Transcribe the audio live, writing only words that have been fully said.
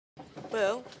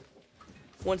Well,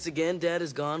 once again, Dad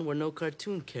is gone where no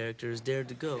cartoon character has dared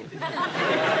to go.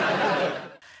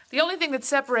 The only thing that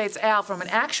separates Al from an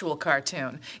actual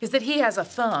cartoon is that he has a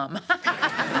thumb.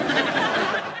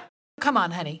 Come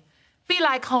on, honey. Be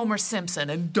like Homer Simpson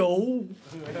and go.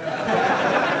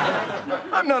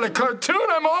 I'm not a cartoon.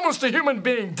 I'm almost a human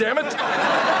being, damn it.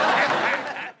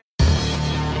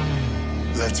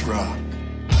 Let's rock.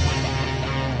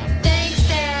 Thanks,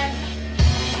 Dad.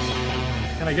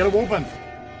 Can I get a whooping?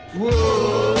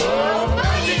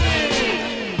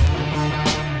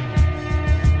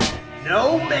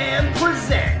 No Man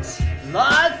presents,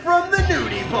 live from the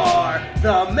nudie bar,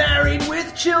 the Married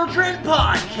with Children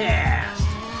podcast.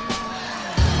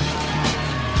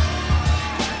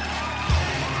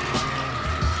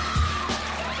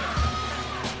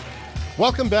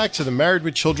 Welcome back to the Married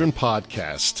with Children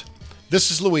podcast.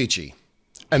 This is Luigi,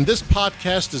 and this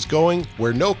podcast is going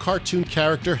where no cartoon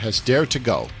character has dared to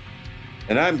go.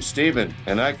 And I'm Steven,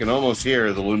 and I can almost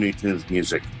hear the Looney Tunes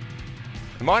music.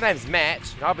 My name's Matt,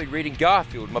 and I'll be reading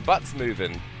Garfield. My butt's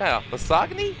moving. Oh,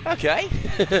 misogyny? Okay.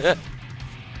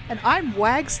 And I'm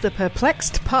Wags the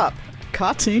Perplexed Pup,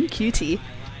 cartoon cutie.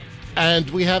 And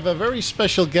we have a very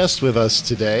special guest with us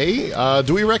today.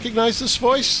 Do we recognize this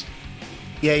voice?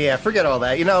 Yeah, forget all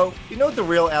that. You know what the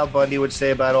real Al Bundy would say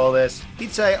about all this?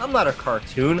 He'd say, I'm not a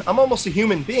cartoon. I'm almost a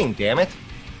human being, damn it.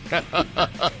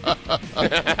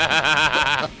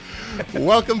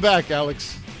 Welcome back,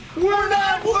 Alex. We're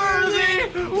not worthy!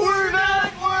 We're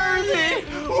not worthy!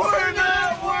 We're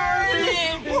not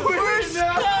worthy! We're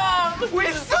scum! We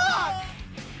suck!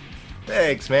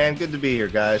 Thanks, man. Good to be here,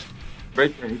 guys.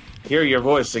 Great to hear your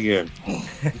voice again.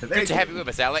 Good to have you with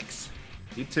us, Alex.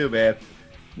 You too, man.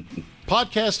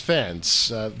 Podcast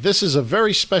fans, this is a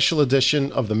very special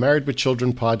edition of the Married with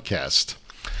Children podcast.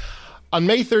 On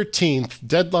May 13th,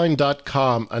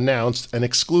 Deadline.com announced an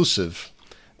exclusive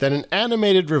that an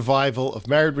animated revival of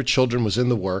Married with Children was in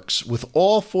the works, with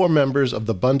all 4 members of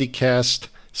the Bundy cast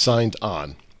signed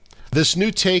on. This new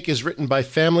take is written by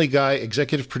Family Guy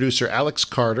executive producer Alex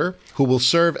Carter, who will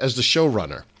serve as the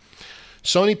showrunner.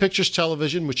 Sony Pictures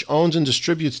Television, which owns and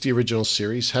distributes the original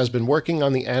series, has been working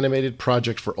on the animated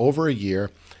project for over a year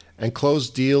and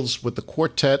closed deals with the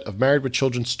quartet of Married with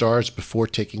Children stars before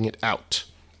taking it out.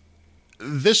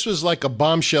 This was like a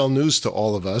bombshell news to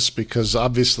all of us because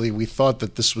obviously we thought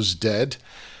that this was dead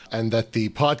and that the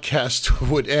podcast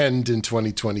would end in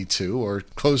 2022 or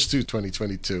close to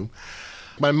 2022.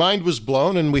 My mind was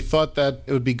blown, and we thought that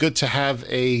it would be good to have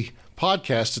a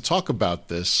podcast to talk about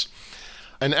this.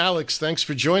 And Alex, thanks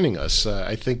for joining us.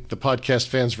 I think the podcast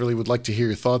fans really would like to hear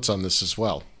your thoughts on this as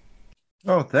well.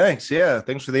 Oh, thanks. Yeah,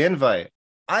 thanks for the invite.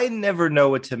 I never know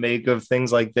what to make of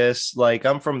things like this. Like,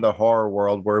 I'm from the horror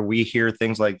world where we hear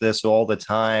things like this all the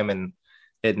time, and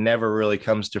it never really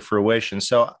comes to fruition.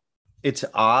 So it's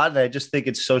odd. I just think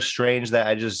it's so strange that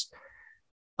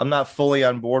I'm not fully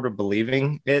on board with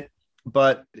believing it.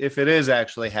 But if it is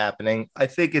actually happening, I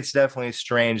think it's definitely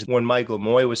strange. When Michael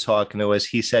Moy was talking to us,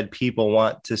 he said people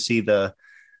want to see the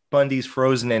Bundys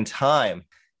frozen in time.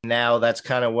 Now that's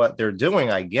kind of what they're doing,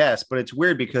 I guess. But it's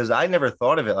weird because I never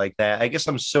thought of it like that. I guess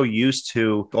I'm so used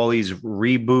to all these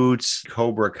reboots,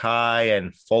 Cobra Kai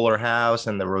and Fuller House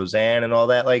and the Roseanne and all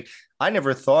that. Like, I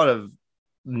never thought of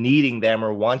needing them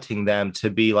or wanting them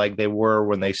to be like they were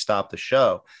when they stopped the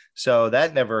show. So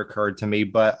that never occurred to me,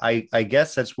 but I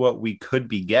guess that's what we could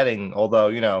be getting.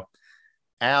 Although,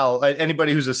 Al,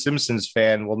 anybody who's a Simpsons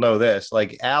fan will know this,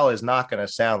 like, Al is not going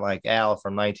to sound like Al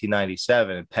from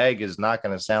 1997. Peg is not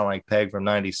going to sound like Peg from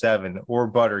 97 or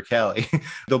Butter Kelly.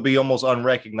 They'll be almost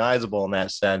unrecognizable in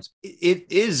that sense. It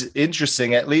is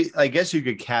interesting. At least I guess you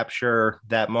could capture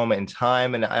that moment in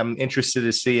time. And I'm interested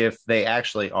to see if they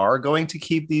actually are going to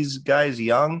keep these guys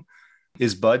young.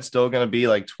 Is Bud still going to be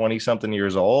like 20 something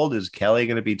years old? Is Kelly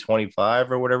going to be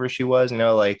 25 or whatever she was?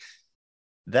 Like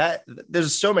that,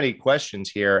 there's so many questions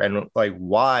here, and like,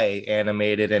 why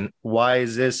animated, and why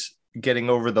is this getting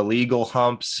over the legal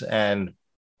humps? And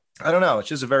I don't know. It's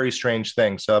just a very strange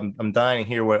thing. So I'm dying to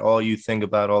hear what all you think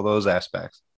about all those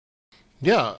aspects.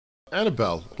 Yeah.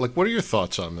 Annabelle, like, what are your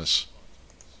thoughts on this?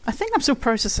 I think I'm still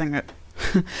processing it.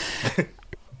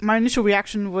 My initial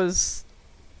reaction was,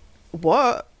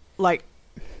 what? Like,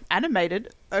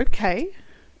 animated? Okay.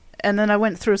 And then I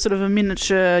went through sort of a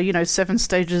miniature, 7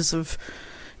 stages of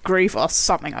grief or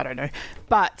something, I don't know.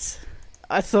 But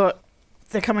I thought,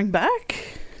 they're coming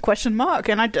back? Question mark.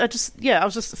 And I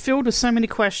was just filled with so many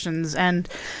questions. And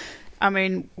I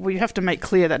mean, we have to make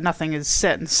clear that nothing is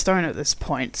set in stone at this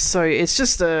point. So it's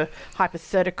just a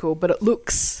hypothetical, but it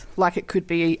looks like it could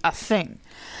be a thing.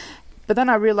 But then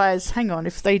I realized, hang on,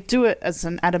 if they do it as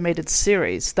an animated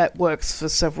series, that works for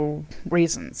several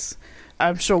reasons.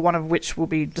 I'm sure one of which will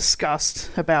be discussed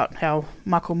about how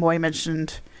Michael Moy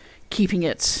mentioned keeping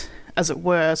it, as it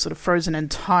were, sort of frozen in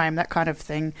time, that kind of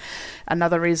thing.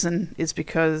 Another reason is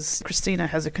because Christina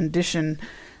has a condition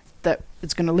that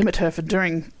is going to limit her for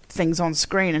doing things on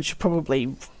screen, and she'll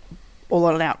probably all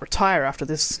out retire after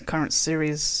this current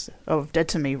series of Dead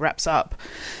to Me wraps up.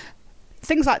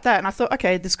 Things like that, and I thought,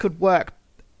 okay, this could work.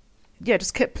 Yeah,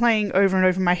 just kept playing over and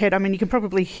over in my head. I mean, you can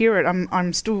probably hear it.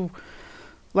 I'm still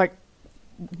like,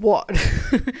 what?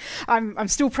 I'm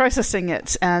still processing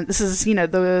it, and this is,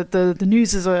 the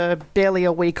news is barely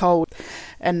a week old,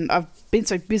 and I've been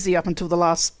so busy up until the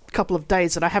last couple of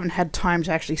days that I haven't had time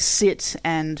to actually sit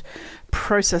and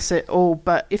process it all.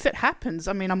 But if it happens,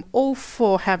 I mean, I'm all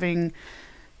for having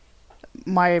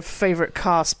my favorite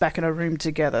cast back in a room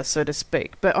together, so to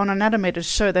speak. But on an animated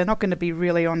show, they're not going to be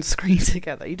really on screen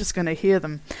together. You're just going to hear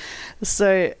them.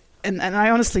 So, and I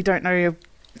honestly don't know.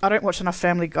 I don't watch enough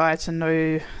Family Guy to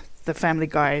know the Family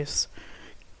Guy's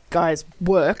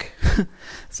work,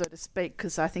 so to speak,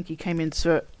 because I think he came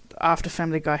into it after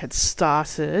Family Guy had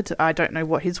started. I don't know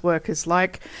what his work is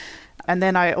like. And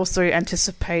then I also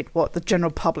anticipate what the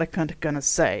general public are going to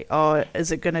say. Oh,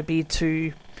 is it going to be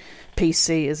too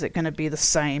PC? Is it going to be the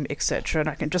same, etc.? And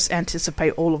I can just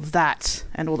anticipate all of that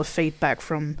and all the feedback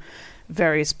from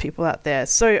various people out there.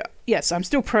 So, yes, I'm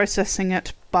still processing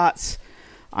it, but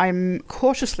I'm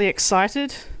cautiously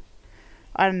excited,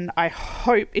 and I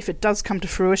hope if it does come to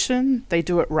fruition, they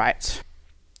do it right.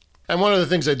 And one of the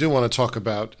things I do want to talk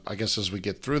about, I guess, as we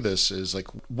get through this is, like,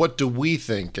 what do we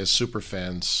think as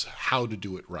superfans how to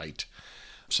do it right?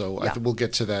 So I think we'll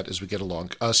get to that as we get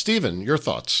along. Stephen, your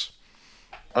thoughts?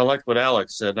 I like what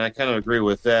Alex said, and I kind of agree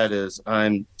with that. Is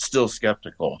I'm still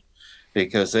skeptical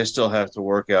because they still have to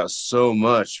work out so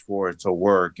much for it to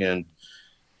work. And,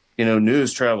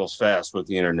 news travels fast with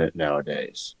the internet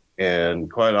nowadays.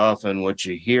 And quite often what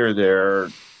you hear there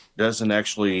doesn't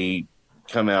actually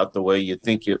come out the way you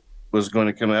think it was going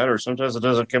to come out, or sometimes it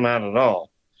doesn't come out at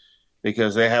all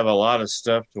because they have a lot of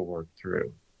stuff to work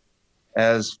through.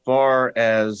 As far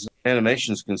as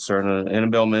animation is concerned,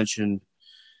 Annabelle mentioned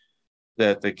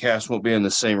that the cast won't be in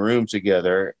the same room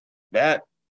together. That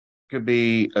could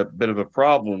be a bit of a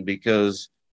problem because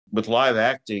with live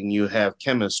acting, you have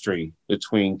chemistry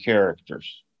between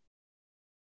characters.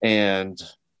 And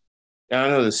I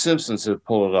know the Simpsons have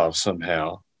pulled it off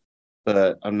somehow,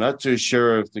 but I'm not too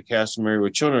sure if the cast of Married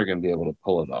with Children are going to be able to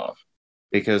pull it off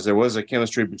because there was a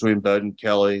chemistry between Bud and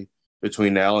Kelly,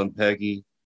 between Al and Peggy,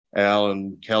 Al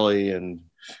and Kelly, and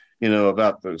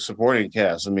about the supporting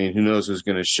cast. I mean, who knows who's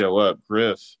going to show up?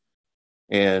 Griff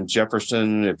and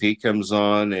Jefferson, if he comes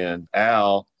on, and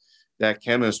Al, that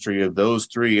chemistry of those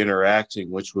three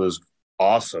interacting, which was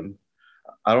awesome.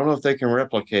 I don't know if they can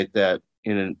replicate that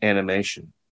in an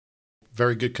animation.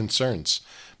 Very good concerns.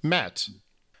 Matt?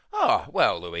 Oh,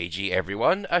 well, Luigi,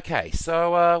 everyone. Okay,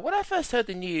 so when I first heard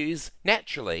the news,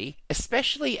 naturally,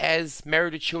 especially as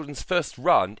Married with Children's first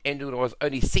run ended when I was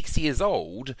only 6 years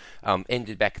old,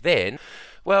 ended back then,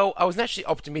 well, I was naturally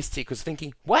optimistic because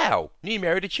thinking, wow, new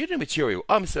Married with Children material.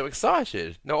 I'm so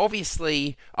excited. Now,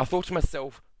 obviously, I thought to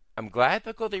myself, I'm glad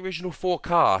they got the original 4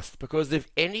 cast, because if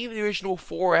any of the original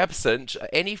 4 are absent,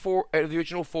 any 4 of the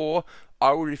original 4,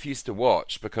 I would refuse to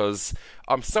watch, because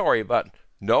I'm sorry, but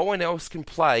no one else can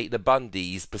play the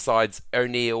Bundys besides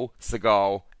O'Neill,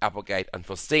 Seagal, Applegate, and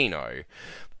Faustino.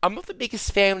 I'm not the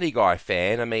biggest Family Guy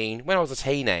fan. I mean, when I was a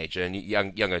teenager and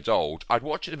young adult, I'd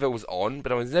watch it if it was on,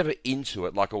 but I was never into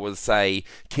it like I was, say,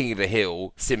 King of the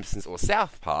Hill, Simpsons, or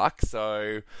South Park,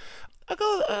 so I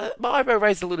got my eyebrow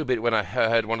raised a little bit when I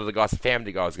heard one of the guys from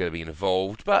Family Guy was going to be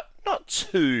involved, but not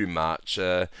too much.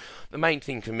 The main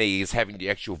thing for me is having the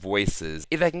actual voices.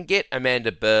 If they can get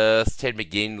Amanda Burst, Ted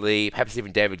McGinley, perhaps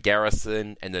even David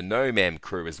Garrison, and the No Ma'am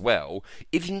crew as well,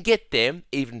 if you can get them,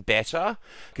 even better,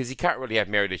 because you can't really have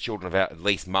Married with Children without at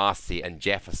least Marcy and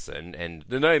Jefferson, and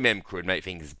the No Ma'am crew would make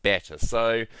things better.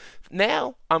 So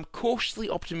now I'm cautiously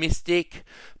optimistic,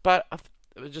 but I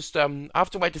have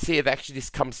to wait to see if actually this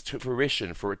comes to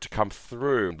fruition for it to come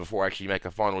through before I actually make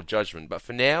a final judgment. But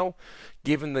for now,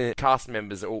 given the cast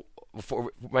members all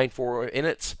main 4 in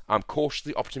it, I'm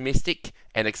cautiously optimistic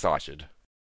and excited.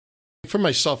 For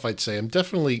myself, I'd say I'm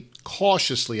definitely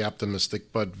cautiously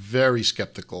optimistic, but very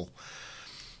skeptical.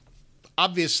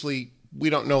 Obviously, we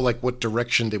don't know what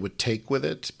direction they would take with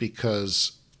it,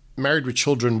 because Married with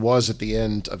Children was, at the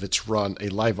end of its run, a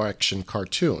live-action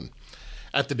cartoon.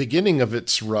 At the beginning of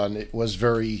its run, it was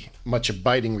very much a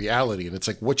biting reality, and it's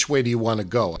like, which way do you want to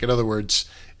go? In other words,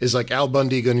 is Al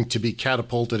Bundy going to be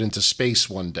catapulted into space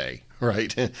one day,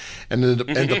 right? And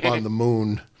end up on the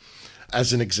moon,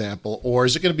 as an example? Or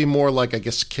is it going to be more like, I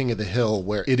guess, King of the Hill,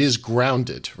 where it is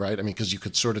grounded, right? I mean, because you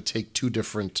could sort of take two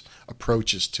different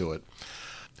approaches to it.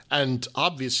 And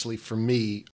obviously, for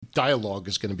me, dialogue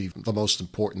is going to be the most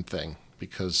important thing,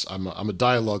 because I'm a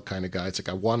dialogue kind of guy. It's like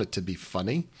I want it to be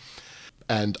funny.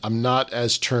 And I'm not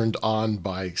as turned on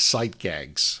by sight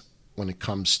gags when it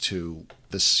comes to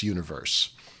this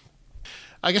universe.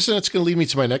 I guess that's going to lead me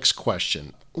to my next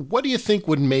question. What do you think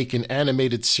would make an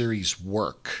animated series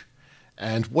work?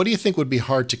 And what do you think would be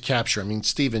hard to capture? I mean,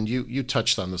 Stephen, you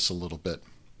touched on this a little bit.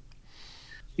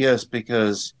 Yes,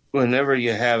 because whenever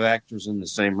you have actors in the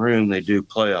same room, they do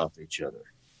play off each other.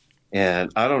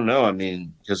 And I don't know. I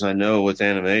mean, because I know with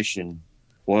animation,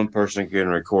 one person can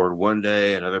record one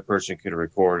day, another person can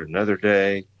record another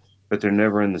day, but they're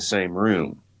never in the same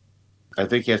room. I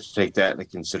think you have to take that into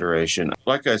consideration.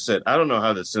 Like I said, I don't know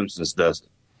how The Simpsons does it,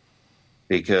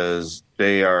 because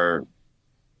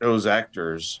those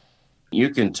actors, you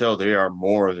can tell they are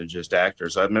more than just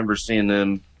actors. I remember seeing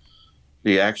them,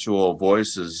 the actual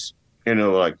voices,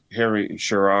 like Harry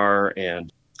Shearer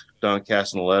and Don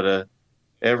Castellaneta,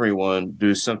 everyone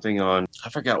do something on, I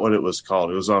forgot what it was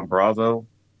called. It was on Bravo.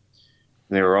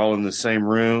 They were all in the same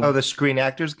room. Oh, the Screen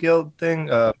Actors Guild thing?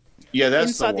 Yeah,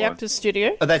 that's Inside the Actors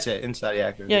Studio? Oh, that's it. Inside the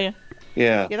Actors. Yeah.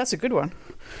 Yeah, that's a good one.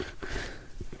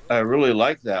 I really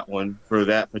like that one for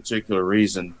that particular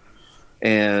reason.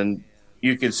 And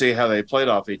you can see how they played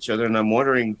off each other. And I'm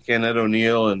wondering, can Ed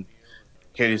O'Neill and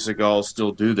Katie Seagal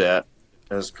still do that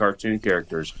as cartoon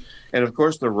characters? And, of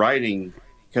course, the writing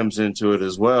comes into it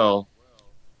as well,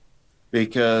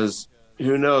 because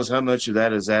who knows how much of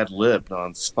that is ad-libbed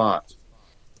on spot.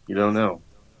 You don't know.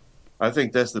 I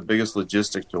think that's the biggest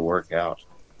logistic to work out.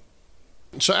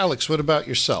 So, Alex, what about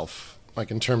yourself? Like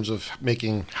in terms of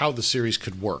making how the series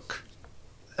could work?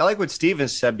 I like what Steven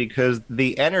said, because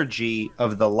the energy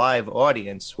of the live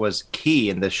audience was key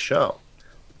in this show,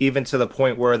 even to the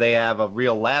point where they have a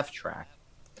real laugh track.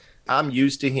 I'm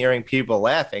used to hearing people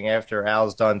laughing after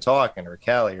Al's done talking, or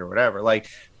Kelly, or whatever. Like,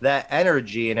 that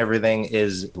energy and everything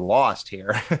is lost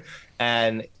here.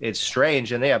 And it's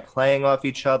strange. And they are playing off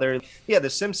each other. Yeah, The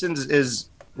Simpsons is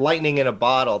lightning in a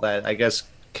bottle that I guess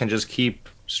can just keep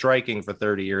striking for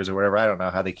 30 years or whatever. I don't know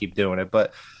how they keep doing it.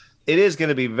 But it is going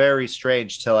to be very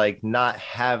strange to, like, not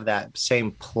have that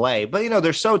same play. But,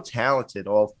 they're so talented,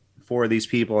 all four of these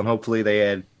people. And hopefully they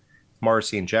had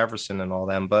Marcy and Jefferson and all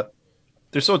them. But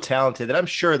they're so talented that I'm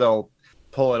sure they'll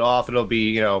pull it off. It'll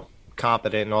be,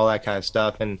 competent and all that kind of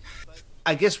stuff. And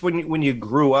I guess when you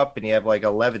grew up and you have like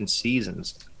 11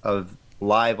 seasons of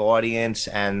live audience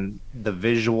and the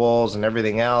visuals and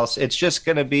everything else, it's just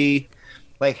going to be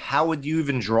like, how would you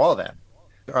even draw them?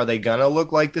 Are they going to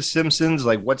look like The Simpsons?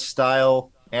 Like, what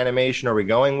style animation are we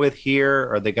going with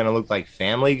here? Are they going to look like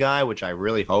Family Guy, which I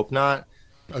really hope not?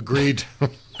 Agreed.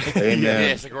 Amen.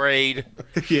 Yes, agreed.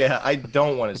 Yeah, I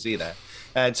don't want to see that.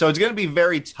 And so it's going to be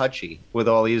very touchy with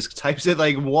all these types of,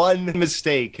 like, one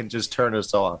mistake can just turn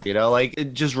us off, Like,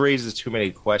 it just raises too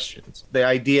many questions. The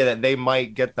idea that they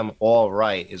might get them all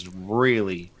right is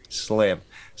really slim.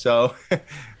 So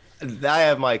I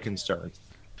have my concerns.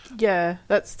 Yeah,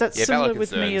 that's similar valid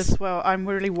with me concerns. as well. I'm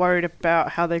really worried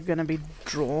about how they're going to be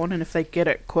drawn and if they get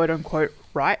it quote-unquote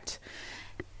right.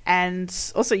 And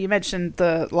also, you mentioned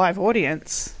the live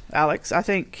audience, Alex. I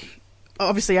think,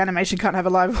 obviously, animation can't have a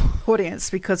live audience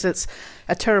because it's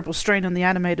a terrible strain on the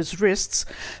animator's wrists.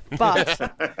 But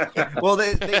Well,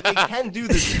 they can do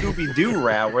the Scooby-Doo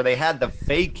route where they had the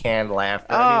fake canned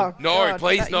laughter. oh, No, God,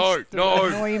 please, that no, used to no.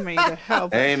 annoy me to hell.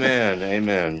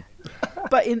 Amen.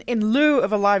 But in lieu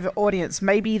of a live audience,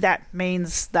 maybe that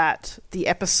means that the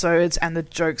episodes and the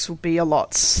jokes will be a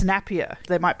lot snappier.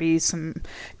 There might be some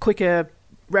quicker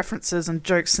references and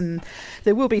jokes, and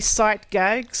there will be sight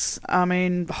gags. I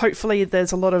mean, hopefully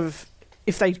there's a lot of,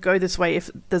 if they go this way, if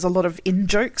there's a lot of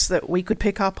in-jokes that we could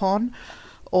pick up on,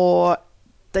 or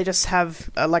they just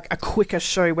have like a quicker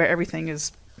show where everything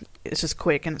it's just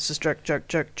quick and it's just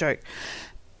joke.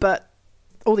 But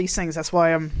all these things, that's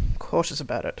why I'm cautious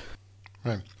about it.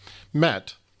 Right.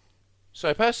 Matt?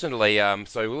 So personally,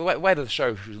 so the way the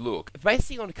show should look,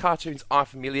 basing on cartoons I'm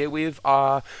familiar with,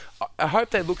 I hope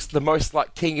they look the most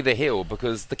like King of the Hill,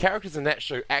 because the characters in that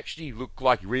show actually look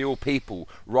like real people,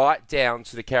 right down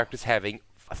to the characters having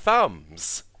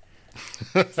thumbs.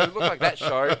 So if it looks like that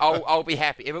show, I'll be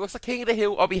happy. If it looks like King of the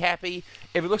Hill, I'll be happy.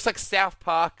 If it looks like South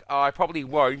Park, I probably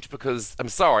won't, because I'm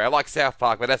sorry, I like South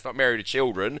Park, but that's not Married to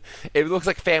Children. If it looks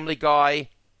like Family Guy,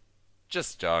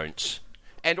 just don't.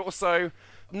 And also,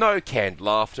 no canned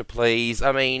laughter, please.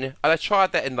 I mean, I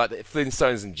tried that in like the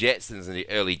Flintstones and Jetsons in the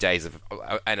early days of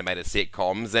animated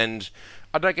sitcoms, and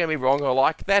don't get me wrong, I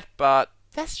like that, but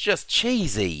that's just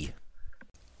cheesy.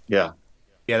 Yeah.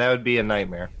 Yeah, that would be a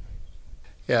nightmare.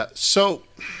 Yeah, so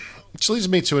which leads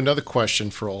me to another question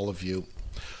for all of you.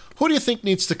 Who do you think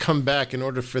needs to come back in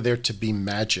order for there to be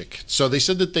magic? So they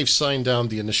said that they've signed down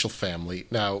the initial family.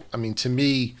 Now, I mean, to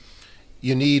me,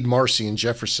 you need Marcy and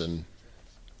Jefferson,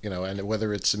 and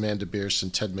whether it's Amanda Bierce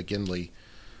and Ted McGinley,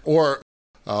 or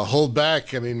hold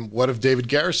back. I mean, what if David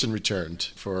Garrison returned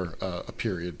for a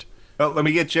period? Oh, let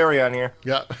me get Jerry on here.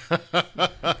 Yeah.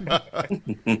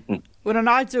 In an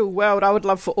ideal world, I would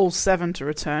love for all 7 to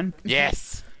return.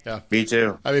 Yes. Yeah. Me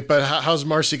too. I mean, but how's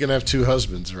Marcy going to have 2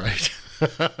 husbands, right?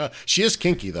 She is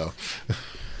kinky, though.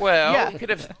 Well, Yeah. you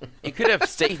could have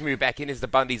Steve move back in as the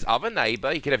Bundy's other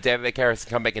neighbour. You could have David Garrison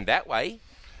come back in that way.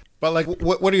 But, like,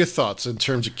 what are your thoughts in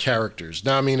terms of characters?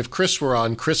 Now, I mean, if Chris were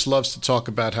on, Chris loves to talk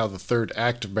about how the third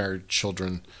act of Married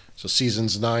Children, so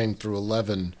seasons 9 through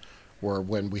 11, were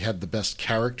when we had the best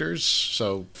characters.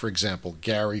 So, for example,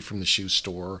 Gary from the shoe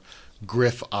store,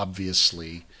 Griff,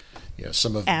 obviously,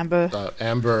 some of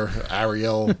Amber,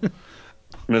 Ariel,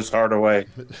 Miss Hardaway.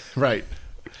 right.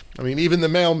 I mean, even the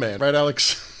mailman, right,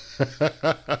 Alex?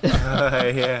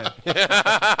 Yeah.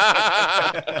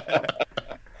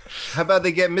 How about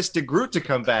they get Mr. Groot to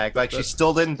come back like she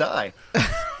still didn't die?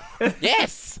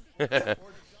 Yes.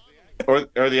 Or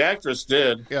the actress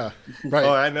did. Yeah, right.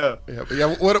 Oh, I know. Yeah, but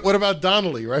yeah. What about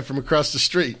Donnelly, right from across the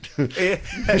street? He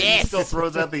still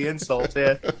throws out the insults.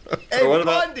 Yeah. Hey, Or what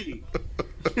about- Bundy!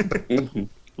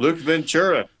 Luke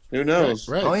Ventura. Who knows?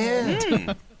 Right. Oh,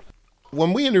 yeah.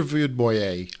 When we interviewed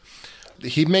Moye,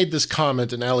 he made this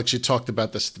comment, and Alex, you talked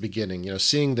about this at the beginning,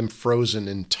 seeing them frozen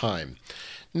in time.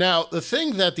 Now, the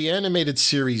thing that the animated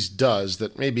series does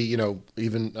that maybe,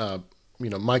 even,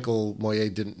 Michael Moye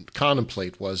didn't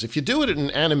contemplate was if you do it in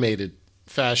an animated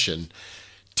fashion,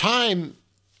 time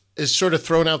is sort of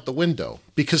thrown out the window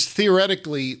because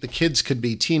theoretically the kids could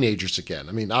be teenagers again.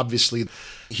 I mean, obviously,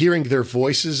 hearing their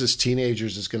voices as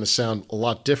teenagers is going to sound a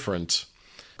lot different.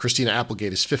 Christina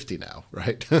Applegate is 50 now,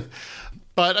 right?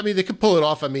 But, I mean, they could pull it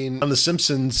off. I mean, on The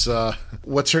Simpsons,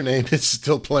 what's her name is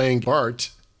still playing Bart.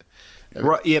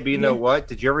 Right, yeah, but you know what?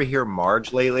 Did you ever hear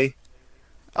Marge lately?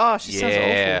 Oh, she sounds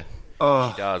awful.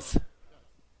 Oh, She does.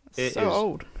 it So is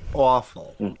old.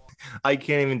 awful. I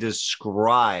can't even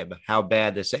describe how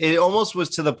bad this. It almost was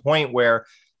to the point where,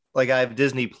 like, I have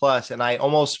Disney Plus, and I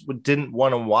almost didn't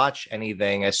want to watch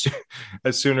anything as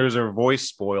soon as her voice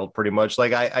spoiled. Pretty much,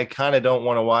 like I kind of don't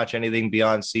want to watch anything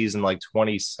beyond season like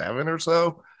 27 or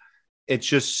so. It's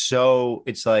just so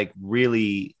it's like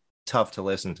really tough to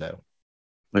listen to.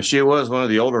 But she was one of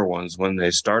the older ones when they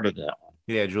started that one.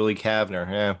 Yeah, Julie Kavner.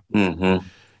 Yeah. Mm-hmm.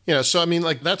 So I mean,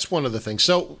 like, that's one of the things.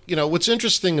 So, what's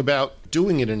interesting about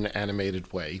doing it in an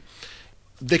animated way,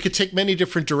 they could take many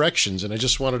different directions, and I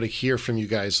just wanted to hear from you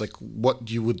guys, like,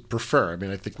 what you would prefer. I mean,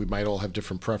 I think we might all have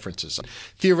different preferences.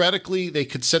 Theoretically, they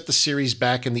could set the series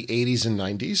back in the 80s and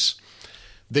 90s.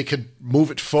 They could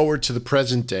move it forward to the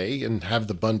present day and have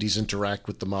the Bundys interact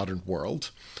with the modern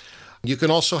world. You can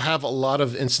also have a lot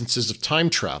of instances of time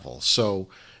travel. So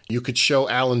you could show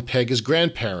Al and Peg as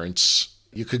grandparents.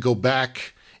 You could go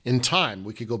back in time.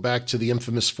 We could go back to the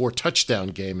infamous 4-touchdown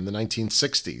game in the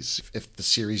 1960s if the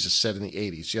series is set in the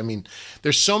 80s. I mean,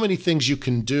 there's so many things you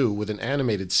can do with an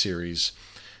animated series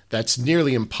that's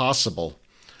nearly impossible.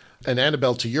 And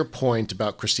Annabelle, to your point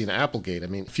about Christina Applegate, I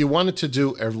mean, if you wanted to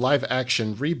do a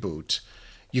live-action reboot,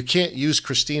 you can't use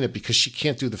Christina because she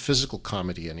can't do the physical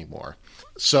comedy anymore.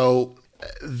 So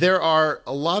there are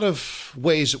a lot of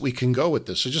ways that we can go with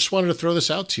this. I just wanted to throw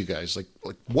this out to you guys. Like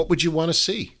what would you want to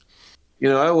see?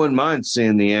 I wouldn't mind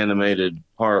seeing the animated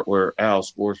part where Al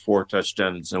scores 4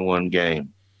 touchdowns in one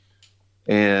game.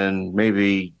 And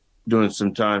maybe doing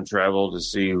some time travel to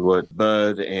see what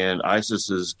Bud and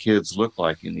Isis's kids look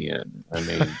like in the end. I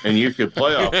mean, and you could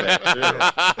play off that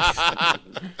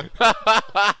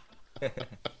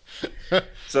too.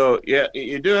 So, yeah,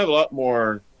 you do have a lot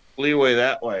more leeway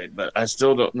that way, but I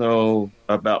still don't know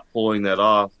about pulling that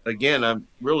off. Again, I'm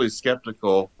really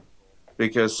skeptical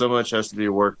because so much has to be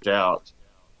worked out.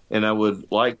 And I would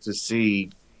like to see,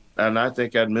 and I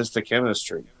think I'd miss the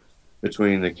chemistry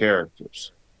between the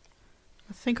characters.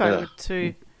 I think I would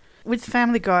too. With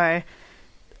Family Guy,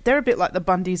 they're a bit like the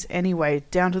Bundys anyway,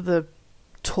 down to the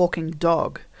talking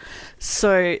dog.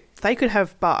 So they could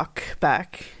have Buck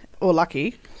back, or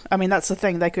Lucky. I mean, that's the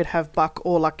thing. They could have Buck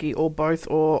or Lucky or both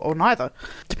or neither,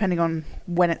 depending on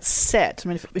when it's set. I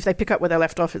mean, if they pick up where they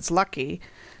left off, it's Lucky.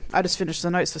 I just finished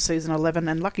the notes for season 11,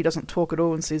 and Lucky doesn't talk at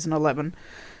all in season 11.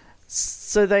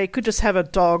 So they could just have a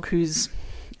dog who's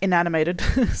inanimated,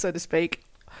 so to speak,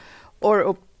 or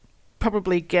it'll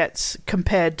probably get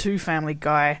compared to Family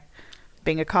Guy,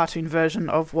 being a cartoon version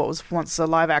of what was once a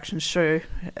live-action show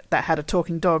that had a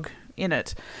talking dog in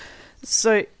it.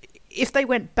 So if they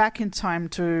went back in time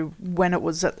to when it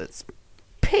was at its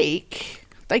peak,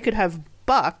 they could have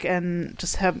Buck and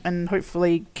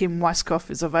hopefully Kim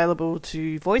Weiskopf is available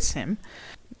to voice him,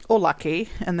 or Lucky,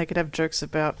 and they could have jokes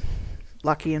about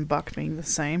Lucky and Buck being the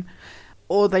same.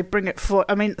 Or they bring it for...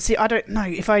 I mean, see, I don't know.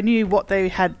 If I knew what they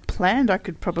had planned, I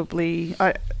could probably...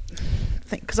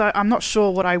 because I'm not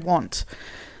sure what I want.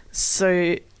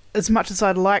 So as much as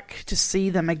I'd like to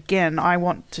see them again, I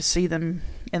want to see them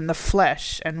in the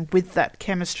flesh and with that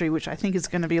chemistry, which I think is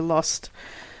going to be lost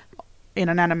in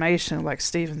an animation, like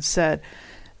Steven said.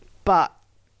 But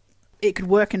it could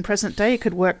work in present day. It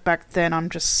could work back then. I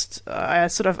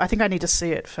think I need to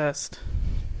see it first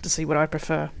to see what I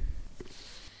prefer.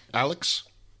 Alex?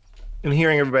 And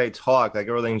hearing everybody talk, like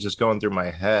everything's just going through my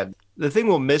head. The thing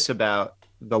we'll miss about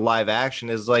the live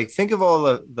action is like, think of all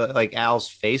the like Al's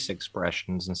face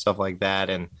expressions and stuff like that,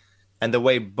 and the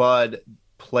way Bud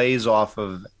plays off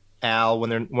of Al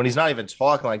when he's not even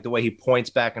talking, like the way he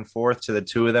points back and forth to the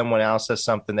two of them when Al says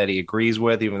something that he agrees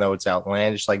with, even though it's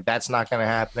outlandish. Like, that's not going to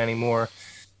happen anymore.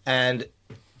 And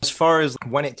as far as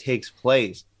when it takes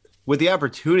place, with the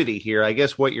opportunity here, I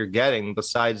guess what you're getting,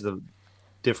 besides the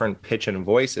different pitch and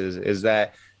voices, is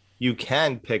that you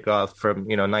can pick up from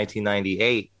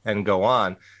 1998 and go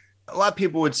on. A lot of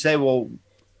people would say, well,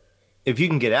 if you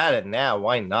can get at it now,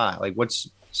 why not? Like, what's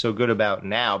so good about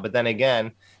now? But then again,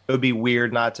 it would be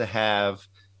weird not to have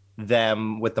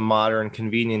them with the modern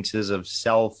conveniences of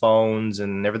cell phones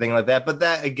and everything like that. But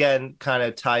that, again, kind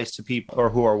of ties to people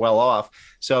who are well off.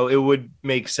 So it would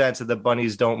make sense that the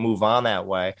bunnies don't move on that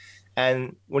way.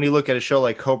 And when you look at a show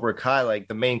like Cobra Kai, like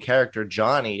the main character,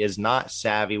 Johnny, is not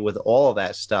savvy with all of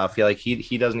that stuff.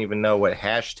 He doesn't even know what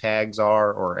hashtags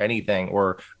are or anything,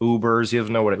 or Ubers. He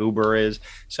doesn't know what an Uber is.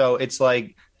 So it's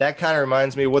like, that kind of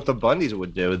reminds me of what the Bundys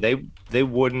would do. They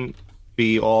wouldn't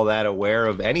be all that aware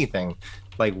of anything.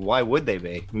 Like, why would they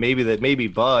be? Maybe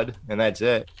Bud, and that's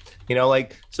it.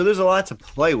 So there's a lot to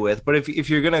play with. But if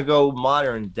you're going to go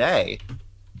modern day,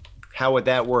 how would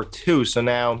that work too? So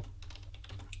now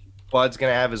Bud's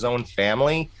going to have his own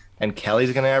family, and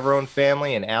Kelly's going to have her own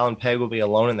family, and Al and Peg will be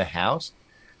alone in the house.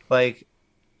 Like,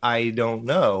 I don't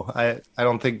know. I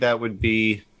don't think that would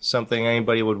be something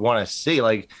anybody would want to see.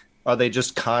 Like, are they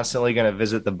just constantly going to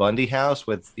visit the Bundy house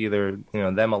with either,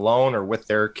 them alone or with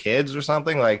their kids or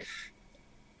something? Like,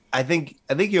 I think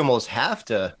you almost have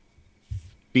to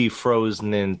be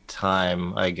frozen in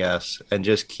time, I guess, and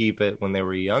just keep it when they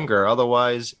were younger.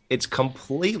 Otherwise, it's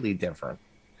completely different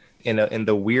in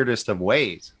the weirdest of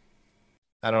ways.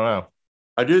 I don't know.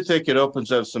 I do think it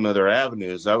opens up some other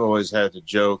avenues. I've always had the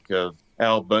joke of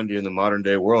Al Bundy in the modern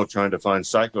day world trying to find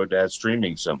Psycho Dad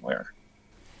streaming somewhere.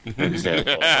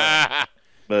 Example.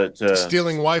 But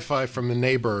stealing Wi-Fi from the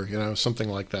neighbor, something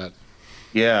like that.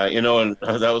 Yeah, and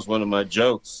that was one of my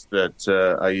jokes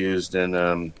that I used in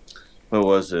what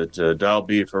was it, Dial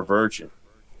B for Virgin,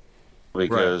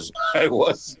 because right.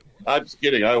 I'm just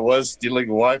kidding. I was stealing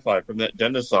Wi-Fi from that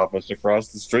dentist's office across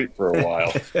the street for a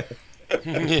while.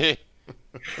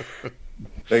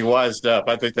 They wised up.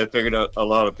 I think they figured out a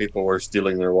lot of people were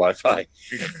stealing their Wi-Fi.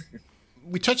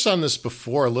 We touched on this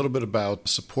before, a little bit about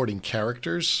supporting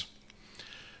characters.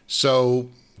 So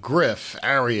Griff,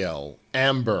 Ariel,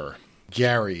 Amber,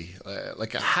 Gary,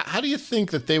 how do you think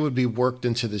that they would be worked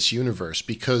into this universe?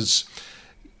 Because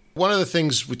one of the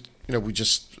things we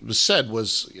just was said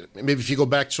was, maybe if you go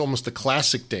back to almost the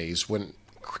classic days when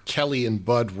Kelly and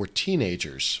Bud were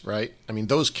teenagers, right? I mean,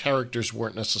 those characters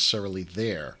weren't necessarily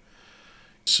there.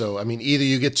 So, I mean, either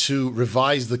you get to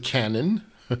revise the canon.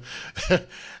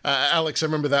 Alex, I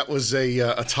remember that was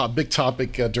a big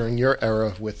topic during your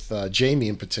era with Jamie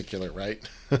in particular, right?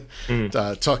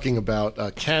 Talking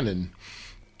about canon.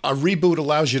 A reboot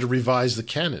allows you to revise the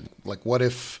canon. Like, what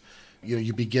if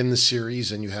you begin the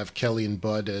series and you have Kelly and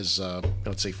Bud as,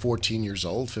 let's say, 14 years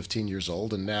old, 15 years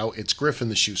old, and now it's Griff in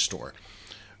the shoe store,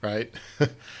 right?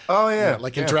 Oh, yeah.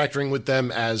 Interacting with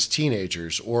them as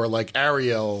teenagers, or like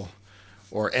Ariel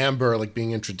or Amber, like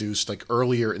being introduced like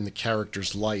earlier in the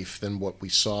character's life than what we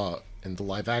saw in the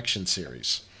live action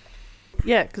series.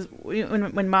 Yeah, because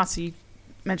when Marcy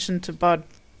mentioned to Bud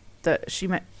that he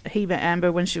met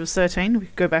Amber when she was 13, we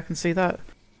could go back and see that.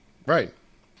 Right.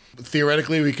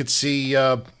 Theoretically, we could see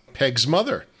Peg's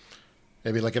mother,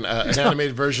 maybe like an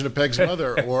animated version of Peg's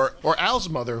mother, or Al's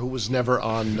mother, who was never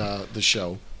on the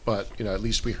show, but at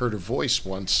least we heard her voice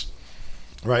once,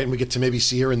 right? And we get to maybe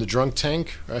see her in the drunk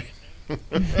tank, right?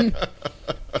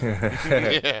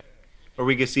 Or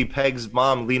we could see Peg's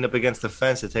mom lean up against the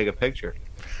fence to take a picture.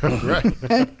 Right.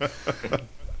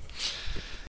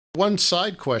 One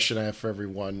side question I have for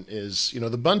everyone is,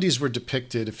 the Bundys were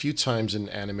depicted a few times in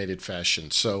animated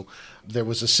fashion. So there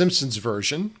was a Simpsons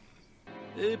version.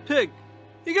 Hey, Peg,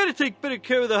 you gotta take better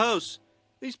care of the house.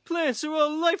 These plants are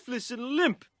all lifeless and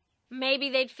limp. Maybe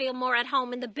they'd feel more at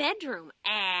home in the bedroom,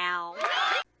 Al.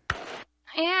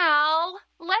 Al,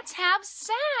 let's have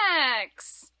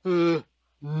sex.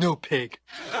 No, Peg.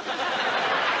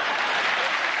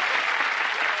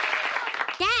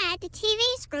 Dad, the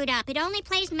TV's screwed up. It only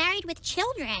plays Married with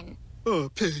Children. Oh,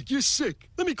 Peg, you're sick.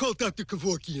 Let me call Dr.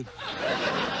 Kevorkian.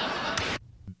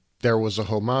 There was a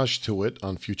homage to it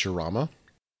on Futurama.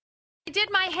 I did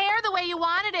my hair the way you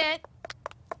wanted it.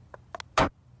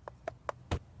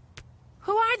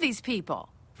 Who are these people?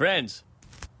 Friends.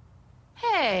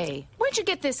 Hey, where'd you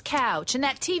get this couch and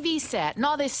that TV set and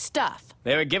all this stuff?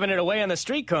 They were giving it away on the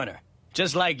street corner.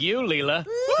 Just like you, Leela.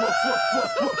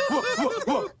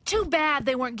 Too bad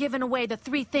they weren't giving away the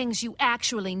 3 things you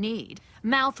actually need.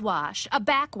 Mouthwash, a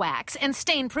back wax, and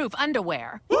stain-proof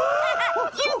underwear. You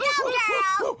go,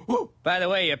 girl! By the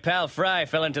way, your pal Fry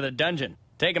fell into the dungeon.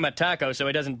 Take him a taco so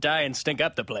he doesn't die and stink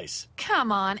up the place.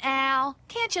 Come on, Al.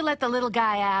 Can't you let the little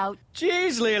guy out?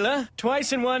 Jeez, Leela.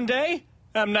 Twice in one day?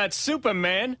 I'm not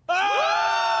Superman.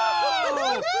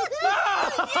 Oh!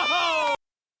 Oh!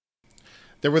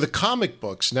 There were the comic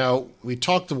books. Now, we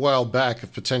talked a while back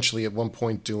of potentially at one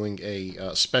point doing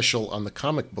a special on the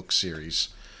comic book series.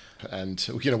 And,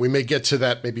 we may get to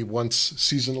that maybe once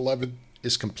season 11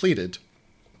 is completed.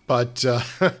 But,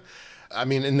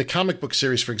 in the comic book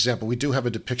series, for example, we do have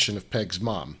a depiction of Peg's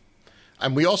mom.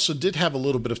 And we also did have a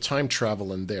little bit of time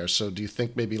travel in there. So do you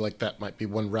think maybe like that might be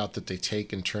one route that they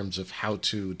take in terms of how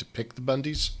to depict the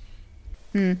Bundys?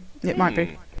 It might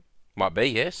be. Might be,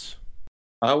 yes.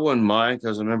 I wouldn't mind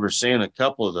because I remember seeing a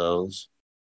couple of those,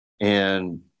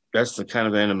 and that's the kind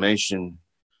of animation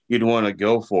you'd want to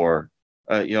go for.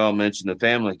 Y'all mentioned the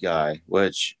Family Guy,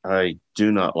 which I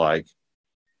do not like,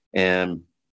 and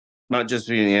not just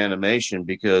being the animation,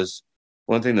 because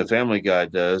one thing the Family Guy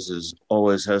does is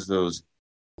always has those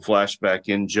flashback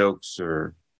in jokes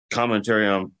or commentary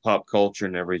on pop culture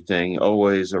and everything,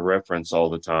 always a reference all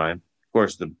the time. Of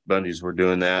course, the Bundys were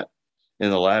doing that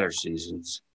in the latter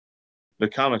seasons. The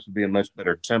comics would be a much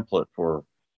better template for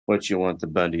what you want the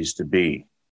Bundys to be.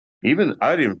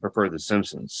 I'd even prefer the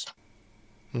Simpsons.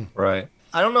 Right.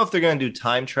 I don't know if they're going to do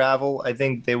time travel. I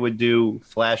think they would do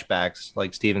flashbacks,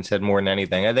 like Steven said, more than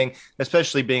anything. I think,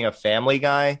 especially being a Family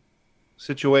Guy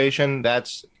situation,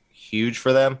 that's huge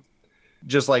for them.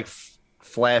 Just like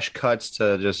flash cuts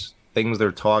to just things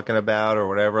they're talking about or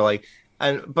whatever.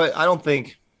 But I don't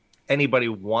think anybody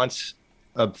wants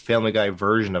a Family Guy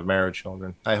version of Married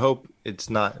Children. I hope it's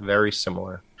not very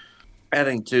similar.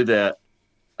 Adding to that,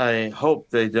 I hope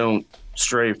they don't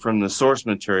stray from the source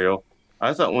material.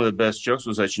 I thought one of the best jokes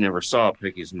was that you never saw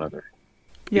Piggy's mother.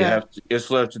 Yeah. It's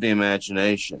left to the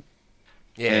imagination.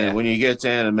 Yeah. And when you get to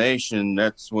animation,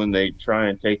 that's when they try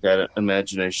and take that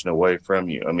imagination away from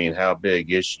you. I mean, how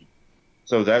big is she?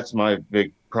 So that's my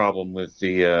big problem with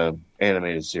the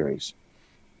animated series.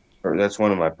 Or that's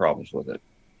one of my problems with it.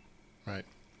 Right.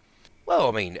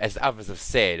 Well, as others have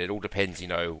said, it all depends,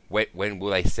 when will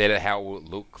they set it, how will it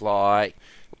look like.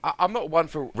 I'm not one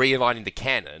for realigning the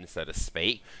canon, so to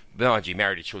speak. But mind you,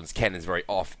 Married to Children's canon is very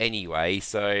off anyway,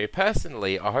 so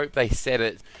personally, I hope they set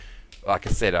it, like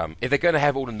I said, if they're going to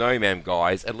have all the No Man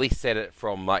guys, at least set it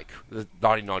from, the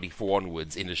 1994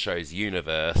 onwards in the show's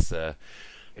universe.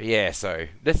 Yeah, so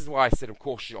this is why I said I'm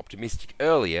cautiously optimistic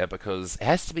earlier, because it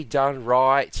has to be done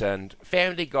right, and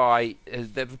Family Guy,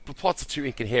 the plots are too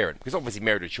incoherent, because obviously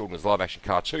Married to Children was a live-action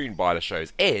cartoon by the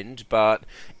show's end, but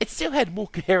it still had more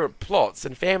coherent plots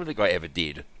than Family Guy ever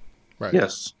did. Right.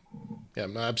 Yes. Yeah,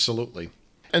 absolutely.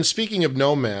 And speaking of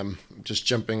No Ma'am, just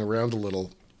jumping around a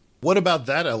little, what about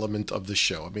that element of the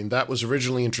show? That was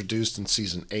originally introduced in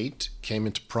Season 8, came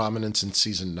into prominence in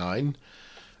Season 9.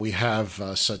 We have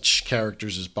such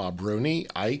characters as Bob Rooney,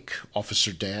 Ike,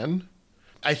 Officer Dan.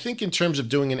 I think in terms of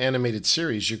doing an animated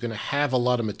series, you're going to have a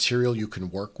lot of material you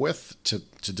can work with to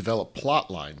develop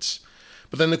plot lines.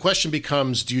 But then the question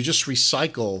becomes, do you just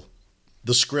recycle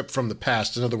the script from the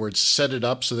past? In other words, set it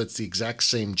up so that's the exact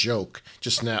same joke,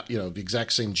 just now, the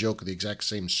exact same joke or the exact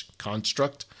same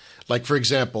construct. Like, for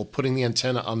example, putting the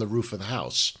antenna on the roof of the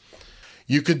house.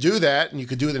 You could do that, and you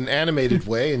could do it in an animated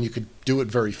way, and you could do it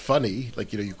very funny.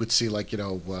 You could see,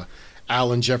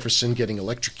 Alan Jefferson getting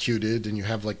electrocuted, and you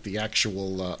have, the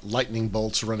actual lightning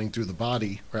bolts running through the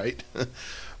body, right?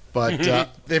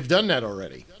 But they've done that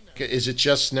already. Is it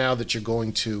just now that you're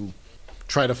going to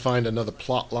try to find another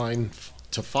plot line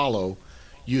to follow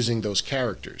using those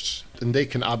characters? And they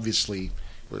can obviously,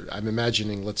 I'm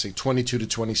imagining, let's say 22 to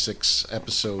 26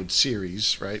 episode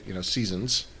series, right?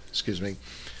 Seasons, excuse me.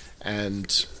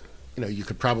 And, you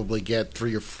could probably get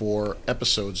 3 or 4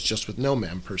 episodes just with No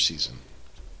Man per season.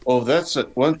 Well, that's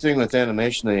one thing with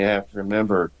animation that you have to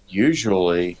remember.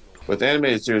 Usually, with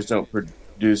animated series, don't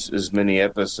produce as many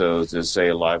episodes as,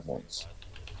 say, live ones.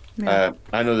 Yeah.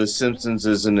 I know The Simpsons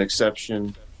is an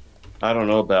exception. I don't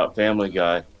know about Family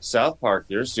Guy. South Park,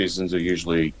 their seasons are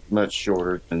usually much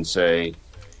shorter than, say,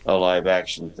 a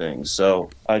live-action thing. So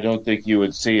I don't think you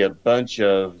would see a bunch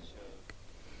of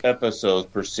episodes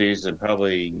per season,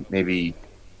 probably maybe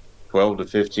 12 to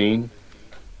 15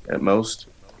 at most.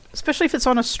 Especially if it's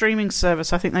on a streaming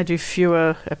service. I think they do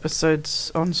fewer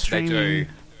episodes on streaming. They do.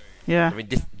 Yeah. I mean,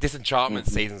 Disenchantment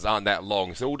seasons aren't that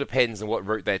long, so it all depends on what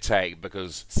route they take,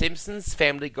 because Simpsons,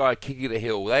 Family Guy, King of the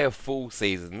Hill, they have full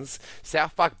seasons.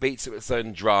 South Park beats it with its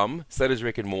own drum, so does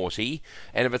Rick and Morty,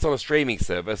 and if it's on a streaming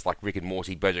service, like Rick and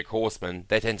Morty, BoJack Horseman,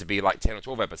 they tend to be like 10 or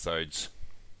 12 episodes.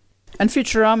 And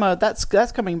Futurama, that's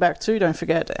coming back too, don't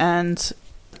forget, and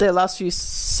their last few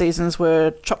seasons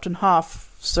were chopped in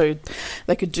half, so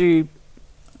they could do...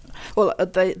 Well,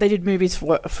 they did movies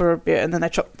for a bit, and then they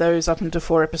chopped those up into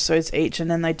 4 episodes each, and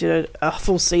then they did a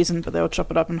full season, but they would chop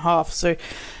it up in half. So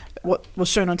what was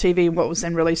shown on TV and what was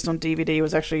then released on DVD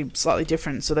was actually slightly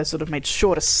different. So they sort of made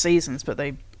shorter seasons, but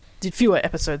they did fewer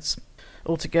episodes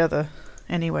altogether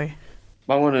anyway.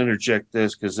 I want to interject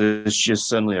this because it's just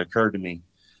suddenly occurred to me.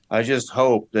 I just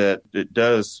hope that it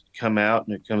does come out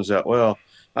and it comes out well.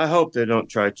 I hope they don't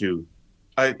try to...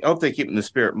 I hope they keep in the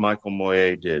spirit Michael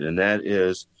Moye did, and that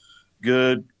is...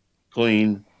 good,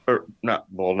 clean, or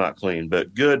not clean,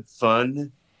 but good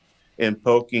fun and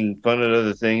poking fun at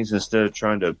other things instead of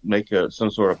trying to make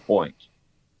some sort of point.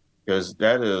 Because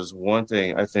that is one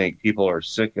thing I think people are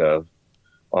sick of,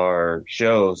 are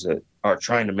shows that are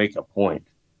trying to make a point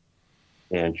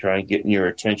and try and get your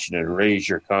attention and raise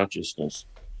your consciousness.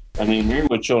 I mean, Married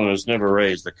with Children has never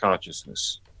raised the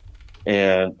consciousness.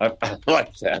 And I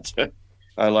like that.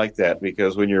 I like that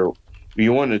because when you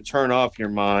want to turn off your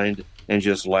mind and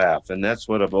just laugh. And that's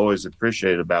what I've always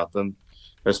appreciated about them,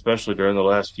 especially during the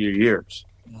last few years.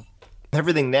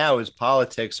 Everything now is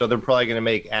politics, so they're probably going to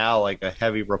make Al like a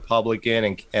heavy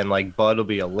Republican and like Bud will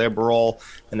be a liberal.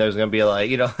 And there's going to be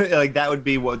like, like that would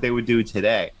be what they would do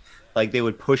today. Like they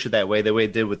would push it that way, the way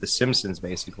it did with The Simpsons,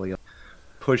 basically.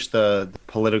 Push the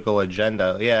political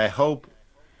agenda. Yeah, I hope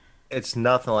it's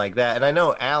nothing like that. And I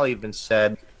know Al even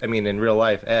said, I mean, in real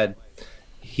life, Ed,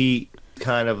 he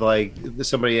kind of like,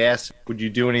 somebody asked, would you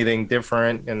do anything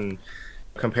different and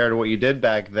compared to what you did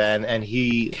back then? And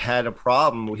he had a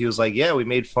problem. He was like, yeah, we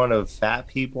made fun of fat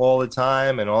people all the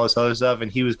time and all this other stuff.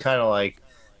 And he was kind of like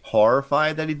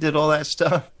horrified that he did all that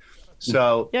stuff.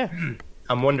 So yeah,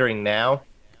 I'm wondering now,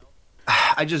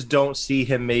 I just don't see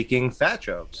him making fat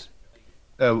jokes.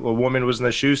 A woman was in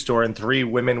the shoe store and 3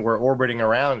 women were orbiting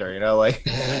around her, like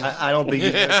I don't think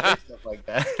he's gonna say stuff like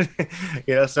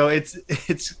that. So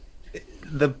it's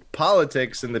the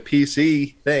politics and the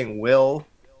PC thing will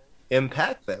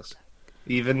impact this,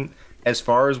 even as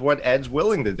far as what Ed's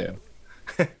willing to do.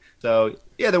 So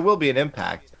yeah, there will be an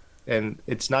impact, and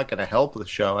it's not going to help the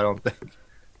show, I don't think.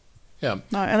 Yeah.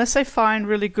 No, unless they find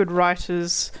really good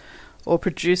writers or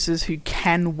producers who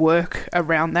can work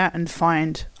around that and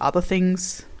find other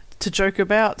things to joke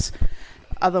about.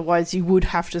 Otherwise, you would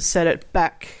have to set it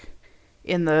back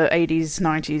in the 80s,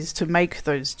 90s to make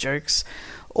those jokes.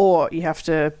 Or you have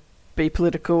to be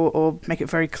political or make it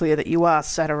very clear that you are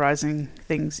satirizing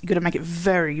things. You've got to make it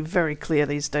very, very clear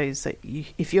these days that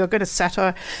if you're going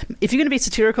to be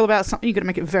satirical about something, you've got to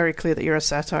make it very clear that you're a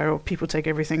satire or people take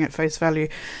everything at face value.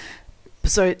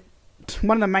 So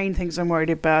one of the main things I'm worried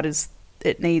about is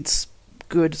it needs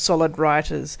good, solid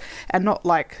writers, and not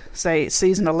like, say,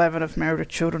 season 11 of Married with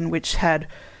Children, which had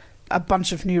a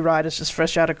bunch of new writers just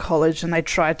fresh out of college, and they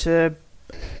tried to...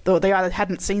 They either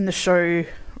hadn't seen the show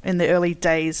in the early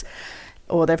days,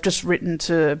 or they've just written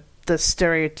to the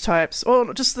stereotypes,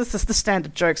 or just the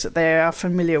standard jokes that they are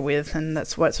familiar with, and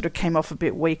that's why it sort of came off a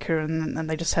bit weaker, and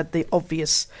they just had the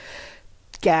obvious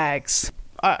gags.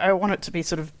 I want it to be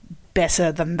sort of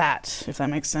better than that, if that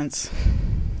makes sense.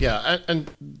 Yeah,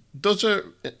 and those are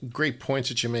great points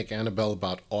that you make, Annabelle,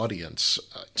 about audience.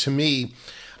 To me,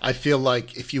 I feel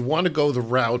like if you want to go the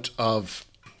route of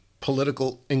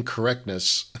political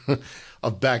incorrectness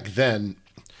of back then,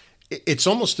 it's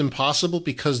almost impossible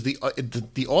because the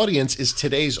audience is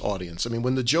today's audience. I mean,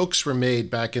 when the jokes were made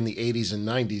back in the 80s and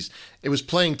 90s, it was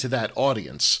playing to that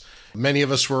audience. Many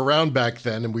of us were around back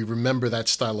then, and we remember that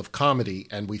style of comedy,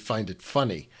 and we find it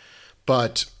funny.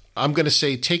 But I'm going to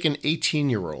say take an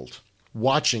 18-year-old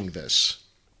watching this.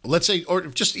 Let's say, or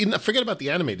just forget about the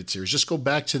animated series. Just go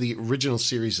back to the original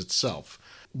series itself.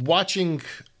 Watching,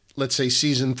 let's say,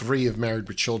 season 3 of Married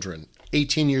with Children,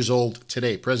 18 years old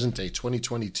today, present day,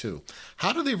 2022.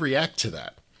 How do they react to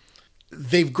that?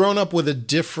 They've grown up with a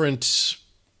different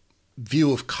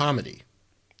view of comedy.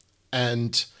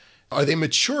 And are they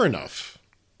mature enough,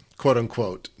 quote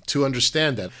unquote, to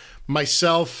understand that?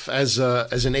 Myself, as an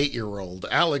 8-year-old,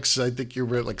 Alex, I think you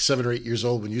were like 7 or 8 years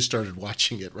old when you started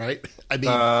watching it, right? I mean,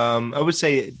 I would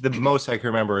say the most I can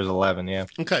remember is 11. Yeah.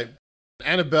 Okay.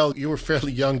 Annabelle, you were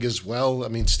fairly young as well. I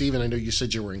mean, Stephen, I know you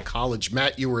said you were in college.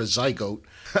 Matt, you were a zygote.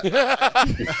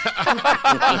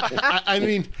 I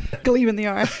mean, gleam in the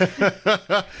eye.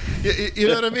 You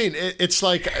know what I mean? It's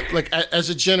like as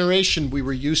a generation, we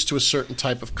were used to a certain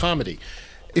type of comedy.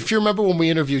 If you remember when we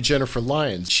interviewed Jennifer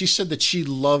Lyons, she said that she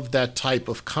loved that type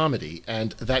of comedy,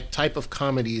 and that type of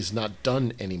comedy is not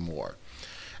done anymore.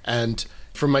 And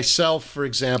for myself, for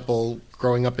example,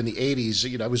 growing up in the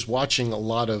 80s, I was watching a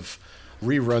lot of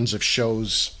reruns of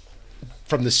shows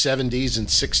from the 70s and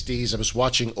 60s. I was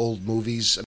watching old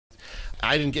movies.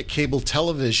 I didn't get cable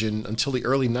television until the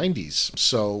early 90s,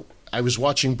 so I was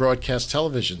watching broadcast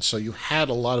television. So you had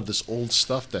a lot of this old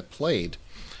stuff that played,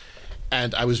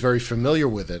 and I was very familiar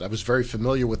with it. I was very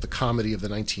familiar with the comedy of the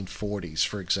 1940s,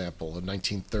 for example, the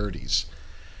 1930s.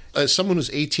 As someone who's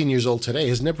 18 years old today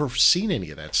has never seen any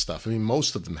of that stuff. I mean,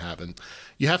 most of them haven't.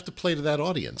 You have to play to that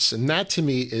audience. And that, to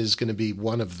me, is going to be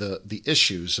one of the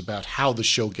issues about how the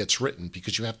show gets written,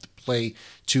 because you have to play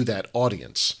to that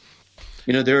audience.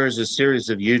 There is a series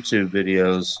of YouTube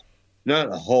videos, not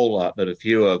a whole lot, but a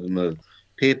few of them, of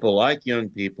people like young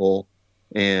people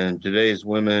and today's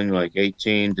women, like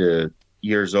 18 to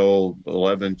years old,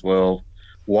 11, 12,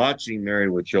 watching Married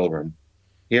with Children,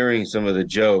 hearing some of the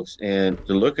jokes, and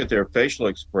to look at their facial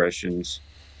expressions,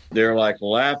 they're like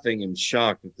laughing and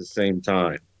shocked at the same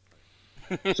time.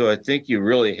 So I think you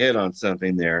really hit on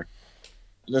something there.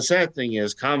 The sad thing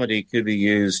is comedy could be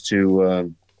used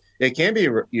to, it can be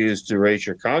used to raise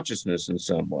your consciousness in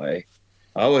some way.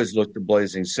 I always look to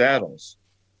Blazing Saddles,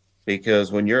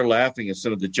 because when you're laughing at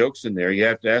some of the jokes in there, you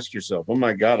have to ask yourself, oh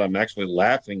my God, I'm actually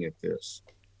laughing at this.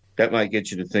 That might get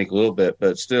you to think a little bit,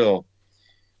 but still,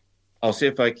 I'll see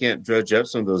if I can't dredge up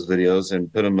some of those videos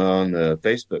and put them on the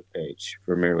Facebook page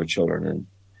for Married with Children, and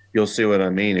you'll see what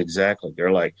I mean exactly.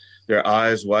 They're like, their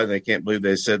eyes wide, they can't believe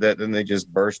they said that, then they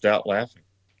just burst out laughing.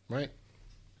 Right.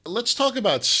 Let's talk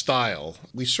about style.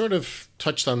 We sort of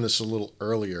touched on this a little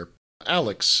earlier.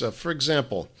 Alex, for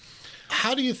example,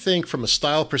 how do you think from a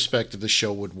style perspective the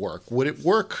show would work? Would it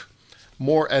work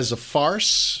more as a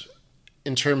farce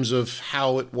in terms of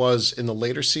how it was in the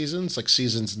later seasons, like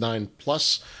seasons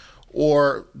 9+?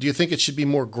 Or do you think it should be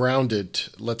more grounded,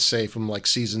 let's say, from like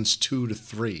seasons 2 to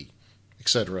 3, et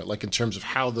cetera, like in terms of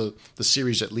how the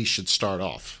series at least should start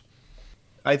off?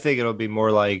 I think it'll be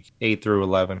more like 8 through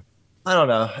 11. I don't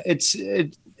know. I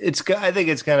think it's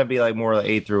going to be like more like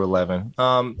 8 through 11.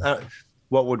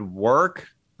 What would work?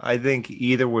 I think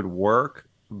either would work,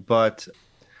 but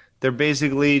they're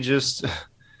basically just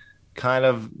kind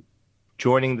of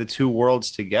joining the two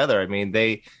worlds together. I mean,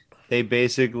 they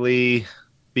basically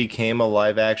became a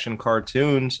live action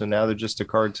cartoon, so now they're just a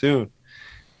cartoon,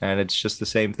 and it's just the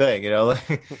same thing,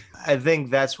 I think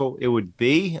that's what it would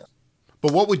be.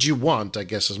 But what would you want, I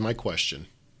guess, is my question.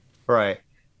 Right.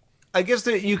 I guess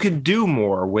that you could do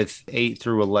more with 8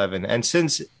 through 11, and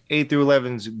since 8 through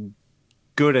 11's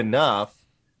good enough,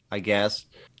 I guess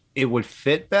it would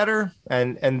fit better,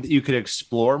 and you could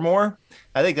explore more.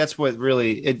 I think that's what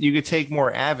really you could take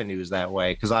more avenues that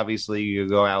way, because obviously you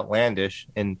go outlandish,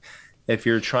 and if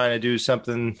you're trying to do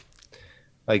something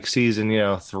like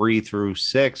season 3 through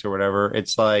 6 or whatever,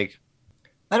 it's like,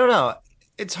 I don't know,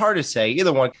 it's hard to say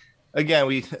either one. Again,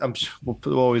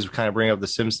 we'll always kind of bring up the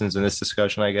Simpsons in this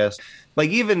discussion, I guess. Like,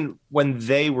 even when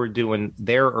they were doing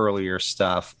their earlier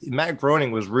stuff, Matt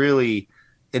Groening was really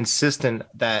insistent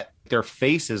that their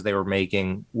faces they were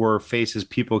making were faces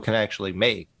people can actually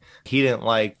make. He didn't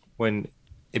like when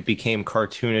it became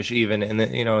cartoonish, even in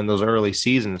in those early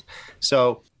seasons.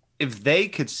 So if they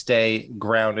could stay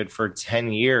grounded for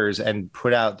 10 years and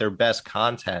put out their best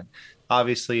content,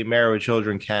 obviously Married with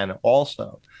Children can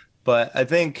also. But I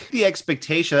think the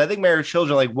expectation, Married with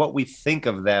Children, like what we think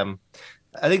of them,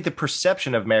 I think the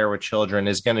perception of Married with Children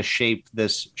is going to shape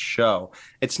this show.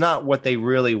 It's not what they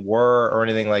really were or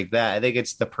anything like that. I think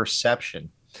it's the perception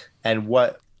and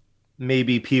what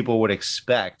maybe people would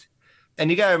expect.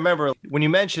 And you got to remember, when you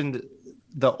mentioned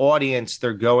the audience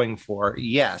they're going for,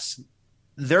 yes,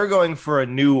 they're going for a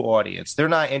new audience. They're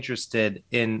not interested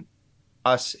in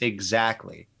us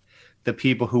exactly, the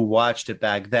people who watched it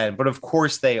back then. But of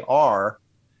course they are,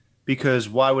 because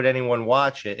why would anyone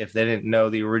watch it if they didn't know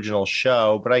the original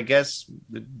show? But I guess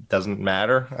it doesn't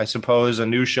matter. I suppose a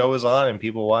new show is on and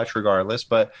people watch regardless.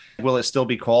 But will it still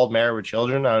be called Married with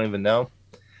Children? I don't even know.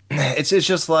 It's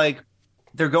just like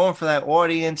they're going for that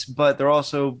audience, but they're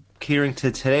also catering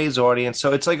to today's audience.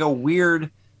 So it's like a weird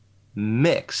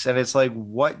mix. And it's like,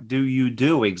 what do you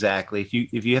do exactly?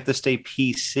 If you have to stay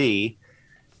PC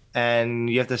and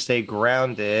you have to stay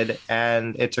grounded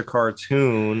and it's a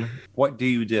cartoon, what do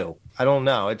you do? I don't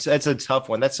know. It's a tough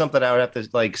one. That's something I would have to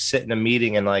like sit in a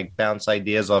meeting and like bounce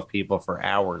ideas off people for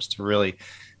hours to really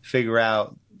figure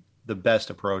out the best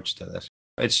approach to this.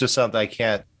 It's just something I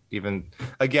can't even,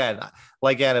 again,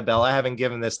 like Annabelle, I haven't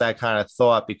given this that kind of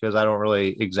thought because I don't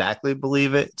really exactly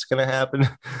believe it's going to happen.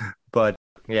 But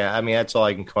yeah, I mean, that's all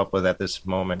I can come up with at this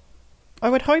moment. I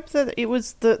would hope that it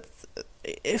was that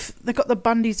if they got the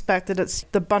Bundys back, that it's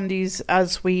the Bundys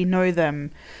as we know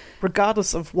them,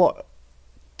 regardless of what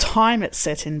time it's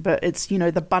set in, but it's, you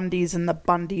know, the Bundys in the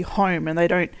Bundy home, and they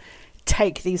don't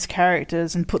take these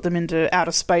characters and put them into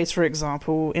outer space, for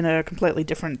example, in a completely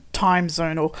different time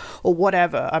zone or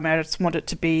whatever. I mean, I just want it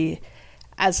to be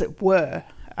as it were.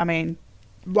 I mean,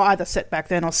 either set back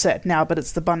then or set now, but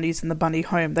it's the Bundys in the Bundy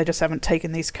home. They just haven't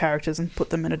taken these characters and put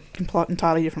them in an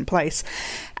entirely different place.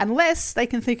 Unless they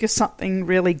can think of something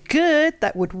really good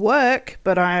that would work,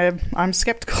 but I'm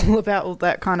skeptical about all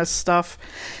that kind of stuff.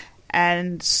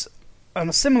 And on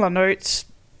a similar note,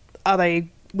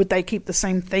 would they keep the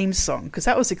same theme song? Because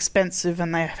that was expensive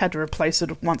and they had to replace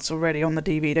it once already on the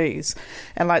DVDs.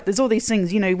 And like, there's all these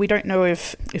things, you know, we don't know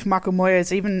if Michael Moyer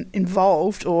is even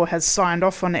involved or has signed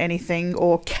off on anything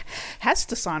or has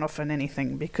to sign off on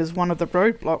anything, because one of the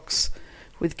roadblocks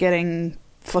with getting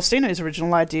Faustino's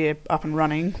original idea up and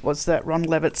running was that Ron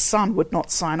Levitt's son would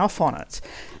not sign off on it.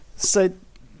 So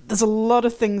there's a lot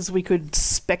of things we could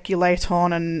speculate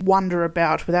on and wonder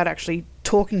about without actually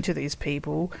talking to these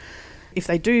people. If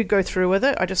they do go through with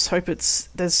it, I just hope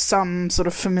there's some sort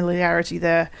of familiarity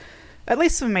there. At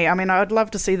least for me. I mean, I'd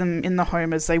love to see them in the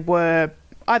home as they were,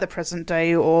 either present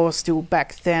day or still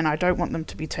back then. I don't want them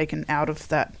to be taken out of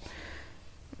that.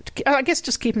 I guess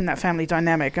just keeping that family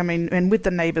dynamic. I mean, and with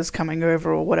the neighbours coming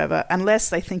over or whatever, unless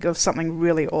they think of something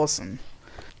really awesome.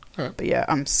 All right. But yeah,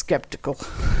 I'm skeptical.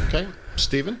 Okay.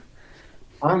 Stephen?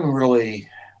 I'm really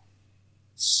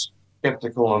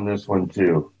skeptical on this one,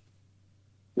 too.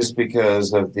 Just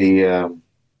because of the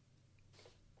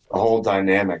whole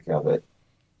dynamic of it.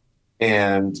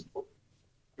 And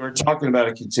we're talking about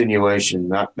a continuation,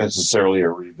 not necessarily a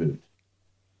reboot.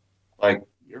 Like,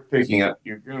 you're going to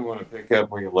want to pick up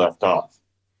where you left off.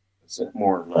 That's it,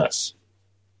 more or less.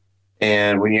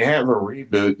 And when you have a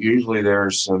reboot, usually there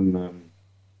are some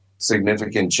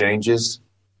significant changes.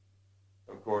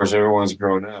 Of course, everyone's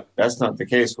grown up. That's not the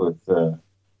case with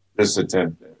this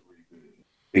attempt at reboot,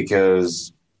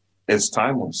 because it's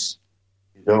timeless.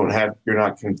 You're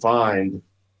not confined.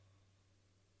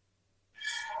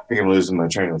 I think I'm losing my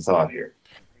train of thought here.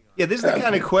 Yeah, this is the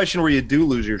kind of question where you do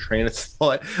lose your train of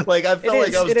thought. Like, I felt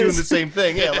like I was doing the same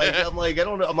thing. Yeah, like I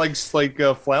don't know. I'm like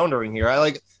floundering here.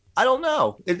 I don't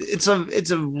know. It's a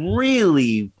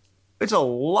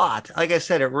lot. Like I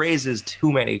said, it raises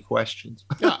too many questions.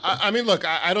 Yeah, I mean, look,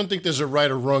 I don't think there's a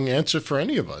right or wrong answer for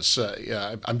any of us.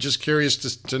 Yeah, I'm just curious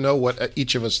to know what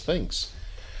each of us thinks.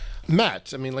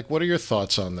 Matt, I mean, like, what are your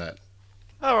thoughts on that?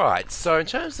 All right, so in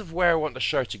terms of where I want the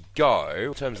show to go,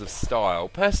 in terms of style,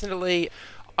 personally,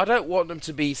 I don't want them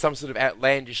to be some sort of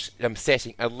outlandish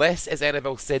setting, unless, as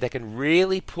Annabelle said, they can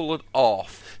really pull it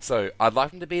off. So I'd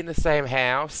like them to be in the same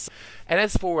house. And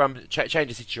as for change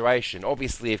the situation,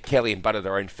 obviously if Kelly and Bud are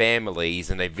their own families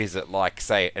and they visit, like,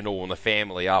 say, an All in the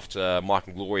Family after Mike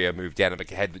and Gloria moved down to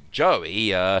make a head with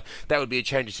Joey, that would be a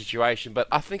change of situation. But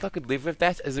I think I could live with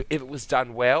that if it was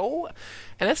done well.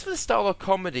 And as for the style of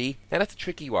comedy, now that's a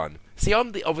tricky one. See,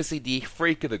 I'm obviously the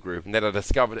freak of the group, and then I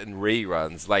discovered it in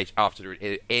reruns late after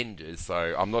it ended,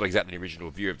 so I'm not exactly an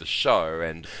original viewer of the show,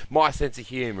 and my sense of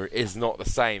humour is not the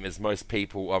same as most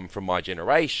people from my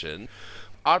generation.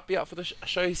 I'd be up for the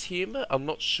show's humour. I'm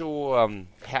not sure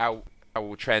how I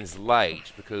will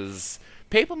translate, because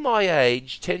people my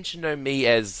age tend to know me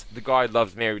as the guy who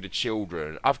loves Married to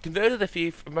Children. I've converted a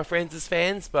few of my friends as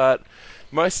fans, but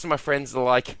most of my friends are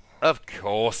like, Of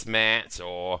course, Matt.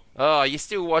 Or, oh, you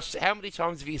still watch... How many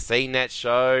times have you seen that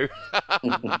show?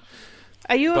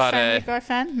 Are you a Family Guy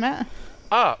fan, Matt?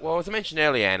 Well, as I mentioned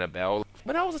earlier, Annabelle,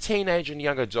 when I was a teenager and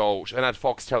young adult and I had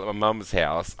Foxtel at my mum's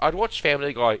house, I'd watch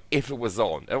Family Guy if it was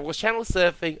on. If it was channel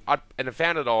surfing and I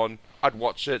found it on, I'd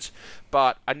watch it,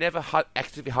 but I never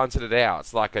actively hunted it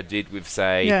out like I did with,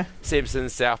 say,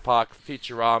 Simpsons, South Park,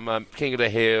 Futurama, King of the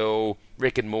Hill,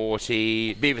 Rick and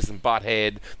Morty, Beavis and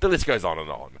Butthead. The list goes on and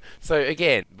on. So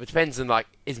again, it depends on, like,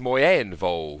 is Moyet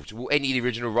involved? Will any of the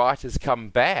original writers come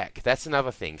back? That's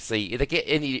another thing. See, if they get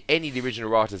any of the original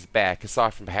writers back,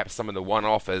 aside from perhaps some of the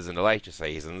one-offers in the later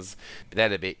seasons,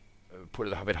 that'd put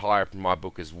it a bit higher up in my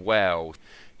book as well.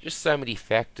 Just so many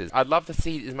factors. I'd love to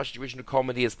see as much original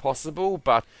comedy as possible,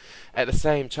 but at the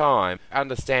same time, I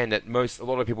understand that a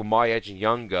lot of people my age and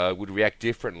younger would react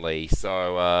differently.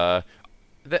 So,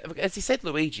 as you said,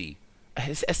 Luigi, a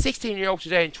 16-year-old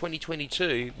today in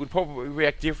 2022 would probably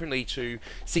react differently to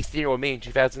 16-year-old me in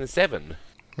 2007.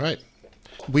 Right.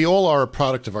 We all are a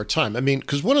product of our time. I mean,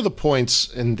 because one of the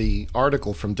points in the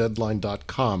article from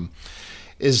Deadline.com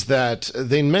is that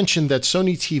they mentioned that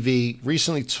Sony TV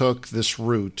recently took this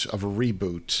route of a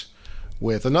reboot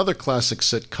with another classic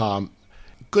sitcom,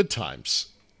 Good Times,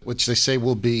 which they say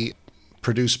will be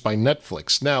produced by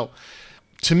Netflix. Now,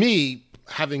 to me,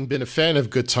 having been a fan of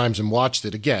Good Times and watched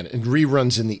it again in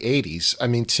reruns in the 80s, I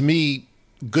mean, to me,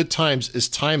 Good Times is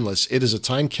timeless. It is a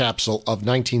time capsule of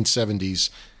 1970s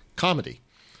comedy.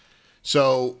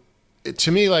 So,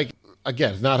 to me, like,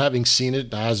 again, not having seen it,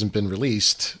 it hasn't been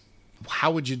released.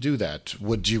 How would you do that?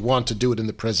 Would you want to do it in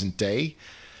the present day?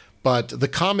 But the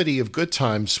comedy of Good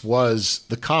Times was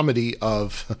the comedy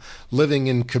of living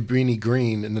in Cabrini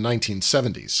Green in the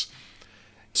 1970s.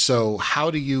 So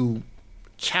how do you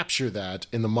capture that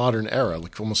in the modern era,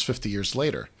 like almost 50 years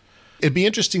later? It'd be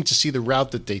interesting to see the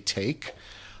route that they take.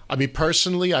 I mean,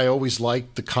 personally, I always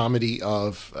liked the comedy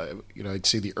of, I'd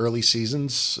say the early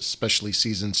seasons, especially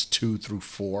seasons 2 through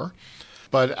 4.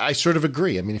 But I sort of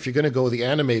agree. I mean, if you're going to go the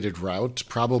animated route,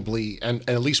 probably, and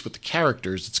at least with the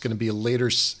characters, it's going to be a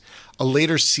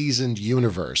later seasoned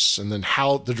universe. And then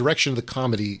how the direction of the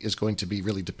comedy is going to be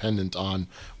really dependent on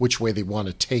which way they want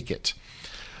to take it.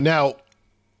 Now,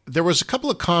 there was a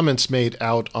couple of comments made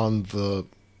out on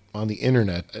the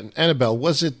internet. And Annabelle,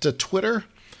 was it Twitter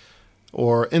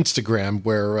or Instagram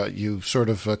where you sort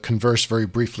of conversed very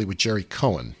briefly with Jerry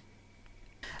Cohen?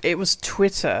 It was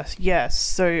Twitter, yes.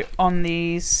 So on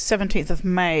the 17th of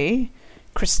May,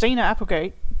 Christina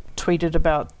Applegate tweeted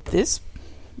about this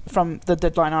from the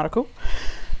Deadline article.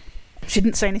 She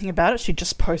didn't say anything about it. She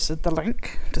just posted the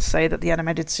link to say that the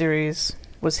animated series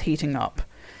was heating up.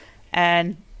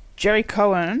 And Jerry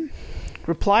Cohen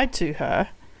replied to her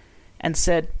and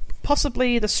said,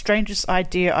 possibly the strangest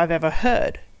idea I've ever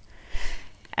heard.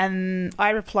 And I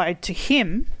replied to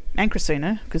him and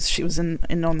Christina, because she was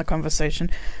in on the conversation,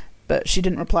 but she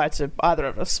didn't reply to either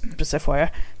of us, just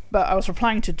FYI. But I was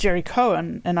replying to Jerry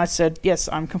Cohen, and I said, yes,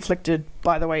 I'm conflicted.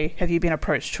 By the way, have you been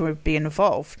approached to be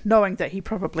involved? Knowing that he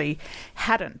probably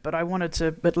hadn't, but I wanted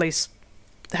to at least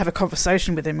have a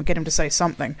conversation with him and get him to say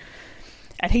something.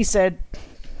 And he said,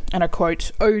 and I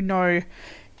quote, "Oh no,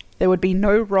 there would be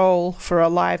no role for a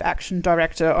live-action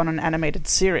director on an animated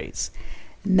series.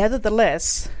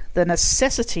 Nevertheless, the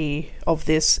necessity of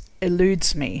this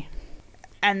eludes me."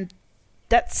 And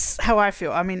that's how I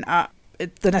feel. I mean,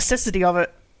 the necessity of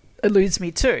it eludes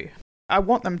me too. I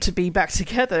want them to be back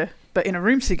together, but in a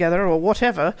room together or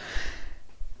whatever.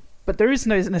 But there is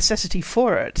no necessity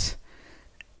for it.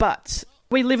 But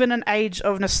we live in an age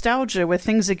of nostalgia where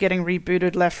things are getting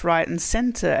rebooted left, right, and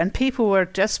centre, and people are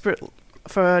desperate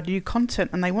for new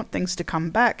content and they want things to come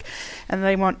back, and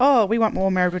they want, we want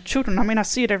more Married with Children. I mean, I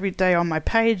see it every day on my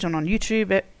page and on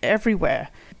YouTube, everywhere.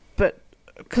 But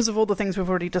because of all the things we've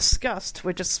already discussed,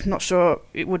 we're just not sure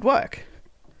it would work.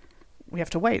 We have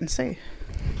to wait and see.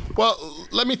 Well,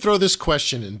 let me throw this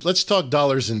question in. Let's talk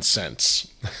dollars and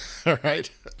cents. All right.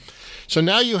 So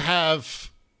now you have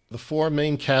the 4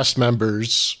 main cast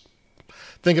members.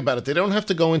 Think about it. They don't have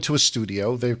to go into a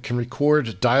studio. They can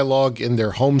record dialogue in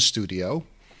their home studio.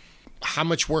 How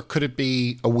much work could it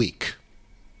be a week?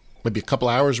 Maybe a couple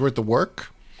hours worth of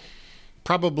work?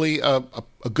 Probably a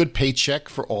good paycheck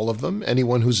for all of them,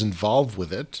 anyone who's involved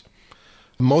with it.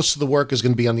 Most of the work is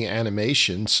going to be on the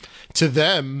animations. To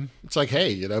them, it's like,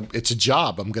 hey, it's a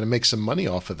job. I'm going to make some money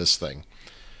off of this thing.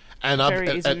 And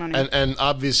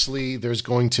obviously there's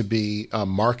going to be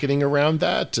marketing around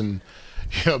that, and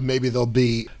maybe there'll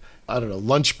be, I don't know,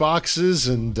 lunch boxes,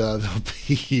 and there'll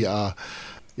be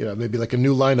maybe like a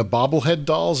new line of bobblehead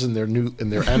dolls in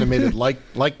their animated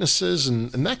likenesses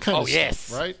and that kind of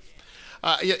stuff, right?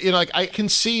 Like I can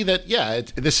see that,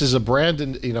 this is a brand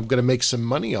and, I'm going to make some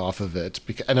money off of it.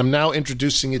 And I'm now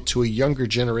introducing it to a younger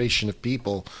generation of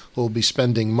people who will be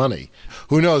spending money.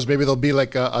 Who knows? Maybe there'll be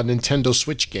like a Nintendo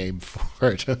Switch game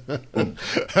for it. I don't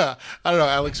know,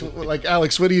 Alex.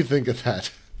 Alex, what do you think of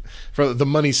that? For the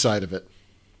money side of it.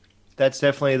 That's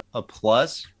definitely a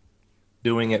plus,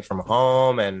 doing it from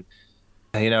home and,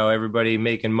 everybody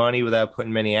making money without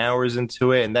putting many hours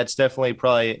into it. And that's definitely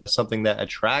probably something that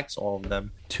attracts all of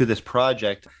them to this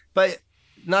project. But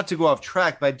not to go off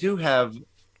track, but I do have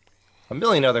a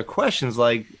million other questions.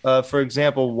 Like, for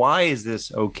example, why is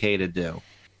this okay to do?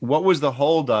 What was the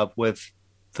holdup with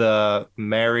the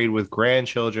married with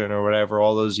grandchildren or whatever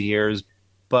all those years?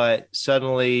 But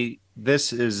suddenly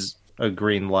this is a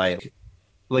green light.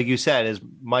 Like you said, is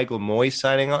Michael Moye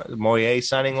signing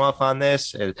off on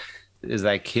this? Is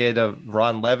that kid of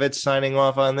Ron Levitz signing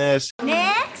off on this?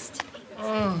 Next.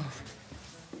 Ho,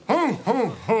 ho,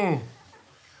 ho.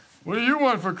 What do you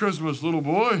want for Christmas, little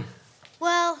boy?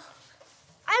 Well,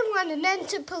 I want an end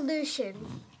to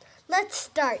pollution. Let's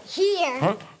start here.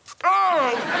 Huh?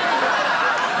 Oh!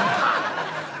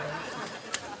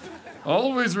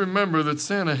 Always remember that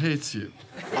Santa hates you.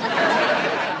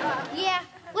 Yeah,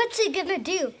 what's he gonna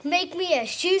do? Make me a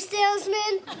shoe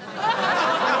salesman?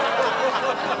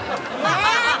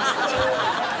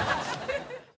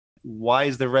 Why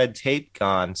is the red tape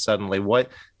gone suddenly? What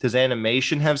does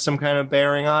animation have some kind of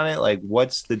bearing on it? Like,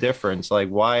 what's the difference? Like,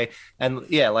 why? And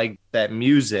yeah, like that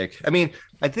music. I mean,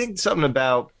 I think something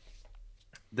about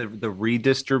the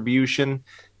redistribution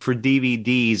for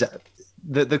DVDs.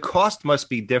 The cost must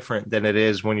be different than it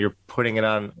is when you're putting it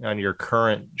on your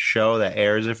current show that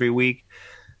airs every week.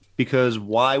 Because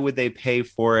why would they pay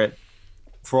for it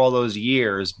for all those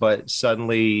years, but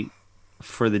suddenly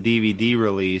for the DVD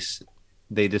release,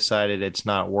 they decided it's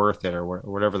not worth it or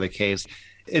whatever the case.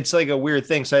 It's like a weird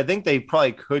thing. So I think they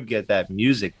probably could get that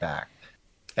music back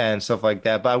and stuff like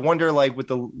that. But I wonder, like, with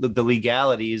the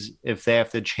legalities, if they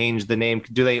have to change the name,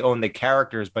 do they own the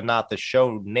characters but not the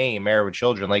show name, Married with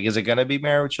Children? Like, is it going to be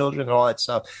Married with Children and all that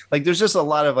stuff? Like, there's just a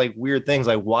lot of like weird things.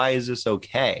 Like, why is this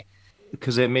okay?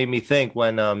 Because it made me think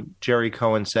when Jerry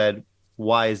Cohen said,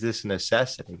 why is this a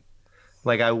necessity?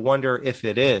 Like, I wonder if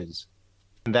it is.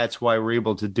 And that's why we're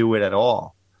able to do it at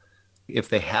all. If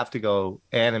they have to go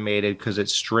animated because it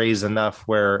strays enough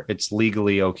where it's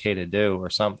legally okay to do or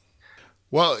something.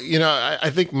 Well, I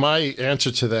think my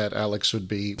answer to that, Alex, would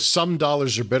be some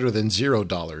dollars are better than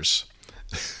 $0.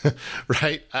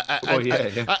 Right?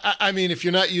 I mean, if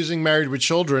you're not using Married with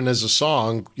Children as a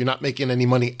song, you're not making any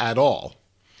money at all.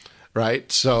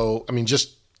 Right? So, I mean,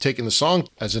 just taking the song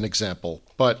as an example.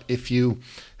 But if you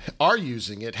are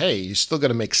using it, hey, you're still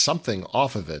going to make something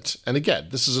off of it. And again,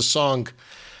 this is a song,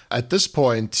 at this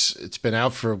point, it's been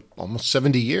out for almost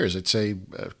 70 years. I'd say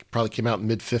probably came out in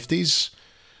mid-50s,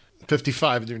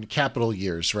 55 during the Capitol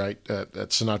years, right? That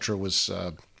Sinatra was...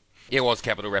 It was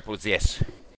Capitol Records, yes.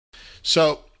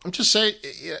 So I'm just saying,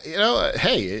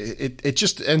 hey, it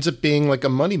just ends up being like a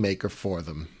moneymaker for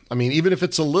them. I mean, even if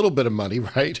it's a little bit of money,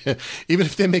 right? Even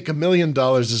if they make $1 million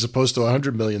as opposed to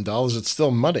 $100 million, it's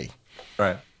still money.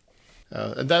 Right.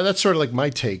 And that's sort of like my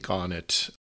take on it.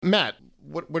 Matt,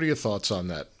 what are your thoughts on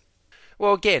that?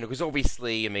 Well, again, because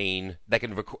obviously, I mean, they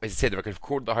can record, as I said, they can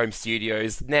record at the home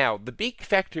studios. Now, the big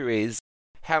factor is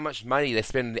how much money they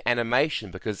spend on the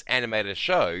animation, because animated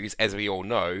shows, as we all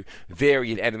know,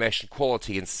 vary in animation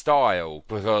quality and style,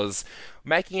 because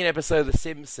making an episode of The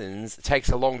Simpsons takes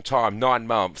a long time, 9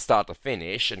 months, start to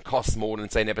finish, and costs more than,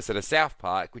 say, an episode of South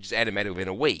Park, which is animated within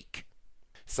a week.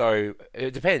 So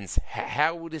it depends.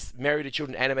 How will this Married to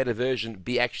Children animated version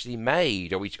be actually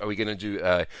made? Are we going to do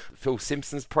a Phil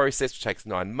Simpson's process, which takes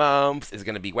 9 months? Is it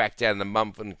going to be whacked out in a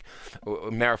month and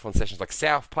marathon sessions like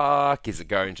South Park? Is it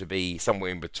going to be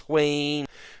somewhere in between?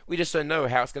 We just don't know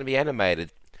how it's going to be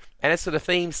animated. And as for the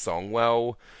theme song,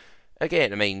 well,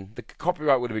 again, I mean, the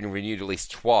copyright would have been renewed at least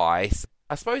twice.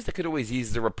 I suppose they could always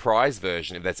use the reprise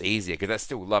version if that's easier, because that's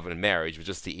still Love and Marriage, with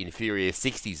just the inferior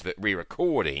 60s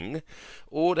re-recording.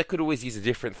 Or they could always use a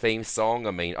different theme song.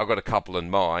 I mean, I've got a couple in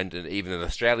mind, and even an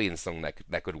Australian song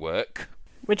that could work.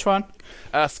 Which one?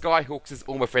 Skyhawks'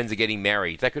 All My Friends Are Getting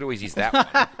Married. They could always use that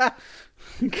one.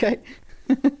 Okay.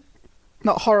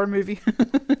 Not horror movie.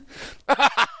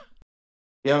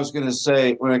 Yeah, I was going to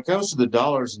say, when it comes to the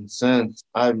dollars and cents,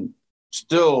 I'm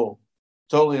still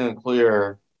totally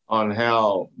unclear on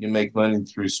how you make money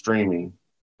through streaming.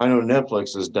 I know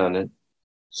Netflix has done it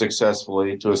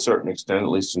successfully to a certain extent, at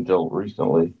least until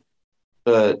recently.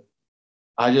 But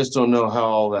I just don't know how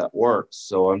all that works.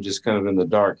 So I'm just kind of in the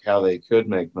dark how they could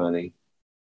make money.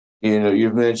 You know,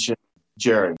 you've mentioned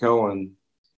Jerry Cohen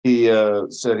he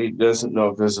said he doesn't know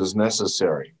if this is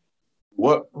necessary.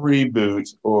 What reboot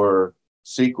or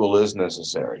sequel is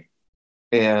necessary?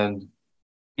 And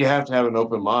you have to have an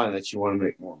open mind that you want to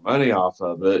make more money off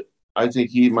of it. I think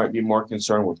he might be more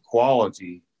concerned with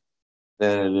quality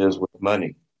than it is with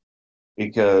money,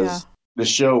 because the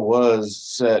show was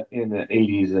set in the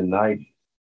 80s and 90s.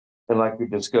 And like we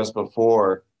discussed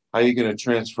before, how are you going to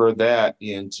transfer that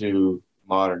into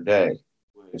modern day,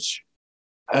 which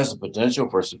has the potential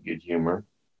for some good humor,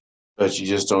 but you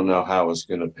just don't know how it's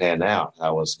going to pan out,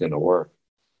 how it's going to work.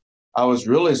 I was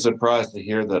really surprised to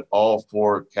hear that all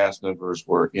 4 cast members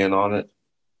were in on it,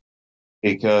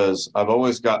 because I've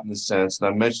always gotten the sense, and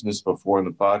I mentioned this before in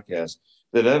the podcast,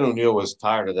 that Ed O'Neill was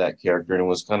tired of that character and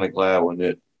was kind of glad when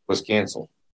it was canceled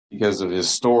because of his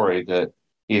story that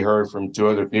he heard from 2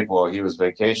 other people while he was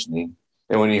vacationing.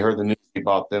 And when he heard the news, he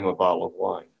bought them a bottle of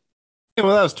wine. Yeah,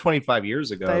 well, that was 25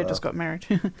 years ago. They just got married.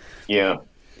 Yeah.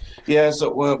 Yeah,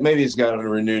 so well, maybe he's got a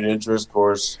renewed interest, of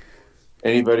course.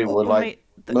 Anybody would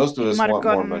most of us might have want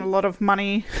more gotten money. a lot of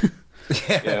money.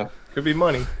 Yeah. Could be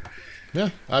money. Yeah,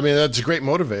 I mean, that's a great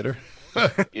motivator.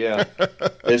 Yeah.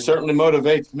 It certainly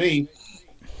motivates me.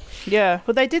 Yeah,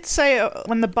 well, they did say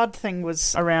when the Bud thing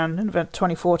was around in about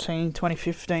 2014,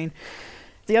 2015,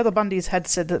 the other Bundys had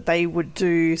said that they would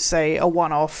do, say, a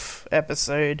one-off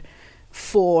episode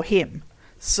for him.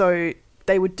 So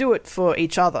they would do it for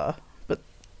each other, but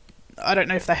I don't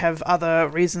know if they have other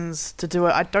reasons to do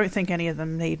it. I don't think any of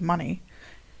them need money.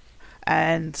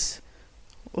 And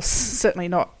well, certainly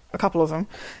not a couple of them.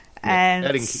 And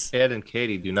Ed and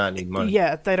Katie do not need money.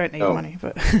 Yeah, they don't need money.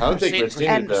 But I don't think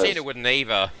Christina wouldn't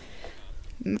either.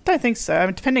 I don't think so. I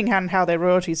mean, depending on how their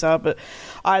royalties are, but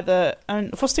either...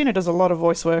 And Faustino does a lot of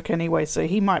voice work anyway, so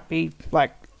he might be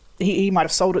like... He might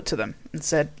have sold it to them and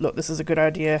said, look, this is a good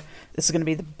idea. This is going to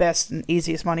be the best and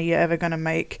easiest money you're ever going to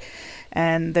make.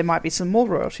 And there might be some more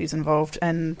royalties involved.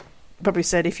 And probably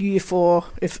said, if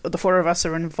the 4 of us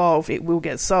are involved, it will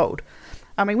get sold.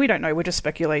 I mean, we don't know. We're just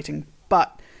speculating.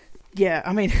 But, yeah,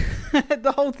 I mean,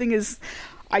 the whole thing is...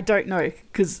 I don't know,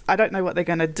 because I don't know what they're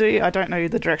going to do. I don't know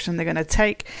the direction they're going to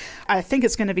take. I think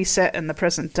it's going to be set in the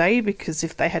present day, because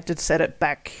if they had to set it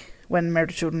back when Married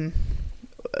with Children,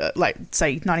 like,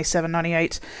 say, 97,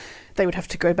 98, they would have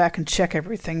to go back and check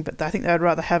everything. But I think they would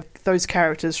rather have those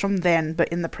characters from then, but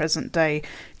in the present day,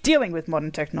 dealing with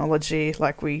modern technology,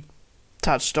 like we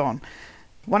touched on.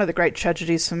 One of the great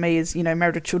tragedies for me is,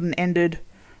 Married with Children ended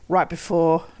right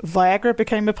before Viagra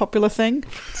became a popular thing,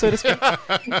 so to speak.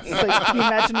 So can you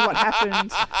imagine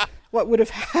what would have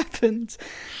happened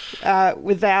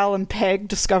with Al and Peg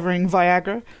discovering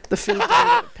Viagra, the field day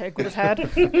that Peg would have had?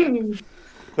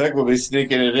 Peg would be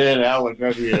sneaking it in, Al would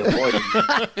go to your avoiding.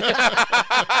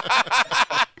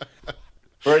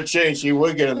 For a change, he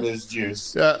would get him his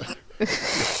juice.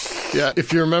 Yeah,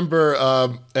 if you remember,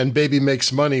 and Baby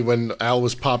Makes Money, when Al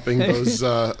was popping those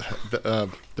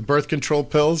the birth control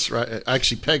pills, right?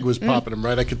 Actually, Peg was popping them,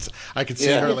 right? I could see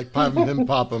her like popping him,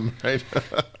 pop them, right?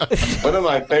 One of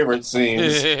my favorite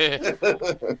scenes. How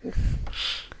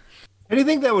do you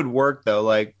think that would work, though?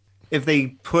 Like, if they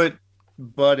put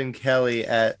Bud and Kelly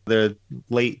at their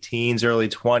late teens, early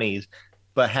 20s,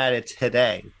 but had it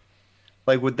today,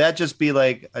 like, would that just be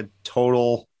like a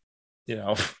total,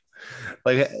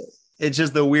 like, it's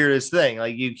just the weirdest thing.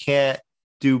 Like, you can't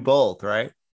do both,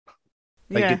 right?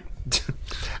 Like yeah.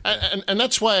 And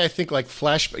that's why I think, like,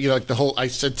 flashback, like the whole, I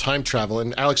said time travel,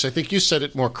 and Alex, I think you said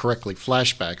it more correctly,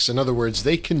 flashbacks. In other words,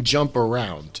 they can jump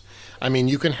around. I mean,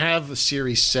 you can have a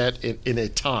series set in a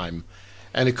time,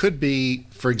 and it could be,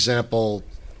 for example,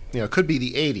 it could be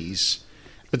the 80s,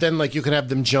 but then, like, you can have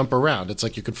them jump around. It's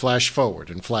like you could flash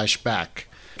forward and flash back.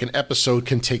 An episode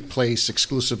can take place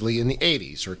exclusively in the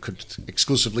 80s, or it could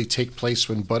exclusively take place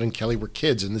when Bud and Kelly were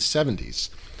kids in the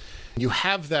 70s. You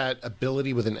have that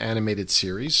ability with an animated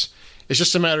series. It's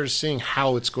just a matter of seeing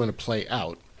how it's going to play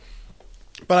out.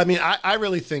 But I mean, I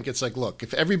really think it's like, look,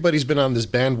 if everybody's been on this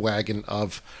bandwagon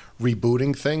of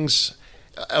rebooting things,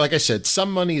 like I said,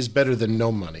 some money is better than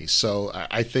no money. So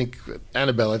I think,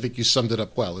 Annabelle, I think you summed it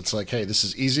up well. It's like, hey, this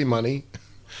is easy money,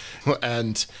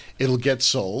 and it'll get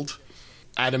sold.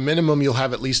 At a minimum, you'll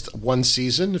have at least one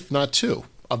season, if not 2,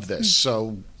 of this.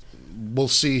 So we'll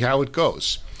see how it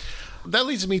goes. That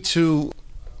leads me to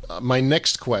my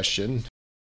next question.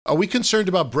 Are we concerned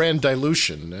about brand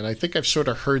dilution? And I think I've sort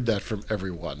of heard that from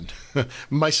everyone,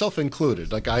 myself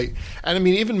included. I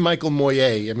mean, even Michael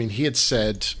Moyer, I mean, he had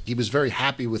said he was very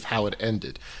happy with how it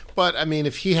ended. But, I mean,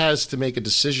 if he has to make a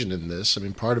decision in this, I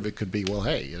mean, part of it could be, well,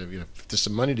 hey, if there's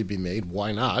some money to be made,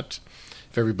 why not?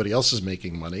 If everybody else is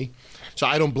making money. So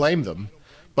I don't blame them.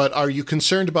 But are you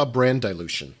concerned about brand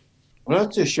dilution? I'm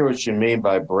not too sure what you mean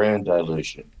by brand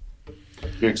dilution.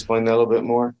 Could you explain that a little bit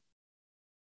more?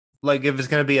 Like if it's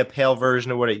going to be a pale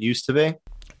version of what it used to be?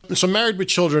 So Married with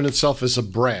Children itself is a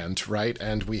brand, right?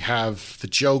 And we have the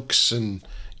jokes and,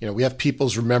 we have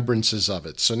people's remembrances of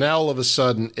it. So now all of a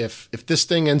sudden, if this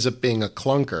thing ends up being a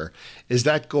clunker, is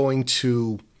that going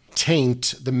to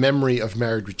taint the memory of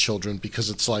Married with Children? Because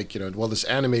it's like, well, this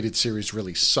animated series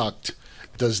really sucked.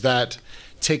 Does that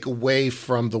take away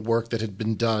from the work that had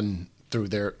been done through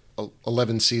their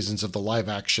 11 seasons of the live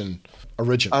action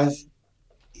original?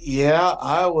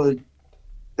 I would.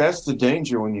 That's the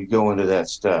danger when you go into that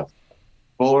stuff.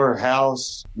 Fuller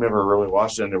House, never really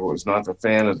watched it. I never was not a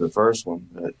fan of the first one,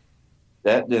 but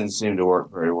that didn't seem to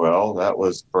work very well. That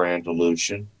was brand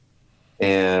dilution.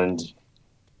 And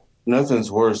nothing's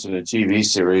worse than a TV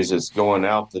series that's going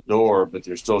out the door, but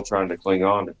they're still trying to cling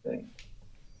on to things.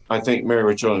 I think Married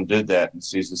with Children did that in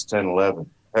seasons 10, 11,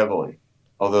 heavily,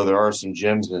 although there are some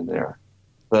gems in there.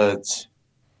 But,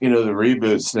 the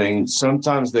reboots thing,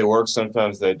 sometimes they work,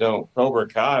 sometimes they don't. Cobra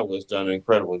Kai was done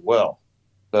incredibly well,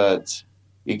 but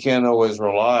you can't always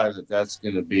rely that that's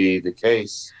going to be the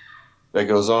case that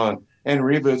goes on. And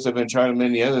reboots have been trying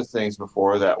many other things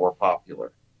before that were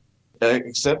popular.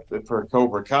 Except that for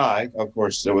Cobra Kai, of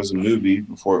course, there was a movie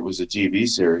before it was a TV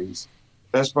series.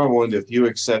 That's probably one of the few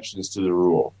exceptions to the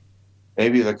rule.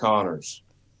 Maybe The Connors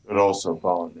would also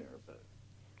fall in there. But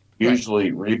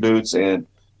usually reboots, and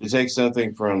to take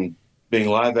something from being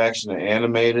live action to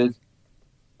animated,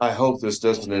 I hope this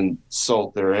doesn't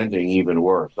insult their ending even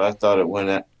worse. I thought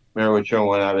Married with Children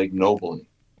went out ignobly.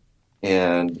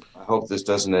 And I hope this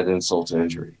doesn't add insult to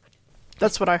injury.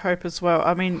 That's what I hope as well.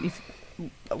 I mean,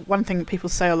 one thing people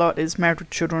say a lot is Married with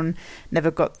Children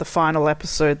never got the final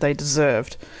episode they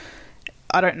deserved.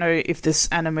 I don't know if this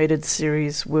animated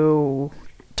series will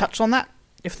touch on that.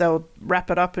 If they'll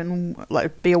wrap it up and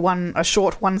be a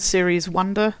short one season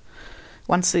wonder,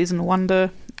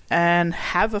 and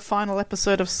have a final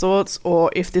episode of sorts, or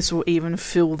if this will even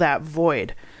fill that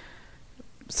void.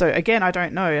 So again, I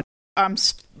don't know. I'm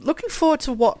looking forward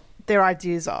to what their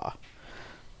ideas are,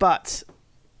 but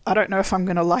I don't know if I'm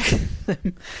going to like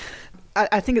them.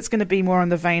 I think it's going to be more in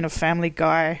the vein of Family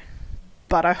Guy,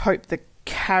 but I hope the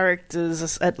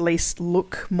characters at least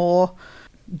look more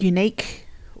unique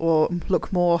or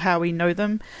look more how we know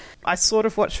them. I sort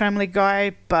of watch Family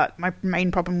Guy, but my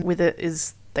main problem with it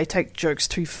is they take jokes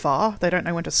too far. They don't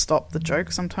know when to stop the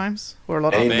joke sometimes, or a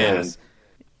lot of times.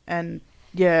 And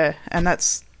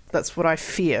that's what I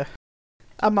fear,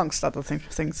 amongst other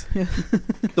things.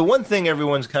 The one thing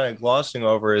everyone's kind of glossing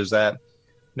over is that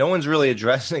no one's really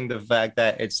addressing the fact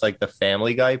that it's like the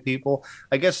Family Guy people.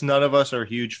 I guess none of us are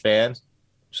huge fans,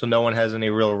 so no one has any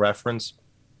real reference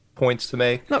points to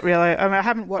make. Not really. I mean, I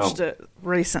haven't watched it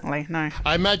recently, no.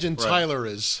 I imagine Tyler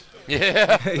is.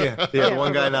 Yeah.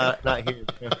 One guy not here.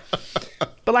 Yeah.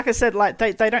 But like I said,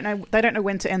 they don't know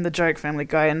when to end the joke, Family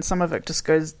Guy, and some of it just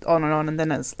goes on, and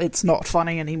then it's not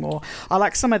funny anymore. I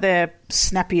like some of their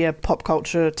snappier pop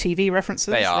culture TV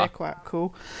references. They're quite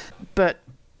cool. But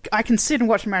I can sit and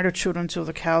watch Married with Children until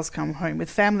the cows come home. With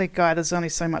Family Guy, there's only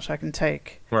so much I can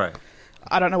take. Right.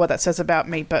 I don't know what that says about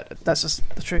me, but that's just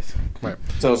the truth. Right.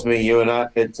 It tells me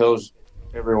it tells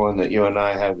everyone that you and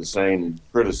I have the same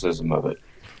criticism of it.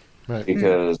 Right.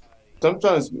 Because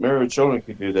sometimes Married with Children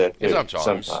could do that too.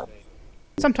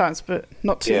 Sometimes, but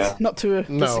not to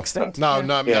this extent.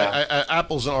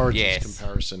 Apples and oranges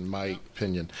comparison, my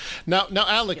opinion. Now,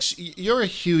 Alex, you're a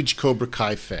huge Cobra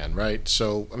Kai fan, right?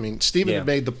 So, I mean, Stephen had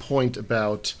made the point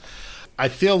about. I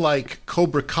feel like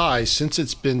Cobra Kai, since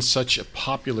it's been such a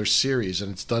popular series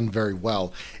and it's done very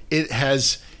well, it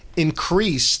has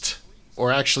increased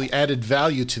or actually added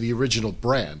value to the original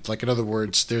brand. Like, in other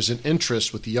words, there's an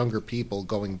interest with the younger people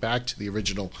going back to the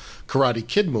original Karate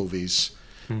Kid movies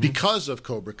because of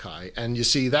Cobra Kai. And you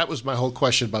see, that was my whole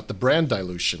question about the brand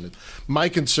dilution. My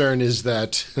concern is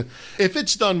that if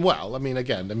it's done well,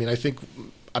 I think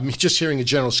just hearing a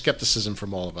general skepticism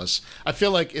from all of us. I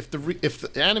feel like if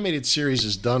the animated series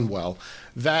is done well,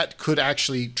 that could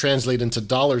actually translate into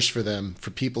dollars for them,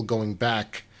 for people going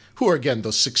back, who are, again,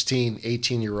 those 16,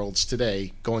 18-year-olds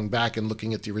today, going back and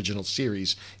looking at the original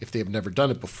series if they have never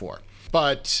done it before.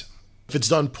 But if it's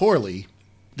done poorly,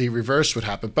 the reverse would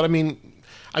happen. But I mean,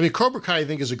 Cobra Kai, I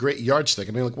think, is a great yardstick.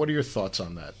 I mean, like, what are your thoughts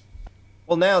on that?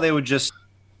 Well, now they would just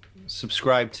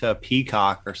subscribe to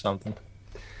Peacock or something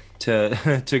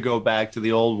to go back to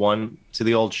the old one, to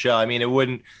the old show. I mean, it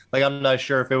wouldn't, like, I'm not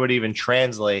sure if it would even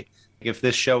translate. If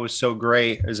this show was so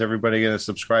great, is everybody going to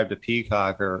subscribe to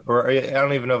Peacock or I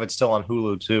don't even know if it's still on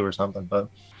Hulu too or something, but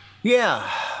yeah.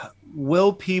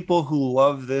 Will people who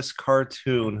love this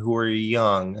cartoon, who are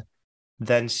young,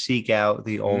 then seek out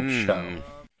the old show.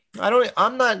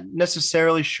 I'm not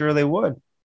necessarily sure they would.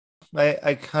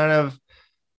 I don't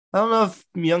know if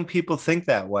young people think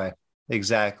that way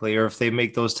exactly, or if they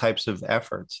make those types of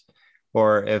efforts,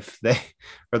 or if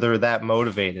they're that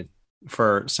motivated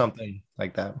for something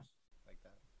like that.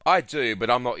 I do, but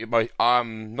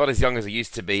I'm not as young as I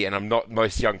used to be, and I'm not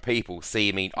most young people. See,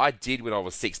 I mean, I did when I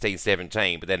was 16,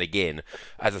 17, but then again,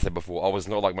 as I said before, I was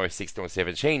not like most 16 or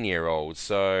 17-year-olds,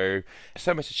 so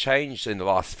much has changed in the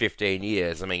last 15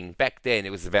 years. I mean, back then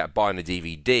it was about buying the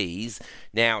DVDs,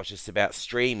 now it's just about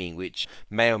streaming, which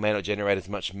may or may not generate as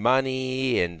much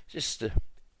money, and just...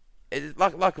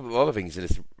 like a lot of things in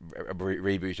this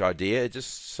reboot idea,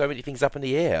 just so many things up in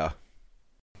the air.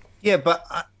 Yeah, but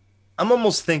I'm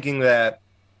almost thinking that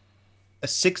a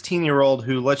 16-year-old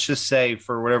who, let's just say,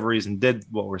 for whatever reason, did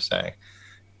what we're saying,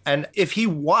 and if he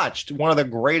watched one of the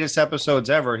greatest episodes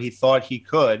ever, he thought he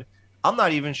could, I'm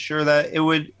not even sure that it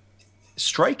would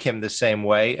strike him the same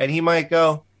way, and he might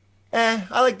go, I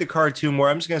like the cartoon more.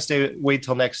 I'm just going to wait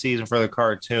till next season for the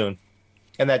cartoon,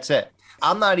 and that's it.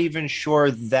 I'm not even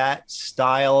sure that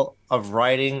style of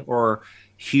writing or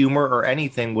humor or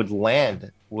anything would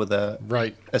land with a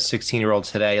 16-year-old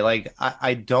today. Like,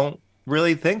 I don't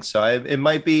really think so. It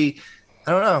might be,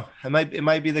 I don't know. It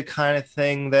might be the kind of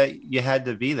thing that you had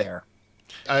to be there.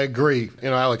 I agree.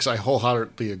 Alex, I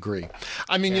wholeheartedly agree.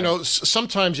 I mean,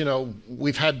 sometimes,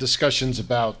 we've had discussions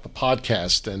about the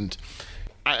podcast, and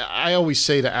I always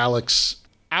say to Alex,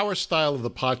 our style of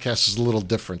the podcast is a little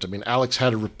different. I mean, Alex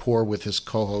had a rapport with his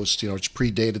co-host, which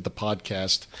predated the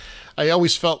podcast. I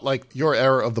always felt like your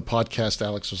era of the podcast,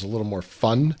 Alex, was a little more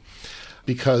fun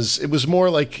because it was more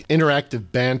like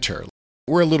interactive banter.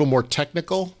 We're a little more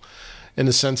technical in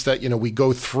the sense that, we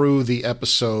go through the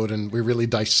episode and we really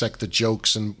dissect the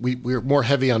jokes, and we're more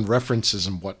heavy on references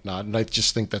and whatnot. And I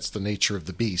just think that's the nature of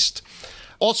the beast.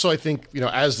 Also, I think,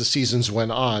 as the seasons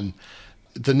went on,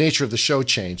 the nature of the show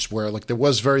changed, where like there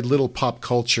was very little pop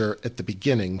culture at the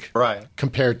beginning, right,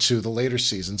 compared to the later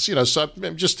seasons. So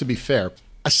just to be fair,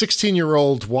 a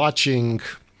 16-year-old watching,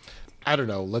 I don't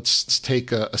know, let's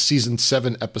take a season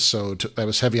 7 episode that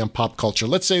was heavy on pop culture.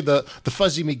 Let's say the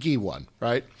Fuzzy McGee one,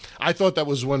 right? I thought that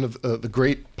was one of the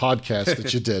great podcasts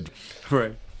that you did,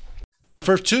 right?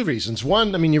 For 2 reasons.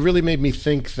 One, I mean, you really made me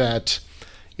think that,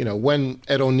 when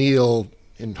Ed O'Neill,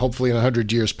 and hopefully in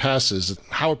 100 years passes,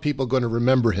 how are people going to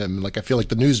remember him? Like, I feel like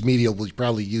the news media will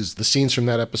probably use the scenes from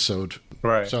that episode.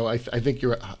 Right. So I think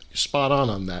you're spot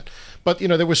on that. But,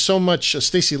 there was so much,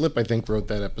 Stacey Lipp, I think, wrote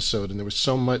that episode, and there was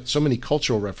so many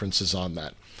cultural references on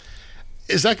that.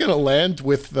 Is that going to land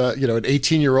with, an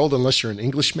 18-year-old unless you're an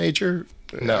English major?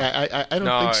 No. I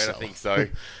don't think so.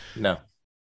 No.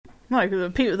 Like,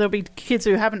 there'll be kids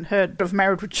who haven't heard of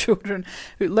Married with Children,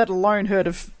 who let alone heard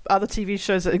of other TV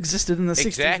shows that existed in the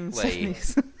 60s and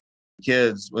 70s.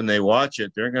 Kids, when they watch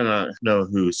it, they're going to know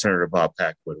who Senator Bob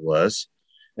Packwood was,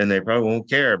 and they probably won't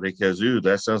care because,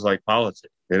 that sounds like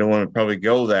politics. They don't want to probably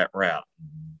go that route,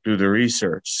 do the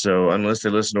research. So unless they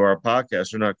listen to our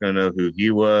podcast, they're not going to know who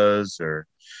he was or,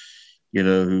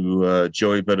 who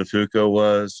Joey Buttafuoco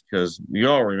was, because we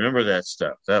all remember that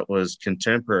stuff. That was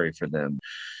contemporary for them.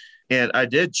 And I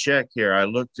did check here. I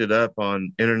looked it up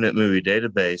on Internet Movie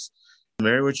Database.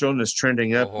 Married with Children is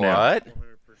trending up now.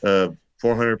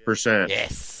 400%.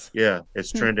 Yes. Yeah,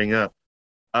 it's trending up.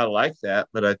 I like that,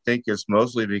 but I think it's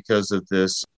mostly because of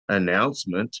this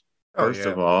announcement, first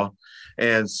of all.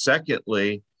 And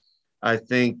secondly, I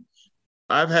think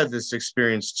I've had this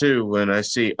experience too when I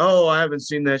see, I haven't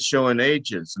seen that show in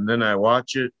ages. And then I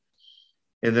watch it,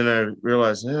 and then I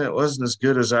realize it wasn't as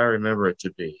good as I remember it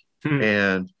to be.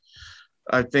 And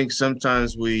I think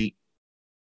sometimes we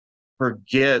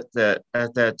forget that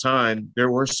at that time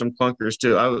there were some clunkers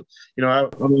too. I was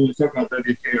talking about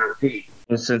WKRP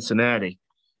in Cincinnati,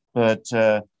 but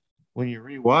when you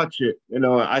rewatch it,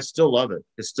 I still love it.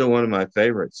 It's still one of my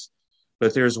favorites.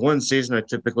 But there's one season I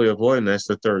typically avoid, and that's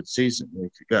the 3rd season.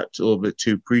 It got a little bit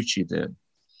too preachy then,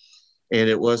 and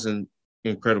it wasn't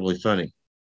incredibly funny.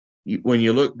 When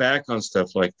you look back on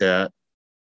stuff like that,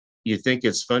 you think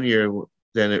it's funnier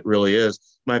than it really is.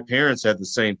 My parents had the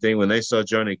same thing when they saw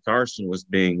Johnny Carson was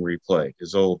being replayed,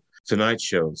 his old Tonight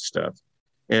Show stuff.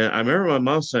 And I remember my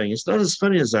mom saying, it's not as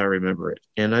funny as I remember it.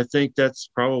 And I think that's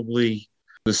probably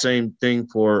the same thing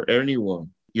for anyone.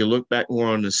 You look back more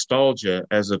on nostalgia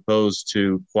as opposed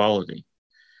to quality.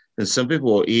 And some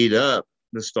people will eat up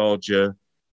nostalgia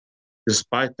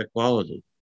despite the quality.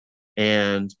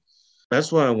 And that's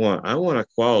what I want. I want a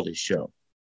quality show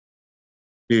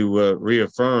to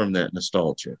reaffirm that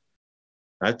nostalgia.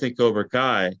 I think Cobra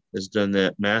Kai has done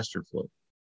that masterfully.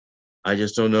 I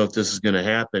just don't know if this is going to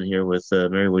happen here with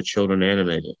Married with Children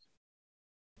animated.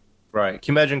 Right.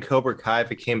 Can you imagine Cobra Kai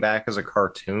if it came back as a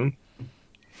cartoon?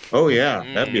 Oh, yeah.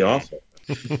 That'd be awful.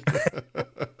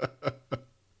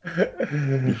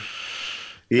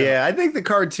 Yeah, I think the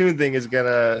cartoon thing is going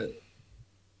to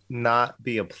not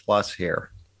be a plus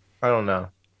here. I don't know.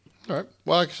 All right.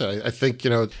 Well, like I said, I think,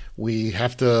 we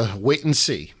have to wait and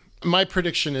see. My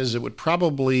prediction is it would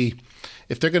probably,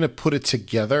 if they're going to put it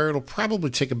together, it'll probably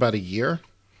take about a year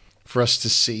for us to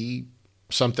see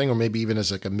something, or maybe even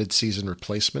as like a mid-season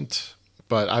replacement.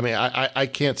 But I mean, I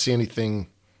can't see anything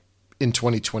in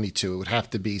 2022. It would have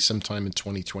to be sometime in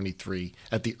 2023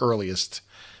 at the earliest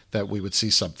that we would see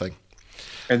something.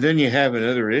 And then you have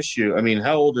another issue. I mean,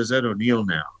 how old is Ed O'Neill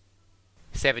now?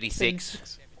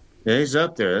 76. Yeah, he's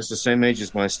up there. That's the same age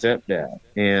as my stepdad.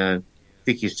 And I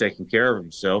think he's taking care of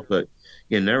himself, but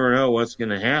you never know what's going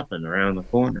to happen around the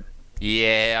corner.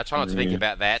 Yeah, I try not to think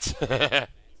about that.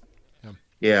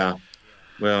 Yeah.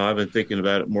 Well, I've been thinking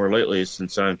about it more lately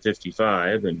since I'm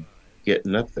 55 and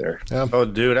getting up there. Yeah. Oh,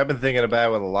 dude, I've been thinking about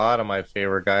it with a lot of my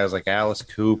favorite guys like Alice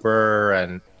Cooper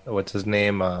and what's his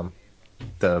name?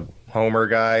 The Homer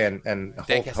guy and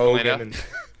Hulk Hogan. And,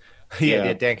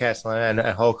 yeah, Dan Castellaneta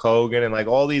and Hulk Hogan and like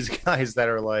all these guys that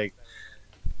are like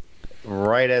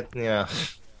right at,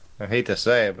 I hate to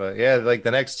say it, but yeah, like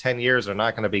the next 10 years are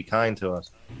not going to be kind to us.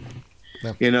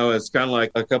 Yeah. It's kind of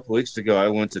like a couple weeks ago, I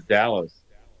went to Dallas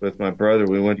with my brother.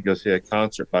 We went to go see a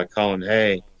concert by Colin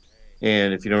Hay.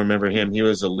 And if you don't remember him, he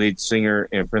was a lead singer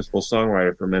and principal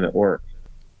songwriter for Men at Work.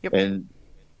 Yep. And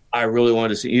I really wanted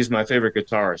to see, he's my favorite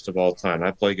guitarist of all time.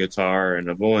 I play guitar and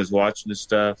I'm always watching his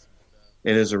stuff.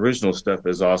 And his original stuff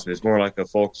is awesome. He's more like a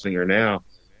folk singer now.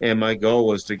 And my goal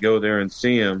was to go there and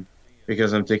see him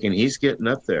because I'm thinking he's getting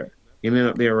up there. He may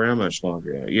not be around much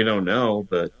longer. You don't know,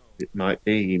 but it might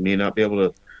be. He may not be able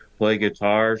to play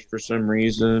guitars for some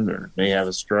reason or may have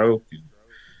a stroke.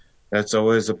 That's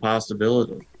always a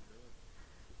possibility.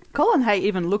 Colin Hay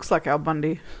even looks like Al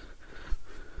Bundy.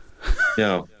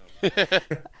 No.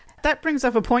 That brings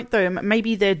up a point, though.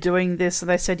 Maybe they're doing this, and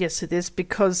they said yes to this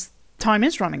because time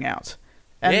is running out.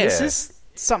 And this is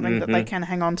something that they can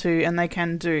hang on to and they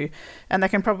can do. And they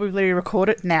can probably record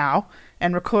it now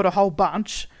and record a whole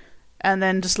bunch and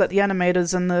then just let the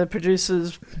animators and the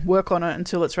producers work on it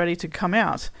until it's ready to come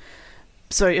out.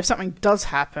 So if something does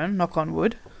happen, knock on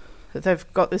wood, that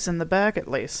they've got this in the bag at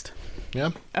least.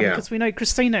 Yeah. Because we know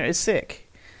Christina is sick.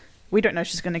 We don't know if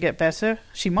she's going to get better.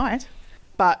 She might.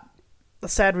 But the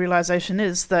sad realization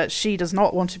is that she does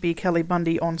not want to be Kelly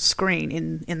Bundy on screen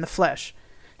in the flesh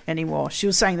anymore. She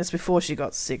was saying this before she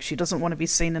got sick. She doesn't want to be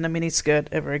seen in a miniskirt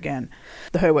ever again.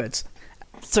 Her words.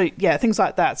 So, yeah, things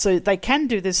like that. So they can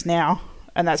do this now,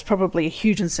 and that's probably a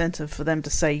huge incentive for them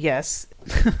to say yes.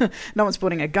 No one's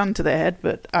putting a gun to their head,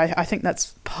 but I think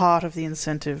that's part of the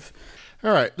incentive.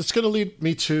 All right, that's going to lead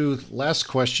me to last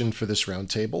question for this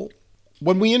roundtable.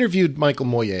 When we interviewed Michael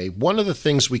Moyer, one of the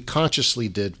things we consciously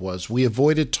did was we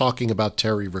avoided talking about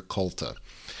Terry Ricolta.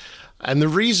 And the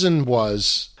reason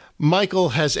was Michael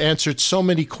has answered so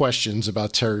many questions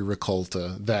about Terry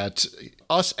Ricolta that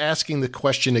us asking the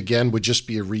question again would just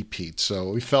be a repeat. So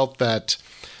we felt that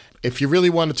if you really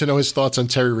wanted to know his thoughts on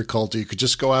Terry Ricolta, you could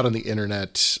just go out on the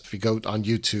internet. If you go on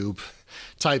YouTube,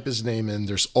 type his name in,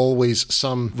 there's always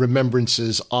some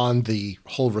remembrances on the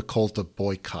whole Ricolta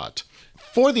boycott.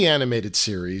 For the animated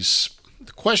series,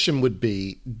 the question would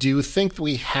be, do you think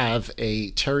we have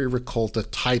a Terry Ricolta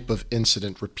type of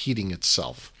incident repeating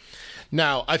itself?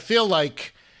 Now, I feel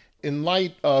like in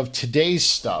light of today's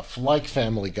stuff, like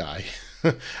Family Guy,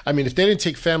 I mean, if they didn't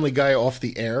take Family Guy off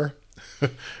the air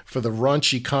for the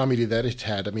raunchy comedy that it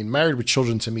had, I mean, Married with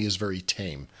Children to me is very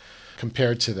tame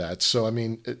compared to that. So, I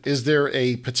mean, is there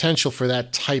a potential for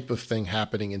that type of thing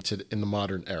happening in the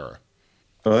modern era?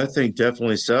 Well, I think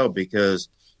definitely so, because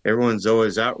everyone's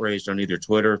always outraged on either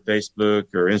Twitter, Facebook,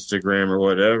 or Instagram or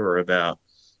whatever about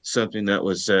something that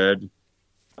was said.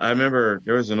 I remember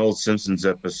there was an old Simpsons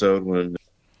episode when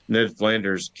Ned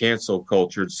Flanders cancel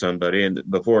cultured somebody, and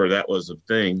before that was a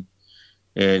thing.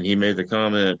 And he made the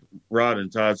comment, Rod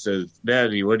and Todd says,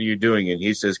 "Daddy, what are you doing?" And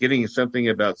he says, "Getting something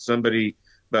about somebody,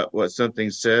 about what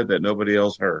something said that nobody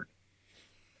else heard."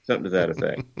 Something to that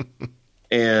effect.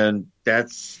 And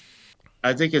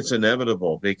I think it's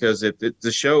inevitable, because if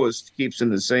the show keeps in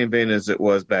the same vein as it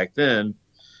was back then,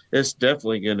 it's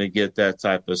definitely going to get that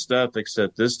type of stuff,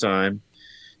 except this time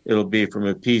it'll be from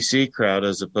a PC crowd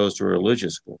as opposed to a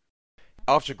religious one.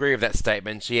 I'll have to agree with that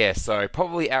statement, yeah. So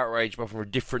probably outrage, but from a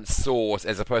different source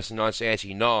as opposed to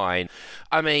 1989.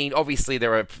 I mean, obviously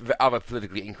there are other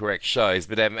politically incorrect shows,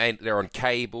 but they're on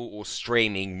cable or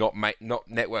streaming, not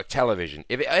network television.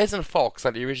 If it isn't Fox,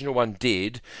 like the original one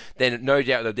did, then no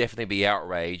doubt there'll definitely be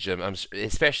outrage,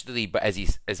 especially, as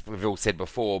we've all said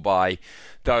before, by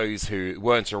those who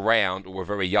weren't around or were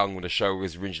very young when the show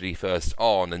was originally first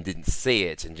on and didn't see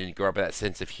it and didn't grow up with that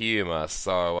sense of humour.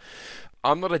 So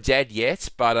I'm not a dad yet,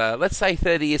 but let's say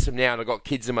 30 years from now and I've got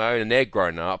kids of my own and they're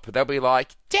grown up, they'll be like,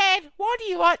 Dad, why do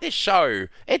you like this show?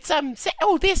 It's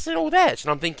all this and all that.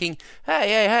 And I'm thinking,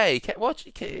 hey, watch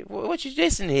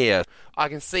this in here. I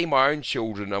can see my own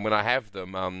children, and when I have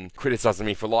them, criticising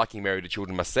me for liking Married to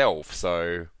Children myself.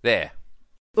 So, there.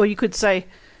 Or you could say,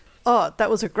 oh, that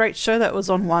was a great show that was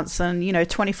on once, and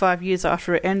 25 years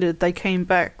after it ended, they came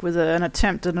back with an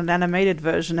attempt at an animated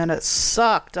version, and it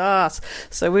sucked ass.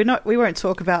 So we won't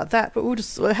talk about that, but we'll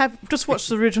just watch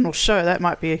the original show. That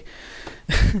might be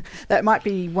that might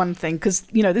be one thing, because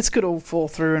this could all fall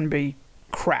through and be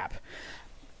crap.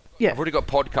 Yeah, I've already got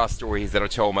podcast stories that I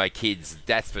tell my kids.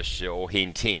 That's for sure.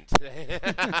 Hint, hint.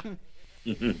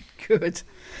 Good,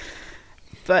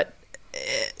 but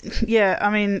yeah, I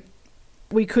mean,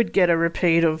 we could get a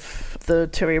repeat of the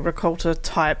Terry Ricolta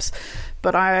types,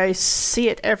 but I see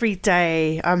it every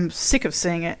day. I'm sick of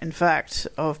seeing it, in fact,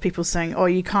 of people saying, oh,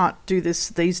 you can't do this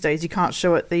these days, you can't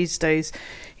show it these days,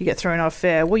 you get thrown off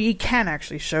air. Well, you can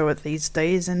actually show it these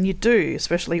days, and you do,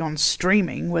 especially on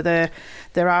streaming, where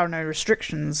there are no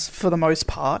restrictions for the most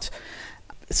part.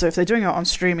 So if they're doing it on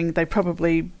streaming, they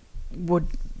probably would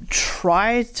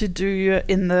try to do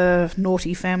in the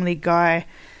naughty Family Guy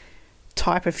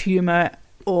type of humour,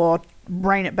 or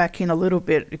rein it back in a little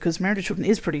bit, because Married to Children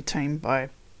is pretty tame by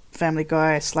Family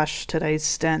Guy / today's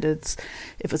standards.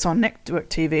 If it's on network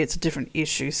TV, it's a different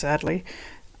issue, sadly.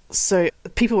 So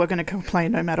people are going to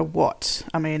complain no matter what.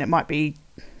 I mean, it might be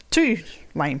too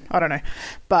lame, I don't know,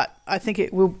 but I think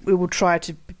it will try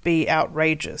to be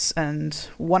outrageous, and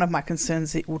one of my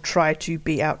concerns, it will try to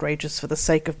be outrageous for the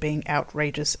sake of being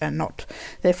outrageous, and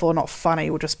therefore not funny.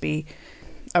 It will just be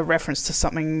a reference to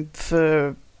something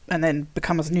and then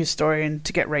become a news story and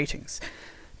to get ratings.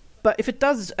 But if it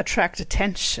does attract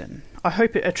attention, I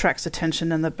hope it attracts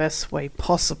attention in the best way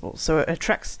possible. So it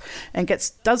attracts and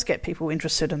does get people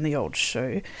interested in the old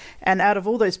show. And out of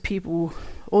all those people,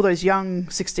 all those young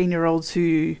 16-year-olds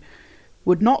who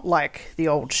would not like the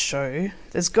old show,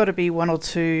 there's got to be one or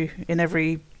two in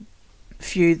every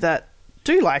few that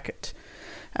do like it.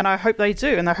 And I hope they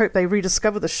do, and I hope they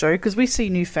rediscover the show, because we see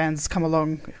new fans come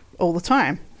along all the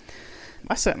time.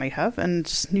 I certainly have, and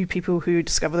just new people who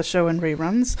discover the show in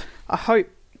reruns. I hope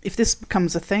if this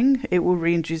becomes a thing, it will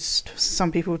reintroduce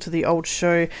some people to the old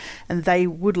show, and they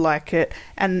would like it,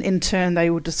 and in turn they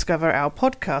will discover our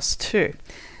podcast too.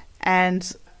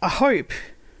 And I hope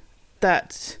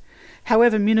that,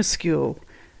 however minuscule,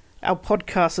 our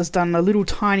podcast has done a little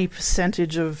tiny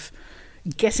percentage of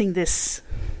getting this.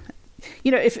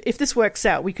 If this works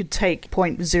out, we could take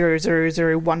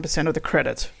 0.0001% of the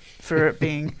credit for it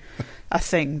being a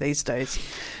thing these days.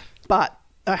 But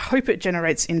I hope it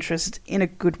generates interest in a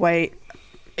good way.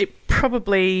 It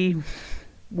probably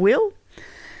will.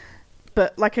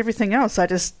 But like everything else, I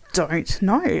just don't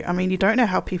know. I mean, you don't know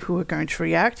how people are going to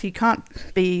react. You can't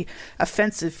be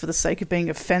offensive for the sake of being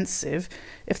offensive.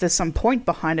 If there's some point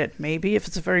behind it, maybe. If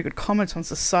it's a very good comment on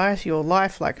society or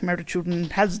life, like Married to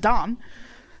Children has done.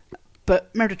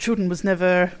 But Married to Children was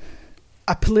never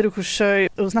a political show.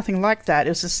 It was nothing like that.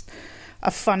 It was just a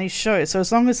funny show. So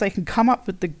as long as they can come up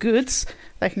with the goods,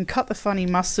 they can cut the funny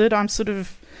mustard,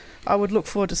 I would look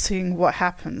forward to seeing what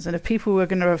happens. And if people are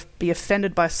going to be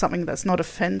offended by something that's not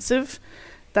offensive,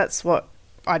 that's what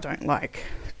I don't like.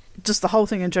 Just the whole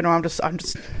thing in general, I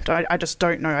just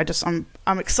don't know.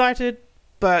 I'm excited,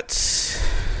 but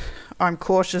I'm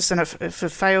cautious, and if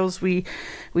it fails, we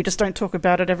just don't talk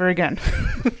about it ever again.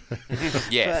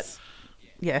 Yes. But,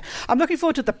 yeah, I'm looking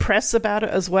forward to the press about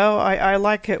it as well. I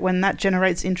like it when that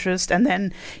generates interest, and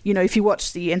then, if you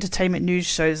watch the entertainment news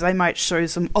shows, they might show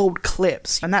some old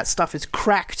clips, and that stuff is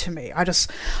crack to me.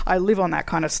 I live on that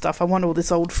kind of stuff. I want all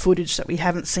this old footage that we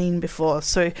haven't seen before,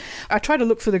 so I try to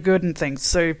look for the good in things.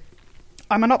 So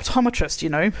I'm an optometrist,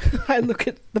 I look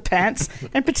at the pants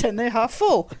and pretend they're half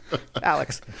full.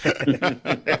 Alex.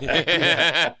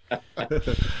 As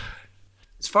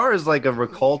far as like a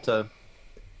Ricolta,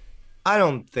 I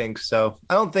don't think so.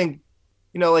 I don't think,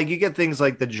 like you get things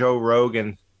like the Joe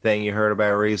Rogan thing you heard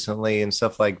about recently and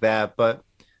stuff like that, but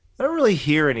I don't really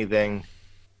hear anything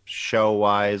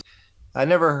show-wise. I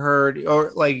never heard,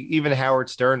 or like even Howard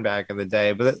Stern back in the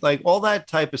day, but like all that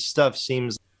type of stuff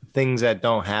seems things that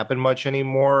don't happen much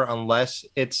anymore unless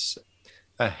it's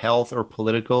a health or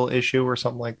political issue or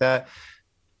something like that.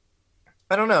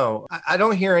 I don't know. I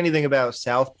don't hear anything about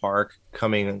South Park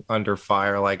coming under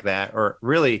fire like that, or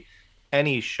really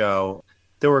any show.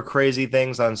 There were crazy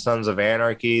things on Sons of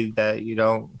Anarchy that you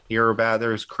don't hear about.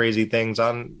 There's crazy things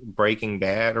on Breaking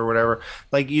Bad or whatever.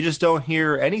 Like, you just don't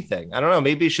hear anything. I don't know.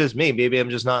 Maybe it's just me. Maybe I'm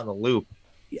just not in the loop.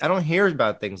 I don't hear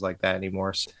about things like that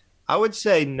anymore. So I would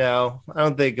say no. I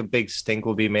don't think a big stink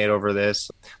will be made over this.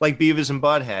 Like Beavis and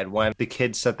Butthead, when the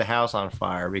kids set the house on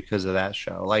fire because of that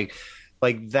show. Like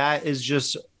that is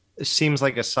just seems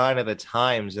like a sign of the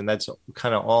times, and that's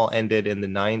kind of all ended in the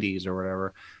 90s or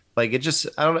whatever. Like, it just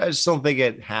I just don't think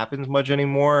it happens much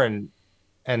anymore.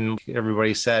 And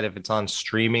everybody said if it's on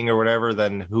streaming or whatever,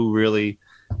 then who really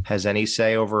has any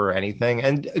say over anything?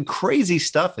 And crazy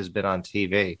stuff has been on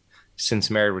TV since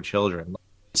Married with Children.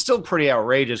 It's still pretty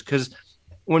outrageous because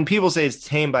when people say it's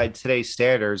tame by today's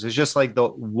standards, it's just like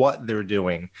what they're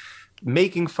doing.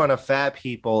 Making fun of fat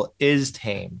people is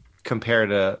tame compared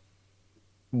to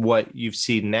what you've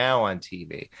seen now on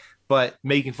TV. But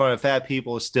making fun of fat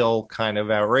people is still kind of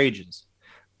outrageous.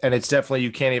 And it's definitely,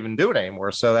 you can't even do it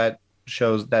anymore. So that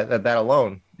shows that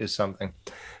alone is something.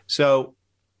 So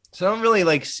I don't really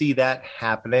like see that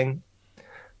happening.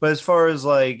 But as far as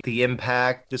like the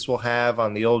impact this will have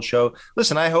on the old show,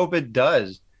 listen, I hope it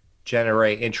does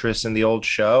generate interest in the old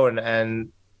show.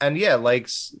 And yeah, like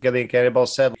Cannibal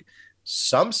said,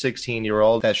 some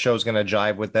 16-year-old, that show's going to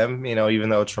jive with them, even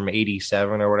though it's from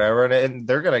 87 or whatever, and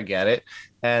they're going to get it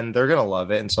and they're going to love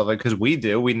it and stuff like, because we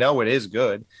know it is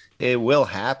good. It will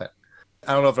happen.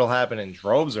 I don't know if it'll happen in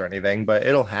droves or anything, but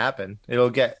it'll happen.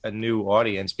 It'll get a new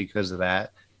audience because of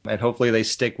that. And hopefully they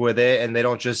stick with it and they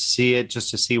don't just see it just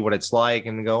to see what it's like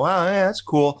and go, oh, yeah, that's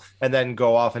cool. And then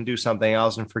go off and do something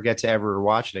else and forget to ever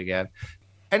watch it again.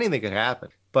 Anything could happen.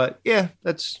 But yeah,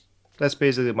 that's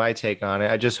basically my take on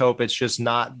it. I just hope it's just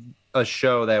not a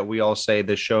show that we all say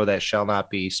the show that shall not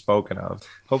be spoken of.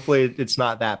 Hopefully it's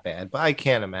not that bad, but I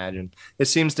can't imagine. It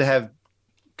seems to have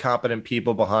competent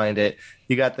people behind it.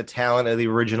 You got the talent of the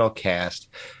original cast.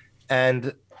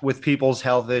 And with people's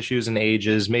health issues and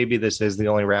ages, maybe this is the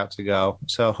only route to go.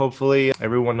 So hopefully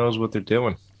everyone knows what they're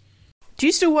doing. Do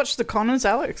you still watch The Conners,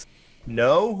 Alex?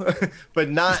 No, but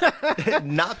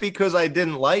not because I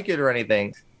didn't like it or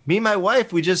anything. Me and my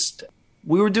wife, we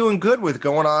were doing good with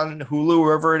going on Hulu,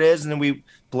 wherever it is, and then we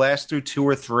blast through 2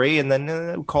 or 3 and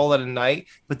then call it a night.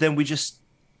 But then we just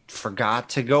forgot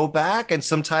to go back, and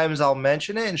sometimes I'll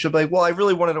mention it and she'll be like, well, I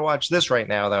really wanted to watch this right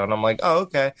now though, and I'm like, oh,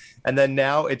 okay. And then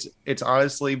now it's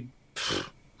honestly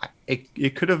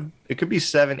it could be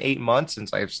 7-8 months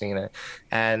since I've seen it,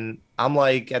 and I'm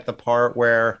like at the part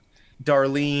where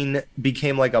Darlene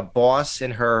became like a boss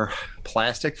in her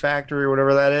plastic factory or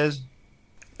whatever that is.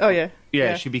 Oh yeah.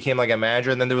 Yeah, she became like a manager,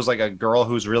 and then there was like a girl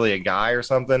who's really a guy or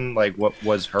something, like what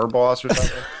was her boss or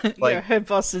something. Like, yeah, her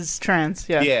boss is trans.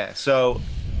 Yeah. Yeah, so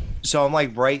I'm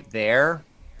like right there,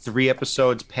 3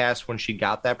 episodes past when she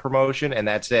got that promotion, and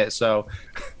that's it. So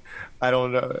I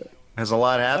don't know. Has a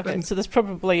lot happened? Okay, so there's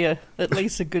probably at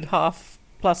least a good half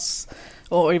plus,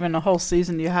 or even a whole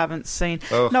season you haven't seen.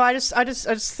 Ugh. No, I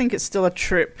just think it's still a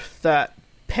trip that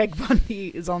Peg Bundy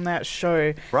is on that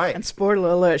show. Right. And spoiler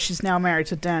alert, she's now married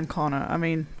to Dan Connor. I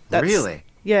mean, that's... Really?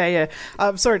 Yeah.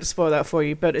 I'm sorry to spoil that for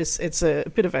you, but it's a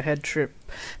bit of a head trip.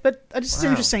 But it's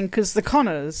interesting because The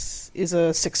Connors is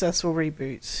a successful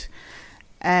reboot,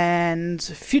 and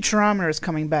Futurama is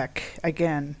coming back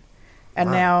again,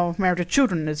 and now Married with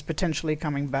Children is potentially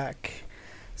coming back.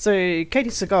 So Katie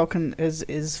Sagal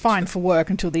is fine for work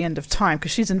until the end of time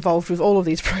because she's involved with all of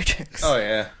these projects. Oh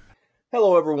yeah.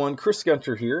 Hello everyone, Chris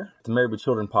Gunter here, the Married with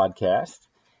Children podcast.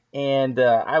 And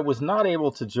I was not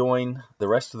able to join the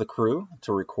rest of the crew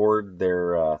to record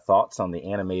their thoughts on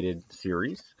the animated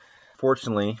series.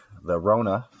 Fortunately, the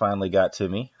Rona finally got to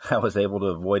me. I was able to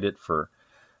avoid it for,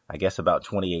 I guess, about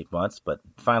 28 months, but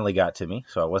finally got to me,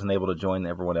 so I wasn't able to join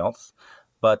everyone else.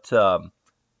 But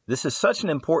this is such an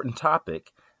important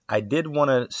topic, I did want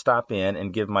to stop in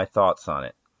and give my thoughts on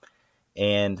it.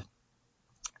 And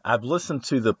I've listened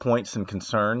to the points and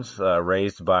concerns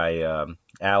raised by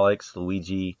Alex,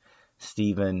 Luigi,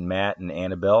 Stephen, Matt, and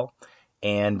Annabelle,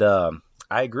 and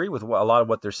I agree with a lot of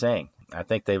what they're saying. I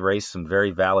think they've raised some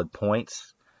very valid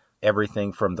points,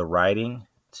 everything from the writing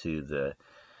to the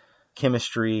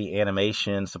chemistry,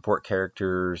 animation, support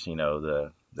characters,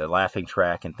 the laughing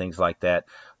track and things like that.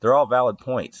 They're all valid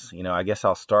points. I guess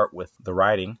I'll start with the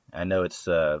writing. I know it's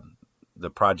the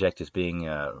project is being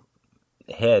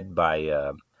head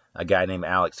by a guy named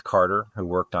Alex Carter, who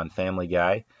worked on Family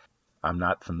Guy. I'm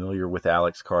not familiar with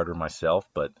Alex Carter myself,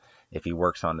 but If he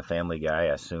works on The Family Guy,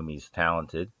 I assume he's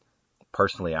talented.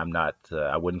 Personally, I'm not,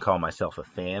 I wouldn't call myself a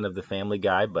fan of The Family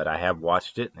Guy, but I have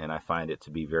watched it, and I find it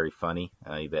to be very funny,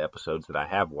 the episodes that I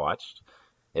have watched.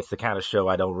 It's the kind of show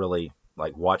I don't really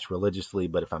watch religiously,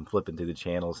 but if I'm flipping through the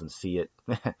channels and see it,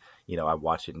 I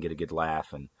watch it and get a good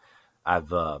laugh. And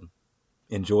I've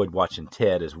enjoyed watching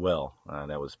Ted as well.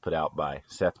 That was put out by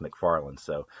Seth MacFarlane.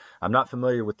 So I'm not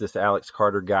familiar with this Alex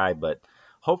Carter guy, but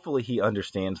hopefully he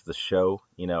understands the show.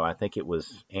 I think it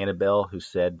was Annabelle who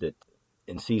said that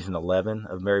in season 11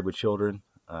 of Married with Children,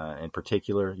 in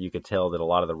particular, you could tell that a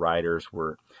lot of the writers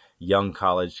were young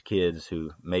college kids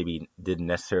who maybe didn't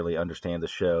necessarily understand the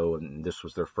show, and this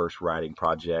was their first writing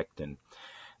project, and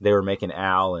they were making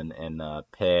Al and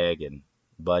Peg and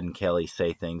Bud and Kelly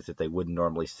say things that they wouldn't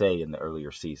normally say in the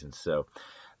earlier seasons. So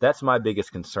that's my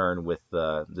biggest concern with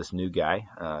this new guy,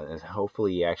 is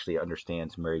hopefully he actually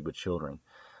understands Married with Children.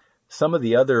 Some of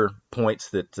the other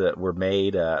points that were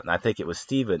made, I think it was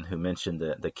Steven who mentioned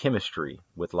the chemistry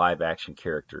with live action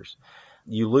characters.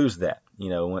 You lose that,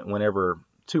 whenever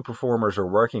two performers are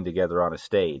working together on a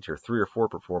stage, or 3 or 4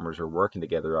 performers are working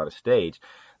together on a stage,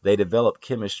 they develop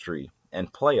chemistry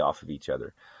and play off of each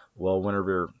other. Well,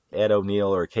 whenever Ed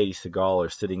O'Neill or Katie Seagal are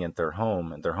sitting at their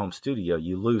home studio,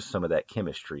 you lose some of that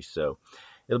chemistry. So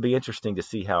it'll be interesting to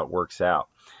see how it works out.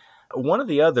 One of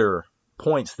the other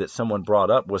points that someone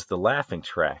brought up was the laughing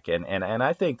track. And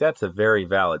I think that's a very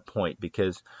valid point,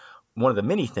 because one of the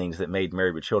many things that made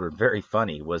Married with Children very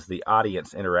funny was the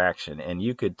audience interaction. And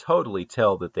you could totally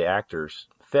tell that the actors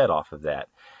fed off of that.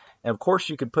 And of course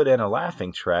you could put in a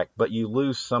laughing track, but you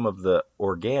lose some of the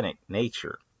organic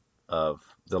nature of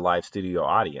the live studio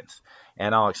audience.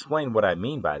 And I'll explain what I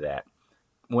mean by that.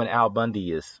 When Al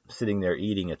Bundy is sitting there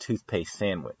eating a toothpaste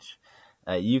sandwich,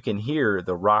 you can hear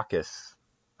the raucous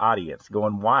audience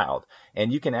going wild,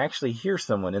 and you can actually hear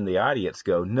someone in the audience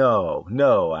go, no,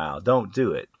 Al, don't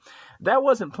do it. That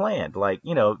wasn't planned.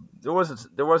 There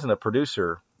wasn't a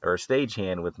producer or a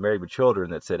stagehand with Married with Children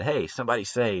that said, hey, somebody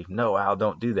say, no, Al,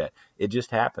 don't do that. It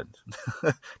just happened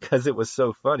because it was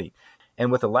so funny.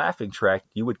 And with a laughing track,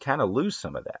 you would kind of lose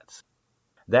some of that.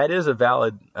 That is a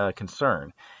valid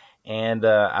concern. And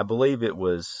I believe it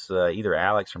was either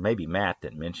Alex or maybe Matt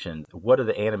that mentioned, what are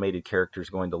the animated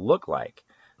characters going to look like?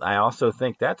 I also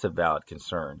think that's a valid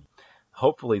concern.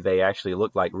 Hopefully they actually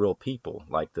look like real people,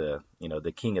 like the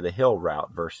King of the Hill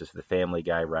route versus the Family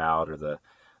Guy route, or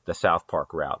the South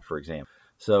Park route, for example.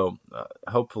 So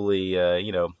hopefully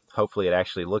it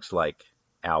actually looks like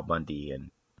Al Bundy and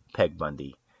Peg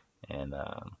Bundy and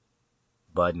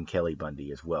Bud and Kelly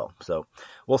Bundy as well. So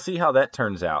we'll see how that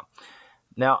turns out.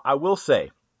 Now, I will say,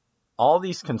 all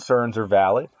these concerns are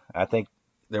valid. I think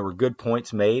there were good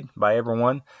points made by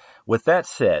everyone. With that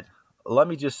said, let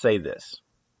me just say this.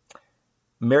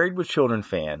 Married with Children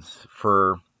fans,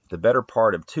 for the better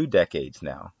part of 2 decades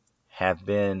now, have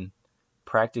been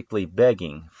practically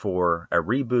begging for a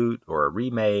reboot or a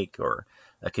remake or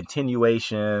a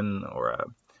continuation or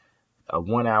a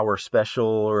 1-hour special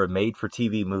or a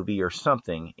made-for-TV movie or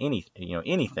something,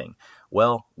 anything.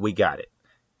 Well, we got it.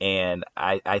 And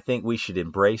I think we should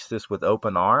embrace this with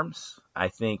open arms. I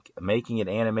think making it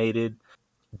animated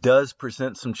does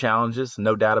present some challenges,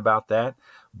 no doubt about that,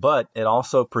 but it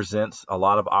also presents a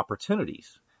lot of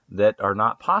opportunities that are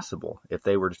not possible if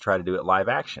they were to try to do it live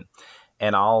action.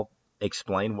 And I'll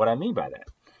explain what I mean by that.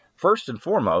 First and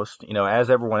foremost, as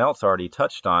everyone else already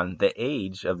touched on, the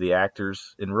age of the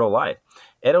actors in real life.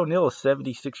 Ed O'Neill is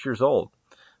 76 years old.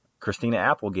 Christina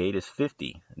Applegate is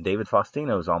 50. David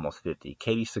Faustino is almost 50.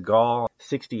 Katie Seagal,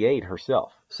 68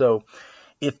 herself. So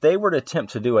if they were to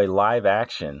attempt to do a live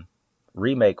action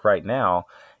remake right now,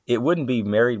 it wouldn't be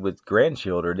Married with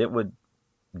Grandchildren. It would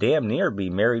damn near be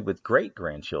Married with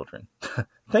Great-Grandchildren.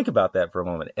 Think about that for a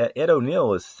moment. Ed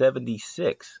O'Neill is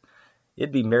 76.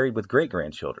 It'd be Married with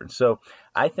Great-Grandchildren. So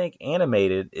I think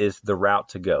animated is the route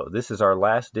to go. This is our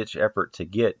last-ditch effort to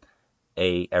get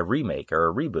a remake or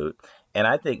a reboot, and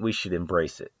I think we should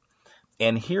embrace it.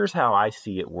 And here's how I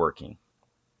see it working.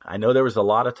 I know there was a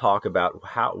lot of talk about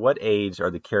what age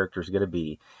are the characters going to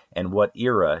be and what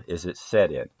era is it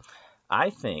set in.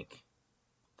 I think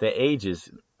the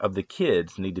ages of the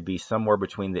kids need to be somewhere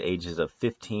between the ages of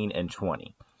 15 and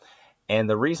 20. And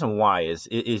the reason why is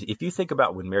if you think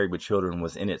about when Married with Children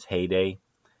was in its heyday,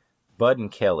 Bud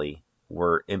and Kelly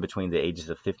were in between the ages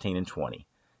of 15 and 20.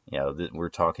 We're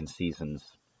talking seasons,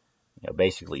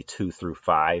 basically 2 through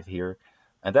 5 here.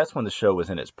 And that's when the show was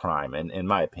in its prime, and in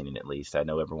my opinion at least. I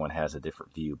know everyone has a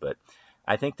different view, but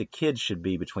I think the kids should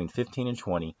be between 15 and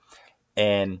 20,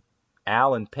 and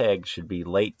Al and Peg should be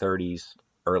late 30s,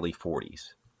 early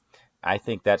 40s. I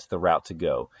think that's the route to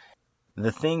go.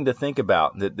 the thing to think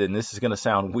about, and this is going to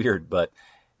sound weird, but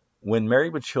when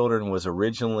Married with Children was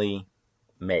originally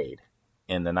made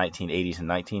in the 1980s and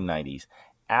 1990s,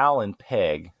 Al and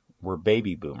Peg were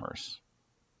baby boomers.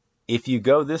 If you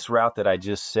go this route that I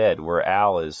just said, where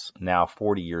Al is now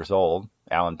 40 years old,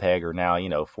 Al and Peg are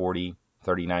now, 40,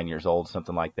 39 years old,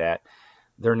 something like that,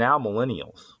 they're now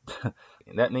millennials.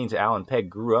 And that means Al and Peg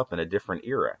grew up in a different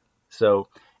era. So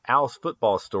Al's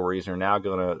football stories are now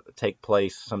going to take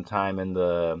place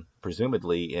sometime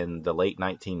presumably in the late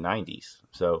 1990s.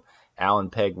 So Al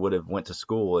and Peg would have went to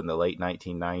school in the late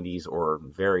 1990s or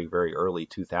very, very early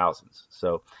 2000s.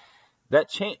 So that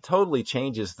totally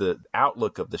changes the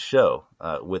outlook of the show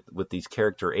with these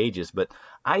character ages. But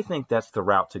I think that's the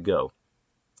route to go.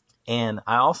 And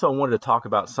I also wanted to talk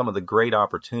about some of the great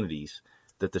opportunities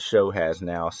that the show has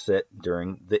now set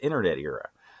during the internet era.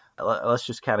 Let's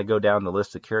just kind of go down the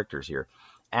list of characters here.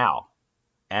 Al,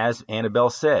 as Annabelle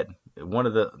said, one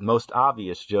of the most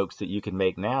obvious jokes that you can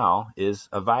make now is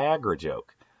a Viagra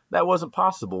joke. That wasn't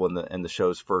possible in the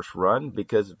show's first run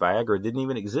because Viagra didn't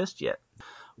even exist yet.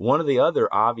 One of the other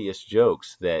obvious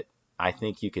jokes that I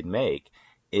think you could make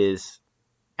is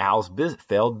Al's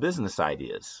failed business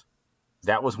ideas.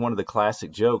 That was one of the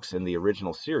classic jokes in the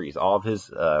original series. All of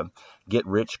his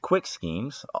get-rich-quick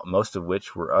schemes, most of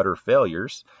which were utter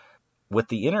failures. With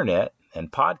the internet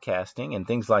and podcasting and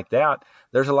things like that,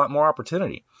 there's a lot more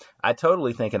opportunity. I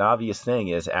totally think an obvious thing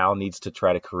is Al needs to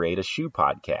try to create a shoe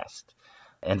podcast.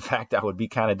 In fact, I would be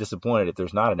kind of disappointed if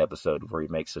there's not an episode where he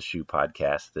makes a shoe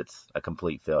podcast that's a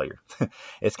complete failure.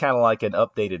 It's kind of like an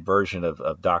updated version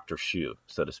of Dr. Shoe,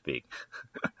 so to speak.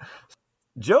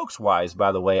 Jokes-wise,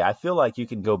 by the way, I feel like you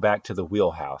can go back to the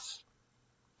wheelhouse.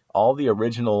 All the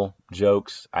original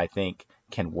jokes, I think,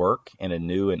 can work in a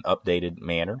new and updated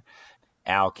manner.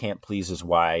 Al can't please his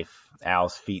wife.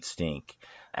 Al's feet stink.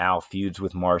 Al feuds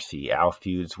with Marcy. Al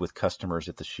feuds with customers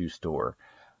at the shoe store.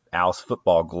 Al's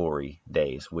football glory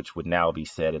days, which would now be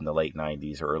said in the late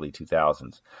 90s or early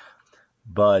 2000s.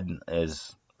 Bud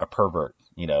is a pervert.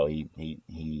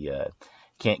 He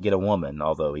can't get a woman,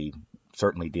 although he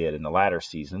certainly did in the latter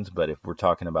seasons. But if we're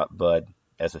talking about Bud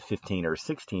as a 15 or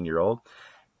 16-year-old,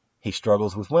 he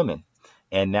struggles with women.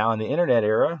 And now in the internet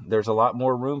era, there's a lot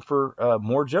more room for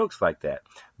more jokes like that.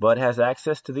 Bud has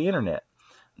access to the internet.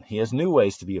 He has new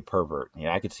ways to be a pervert.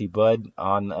 I could see Bud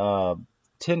on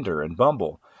Tinder and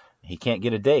Bumble. He can't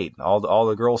get a date. All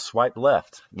the girls swipe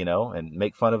left, and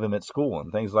make fun of him at school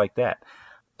and things like that.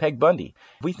 Peg Bundy.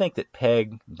 If we think that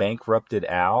Peg bankrupted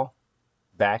Al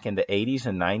back in the 80s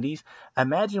and 90s,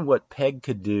 imagine what Peg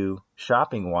could do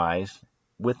shopping-wise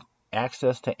with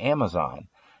access to Amazon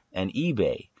and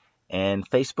eBay and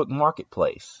Facebook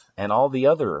Marketplace and all the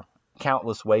other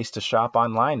countless ways to shop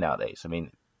online nowadays. I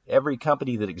mean, every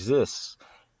company that exists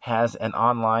has an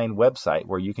online website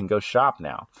where you can go shop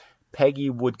now. Peggy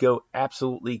would go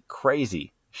absolutely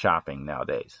crazy shopping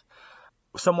nowadays.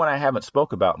 Someone I haven't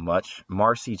spoke about much,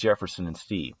 Marcy, Jefferson, and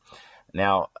Steve.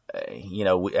 Now,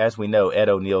 as we know, Ed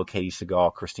O'Neill, Katie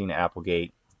Seagal, Christina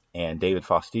Applegate, and David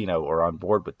Faustino are on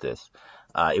board with this.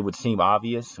 It would seem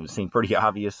obvious. It would seem pretty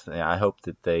obvious. And I hope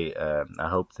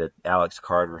that Alex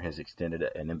Carter has extended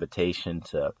an invitation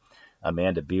to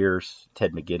Amanda Beers,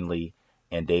 Ted McGinley,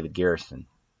 and David Garrison,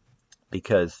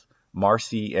 because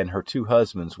Marcy and her two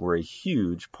husbands were a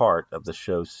huge part of the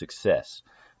show's success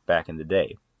back in the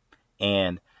day.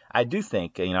 And I do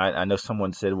think, I know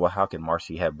someone said, well, how can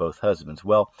Marcy have both husbands?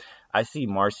 Well, I see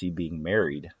Marcy being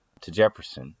married to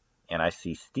Jefferson, and I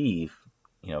see Steve,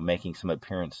 making some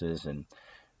appearances and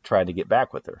trying to get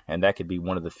back with her. And that could be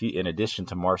one of the few, in addition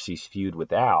to Marcy's feud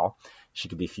with Al, she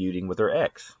could be feuding with her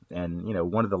ex. And,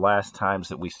 one of the last times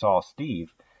that we saw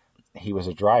Steve, he was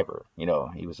a driver.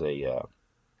 He was a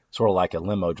sort of like a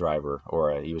limo driver,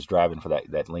 or he was driving for that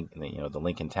the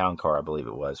Lincoln Town Car, I believe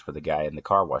it was, for the guy in the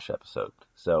car wash episode.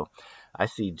 So I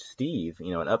see Steve, an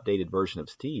updated version of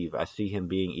Steve. I see him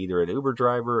being either an Uber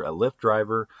driver, a Lyft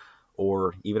driver,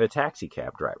 or even a taxi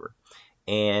cab driver.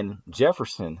 And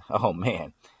Jefferson, oh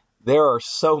man, there are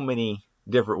so many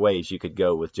different ways you could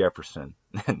go with Jefferson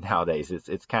nowadays.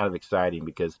 It's kind of exciting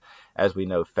because, as we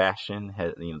know, fashion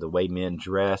has, the way men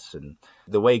dress and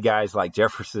the way guys like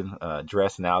Jefferson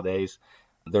dress nowadays,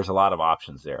 there's a lot of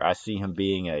options there. I see him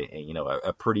being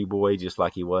a pretty boy, just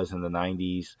like he was in the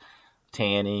 90s,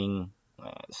 tanning,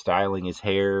 styling his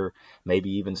hair, maybe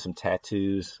even some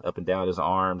tattoos up and down his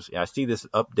arms. I see this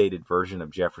updated version of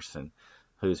Jefferson,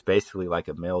 who's basically like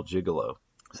a male gigolo.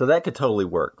 So that could totally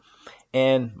work.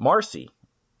 And Marcy,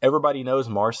 everybody knows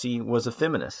Marcy was a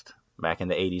feminist back in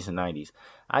the 80s and 90s.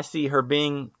 I see her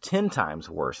being 10 times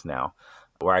worse now,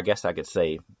 or I guess I could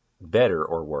say better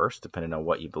or worse, depending on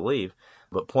what you believe.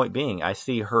 But point being, I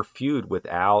see her feud with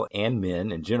Al and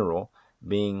men in general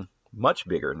being much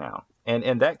bigger now.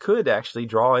 And that could actually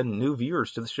draw in new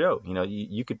viewers to the show. You know,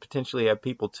 you could potentially have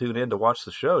people tune in to watch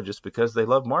the show just because they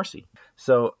love Marcy.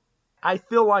 So I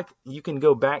feel like you can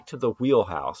go back to the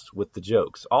wheelhouse with the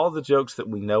jokes. All the jokes that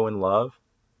we know and love,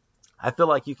 I feel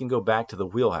like you can go back to the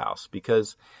wheelhouse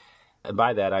because, and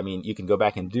by that I mean you can go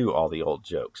back and do all the old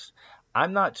jokes.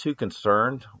 I'm not too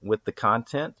concerned with the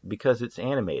content because it's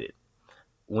animated.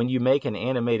 When you make an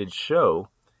animated show,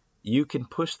 you can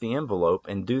push the envelope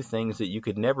and do things that you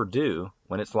could never do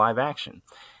when it's live action.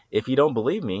 If you don't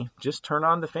believe me, just turn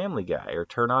on The Family Guy or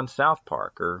turn on South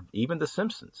Park or even The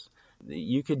Simpsons.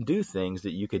 You can do things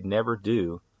that you could never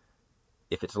do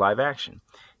if it's live action.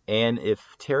 And if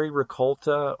Terry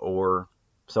Ricolta or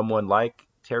someone like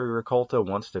Terry Ricolta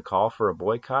wants to call for a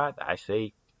boycott, I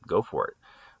say go for it.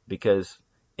 Because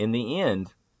in the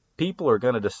end, people are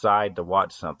going to decide to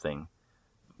watch something.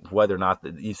 Whether or not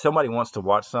if somebody wants to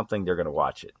watch something, they're going to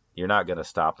watch it. You're not going to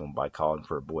stop them by calling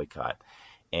for a boycott.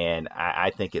 And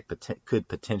I think it could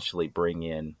potentially bring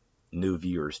in new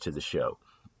viewers to the show.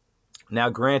 Now,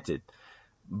 granted,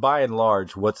 by and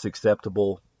large, what's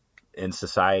acceptable in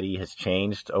society has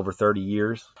changed over 30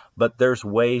 years. But there's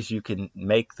ways you can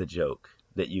make the joke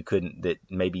that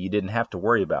maybe you didn't have to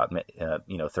worry about,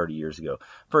 30 years ago.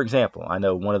 For example, I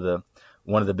know one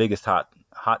of the biggest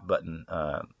hot button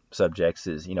subjects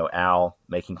is, Al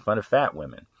making fun of fat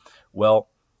women. Well,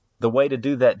 the way to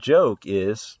do that joke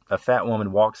is a fat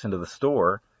woman walks into the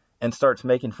store and starts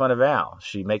making fun of Al.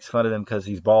 She makes fun of him because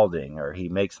he's balding, or he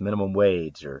makes minimum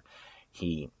wage, or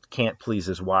he can't please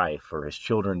his wife, or his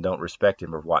children don't respect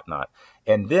him, or whatnot.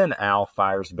 And then Al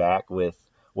fires back with,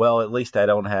 well, at least I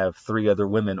don't have 3 other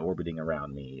women orbiting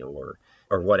around me, or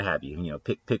what have you.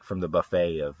 Pick from the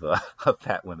buffet of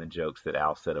fat women jokes that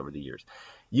Al said over the years.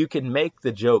 You can make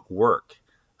the joke work.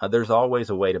 There's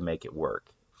always a way to make it work.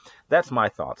 That's my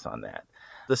thoughts on that.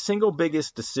 The single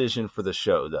biggest decision for the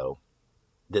show, though,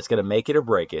 that's going to make it or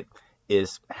break it,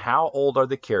 is how old are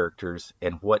the characters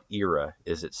and what era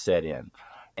is it set in.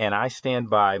 And I stand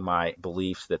by my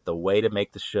beliefs that the way to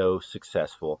make the show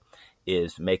successful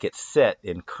is make it set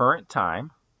in current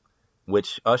time,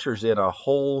 which ushers in a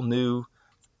whole new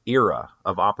era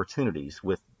of opportunities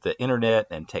with the internet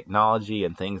and technology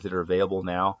and things that are available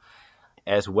now,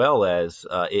 as well as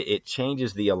it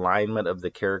changes the alignment of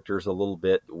the characters a little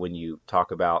bit when you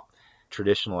talk about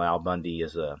traditional Al Bundy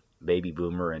as a baby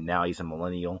boomer and now he's a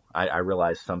millennial. I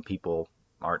realize some people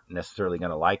aren't necessarily going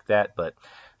to like that, but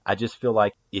I just feel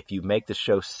like if you make the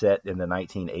show set in the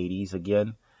 1980s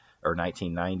again, or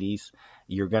 1990s,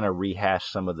 you're going to rehash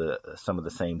some of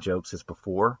the same jokes as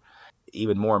before.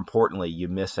 Even more importantly, you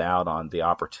miss out on the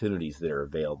opportunities that are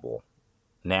available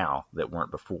now that weren't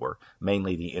before,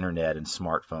 mainly the internet and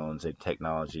smartphones and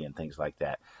technology and things like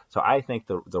that. So I think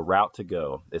the route to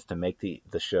go is to make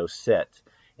the show set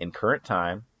in current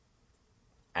time.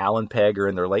 Al and Peg are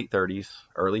in their late 30s,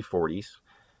 early 40s,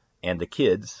 and the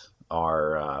kids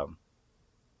are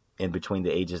in between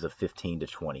the ages of 15 to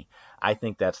 20. I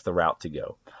think that's the route to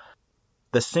go.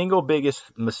 The single biggest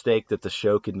mistake that the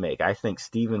show could make, I think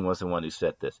Steven was the one who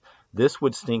said this. This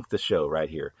would stink the show right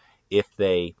here if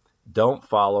they don't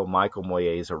follow Michael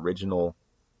Moyet's original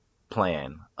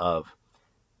plan of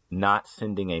not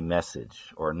sending a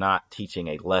message or not teaching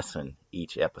a lesson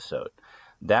each episode.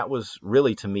 That was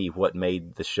really, to me, what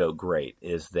made the show great,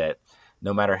 is that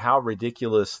no matter how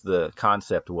ridiculous the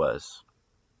concept was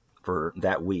for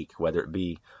that week, whether it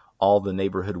be all the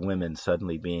neighborhood women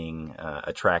suddenly being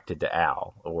attracted to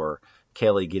Al, or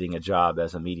Kelly getting a job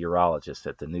as a meteorologist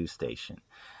at the news station,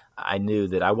 I knew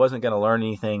that I wasn't going to learn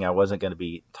anything. I wasn't going to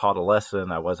be taught a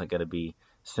lesson. I wasn't going to be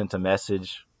sent a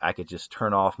message. I could just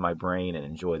turn off my brain and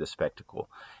enjoy the spectacle.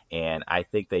 And I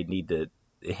think they need to,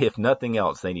 if nothing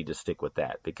else, they need to stick with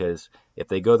that, because if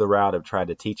they go the route of trying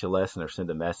to teach a lesson or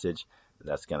send a message,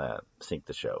 that's going to sink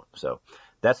the show. So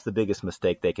that's the biggest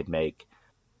mistake they could make.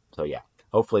 So yeah,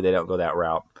 hopefully they don't go that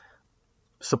route.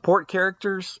 Support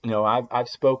characters, I've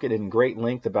spoken in great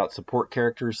length about support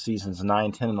characters seasons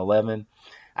 9, 10, and 11.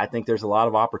 I think there's a lot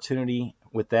of opportunity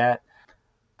with that.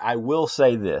 I will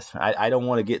say this. I don't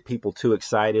want to get people too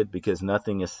excited, because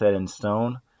nothing is set in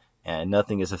stone and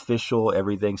nothing is official.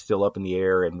 Everything's still up in the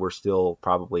air, and we're still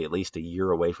probably at least a year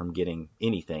away from getting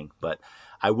anything. But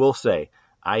I will say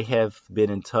I have been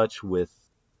in touch with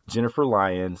Jennifer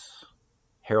Lyons,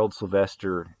 Harold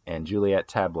Sylvester, and Juliet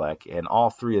Tablak, and all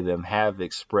 3 of them have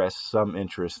expressed some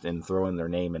interest in throwing their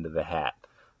name into the hat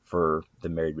for the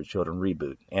Married with Children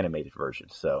reboot animated version.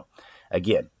 So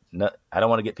again, I don't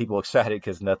want to get people excited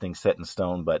because nothing's set in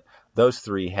stone, but those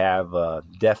three have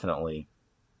definitely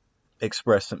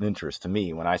expressed some interest to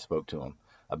me when I spoke to them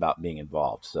about being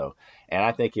involved. So, and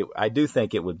I do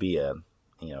think it would be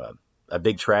a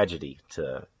big tragedy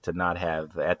to not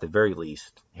have, at the very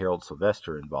least, Harold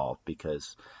Sylvester involved,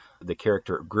 because the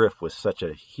character of Griff was such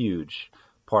a huge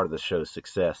part of the show's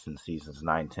success in seasons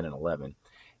 9, 10, and 11.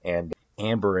 And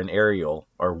Amber and Ariel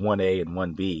are 1A and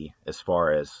 1B as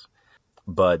far as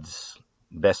Bud's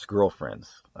best girlfriends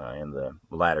in the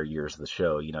latter years of the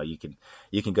show. You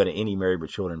can go to any Married with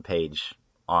Children page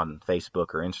on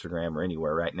Facebook or Instagram or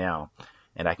anywhere right now,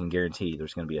 and I can guarantee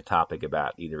there's going to be a topic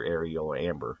about either Ariel or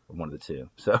Amber, one of the two.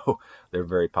 So they're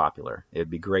very popular. It'd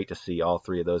be great to see all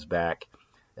three of those back,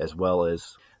 as well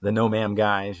as the No Ma'am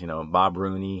guys, Bob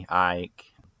Rooney, Ike,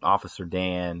 Officer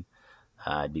Dan.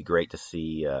 It'd be great to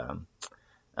see,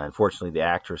 unfortunately, the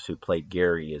actress who played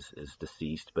Gary is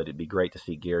deceased, but it'd be great to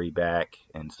see Gary back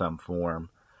in some form.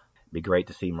 It'd be great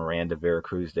to see Miranda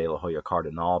Veracruz de la Hoya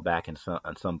Cardinal back in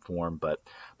some form, but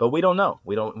we don't know.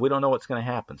 We don't know what's going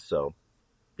to happen. So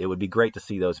it would be great to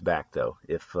see those back, though,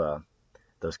 if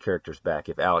those characters back,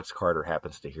 if Alex Carter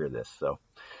happens to hear this. So,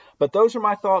 but those are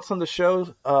my thoughts on the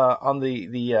show, on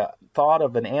the thought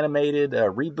of an animated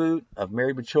reboot of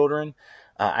Married with Children.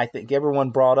 I think everyone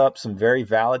brought up some very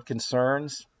valid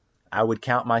concerns. I would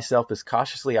count myself as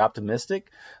cautiously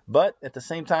optimistic, but at the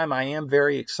same time, I am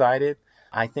very excited.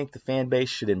 I think the fan base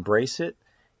should embrace it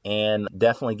and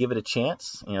definitely give it a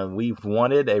chance. We've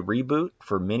wanted a reboot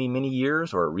for many, many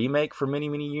years, or a remake for many,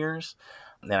 many years.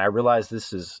 And I realize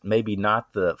this is maybe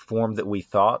not the form that we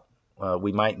thought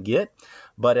we might get.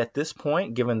 But at this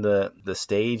point, given the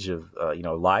stage of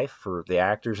life for the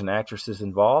actors and actresses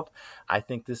involved, I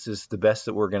think this is the best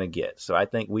that we're going to get. So I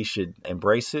think we should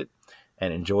embrace it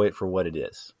and enjoy it for what it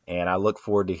is. And I look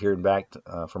forward to hearing back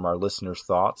from our listeners'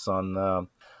 thoughts on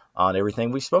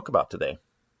everything we spoke about today.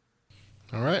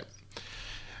 All right.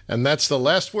 And that's the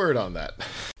last word on that.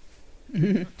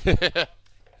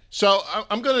 So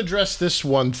I'm going to address this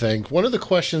one thing. One of the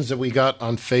questions that we got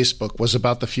on Facebook was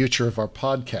about the future of our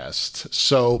podcast.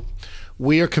 So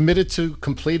we are committed to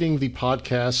completing the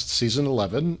podcast season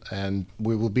 11, and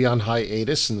we will be on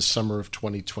hiatus in the summer of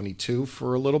 2022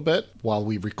 for a little bit while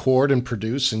we record and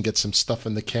produce and get some stuff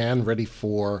in the can ready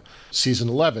for season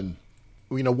 11.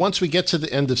 Once we get to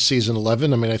the end of season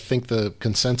 11, I think the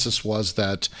consensus was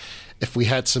that if we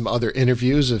had some other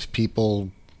interviews, if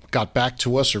people got back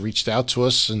to us or reached out to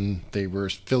us and they were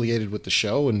affiliated with the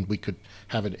show, and we could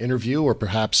have an interview or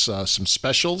perhaps some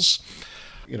specials,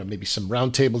 maybe some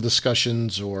roundtable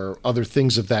discussions or other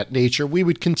things of that nature, we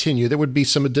would continue. There would be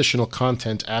some additional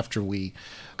content after we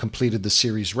completed the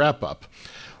series wrap-up.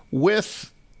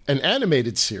 With an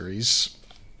animated series,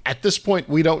 at this point,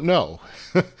 we don't know.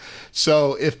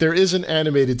 So if there is an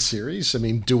animated series,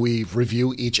 do we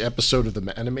review each episode of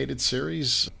the animated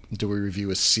series? Do we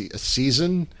review a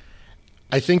season?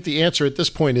 I think the answer at this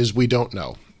point is we don't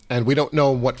know. And we don't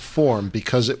know in what form,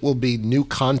 because it will be new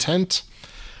content.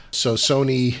 So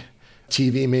Sony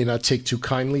TV may not take too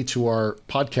kindly to our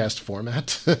podcast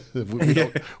format.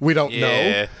 we don't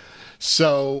know.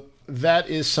 So that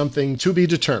is something to be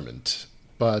determined.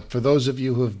 But for those of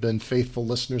you who have been faithful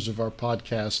listeners of our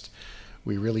podcast,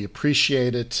 we really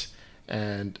appreciate it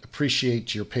and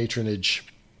appreciate your patronage.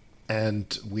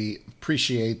 And we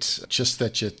appreciate just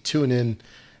that you tune in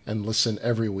and listen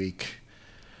every week.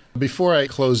 Before I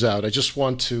close out, I just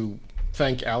want to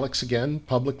thank Alex again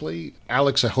publicly.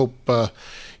 Alex, I hope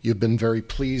you've been very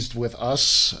pleased with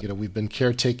us. We've been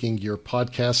caretaking your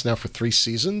podcast now for 3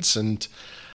 seasons. And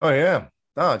oh, yeah.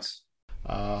 No, it's...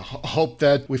 hope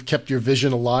that we've kept your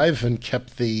vision alive and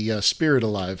kept the spirit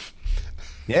alive.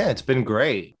 Yeah, it's been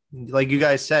great. Like you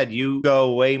guys said, you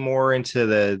go way more into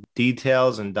the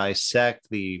details and dissect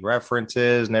the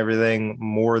references and everything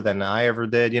more than I ever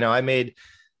did. I made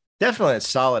definitely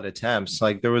solid attempts.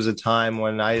 Like there was a time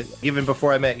when even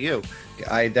before I met you,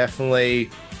 I definitely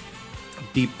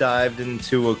deep dived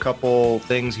into a couple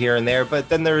things here and there, but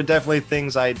then there are definitely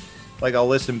things I'll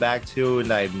listen back to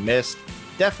and I missed.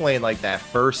 Definitely in that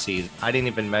first season, I didn't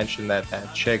even mention that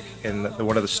chick in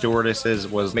one of the stewardesses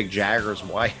was Mick Jagger's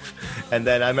wife. And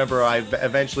then I remember I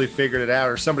eventually figured it out,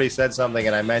 or somebody said something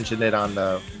and I mentioned it on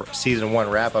the season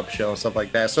 1 wrap-up show and stuff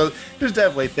like that. So there's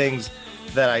definitely things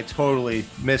that I totally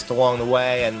missed along the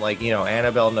way. And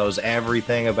Annabelle knows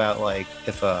everything about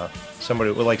if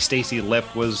somebody Stacey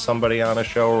Lip was somebody on a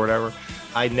show or whatever.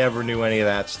 I never knew any of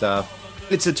that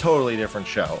stuff. It's a totally different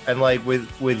show. And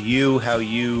with you, how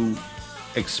you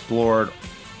explored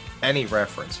any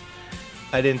reference.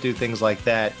 I didn't do things like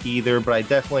that either, but I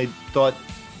definitely thought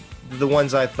the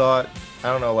ones I thought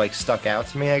I don't know, like stuck out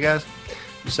to me, I guess.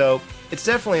 So it's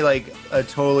definitely like a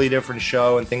totally different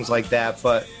show and things like that.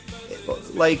 But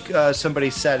like somebody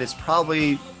said, it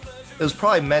was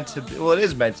probably meant to be. Well, it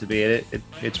is meant to be.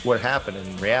 It's what happened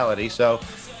in reality. So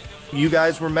you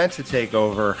guys were meant to take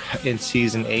over in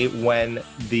season 8 when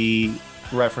the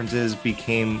references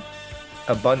became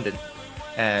abundant,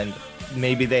 and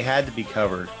maybe they had to be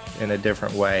covered in a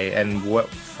different way. And what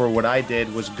I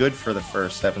did was good for the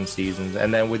first 7 seasons,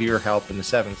 and then with your help in the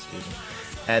 7th season,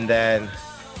 and then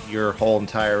your whole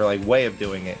entire like way of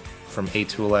doing it from 8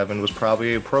 to 11 was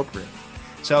probably appropriate.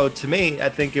 So to me, I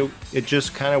think it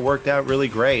just kind of worked out really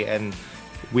great, and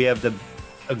we have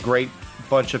a great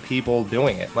bunch of people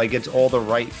doing it. Like, it's all the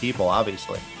right people,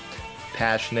 obviously.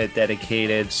 Passionate,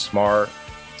 dedicated, smart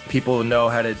people who know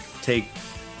how to take.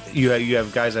 You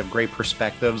have guys that have great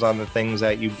perspectives on the things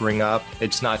that you bring up.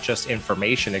 It's not just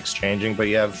information exchanging, but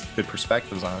you have good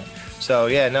perspectives on it. So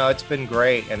yeah, no, it's been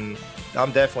great, and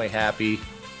I'm definitely happy.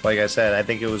 Like I said, I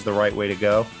think it was the right way to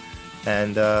go,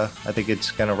 and I think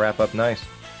it's gonna wrap up nice.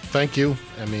 Thank you.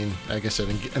 I mean, like I said,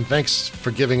 and thanks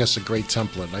for giving us a great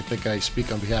template. I think I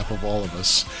speak on behalf of all of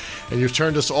us. And you've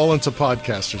turned us all into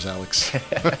podcasters, Alex.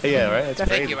 Yeah, right?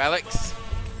 That's Thank you, Alex.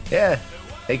 Yeah.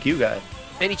 Thank you, guys.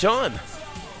 Anytime.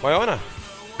 My honor.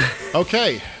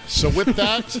 Okay. So with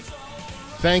that,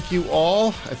 thank you all.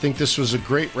 I think this was a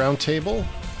great roundtable.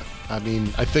 I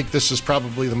mean, I think this is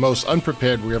probably the most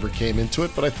unprepared we ever came into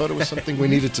it, but I thought it was something we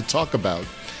needed to talk about.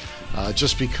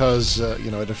 Just because,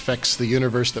 it affects the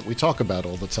universe that we talk about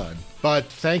all the time. But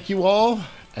thank you all,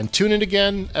 and tune in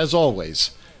again, as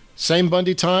always. Same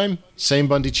Bundy time, same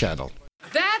Bundy channel.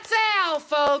 That's all,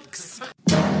 folks.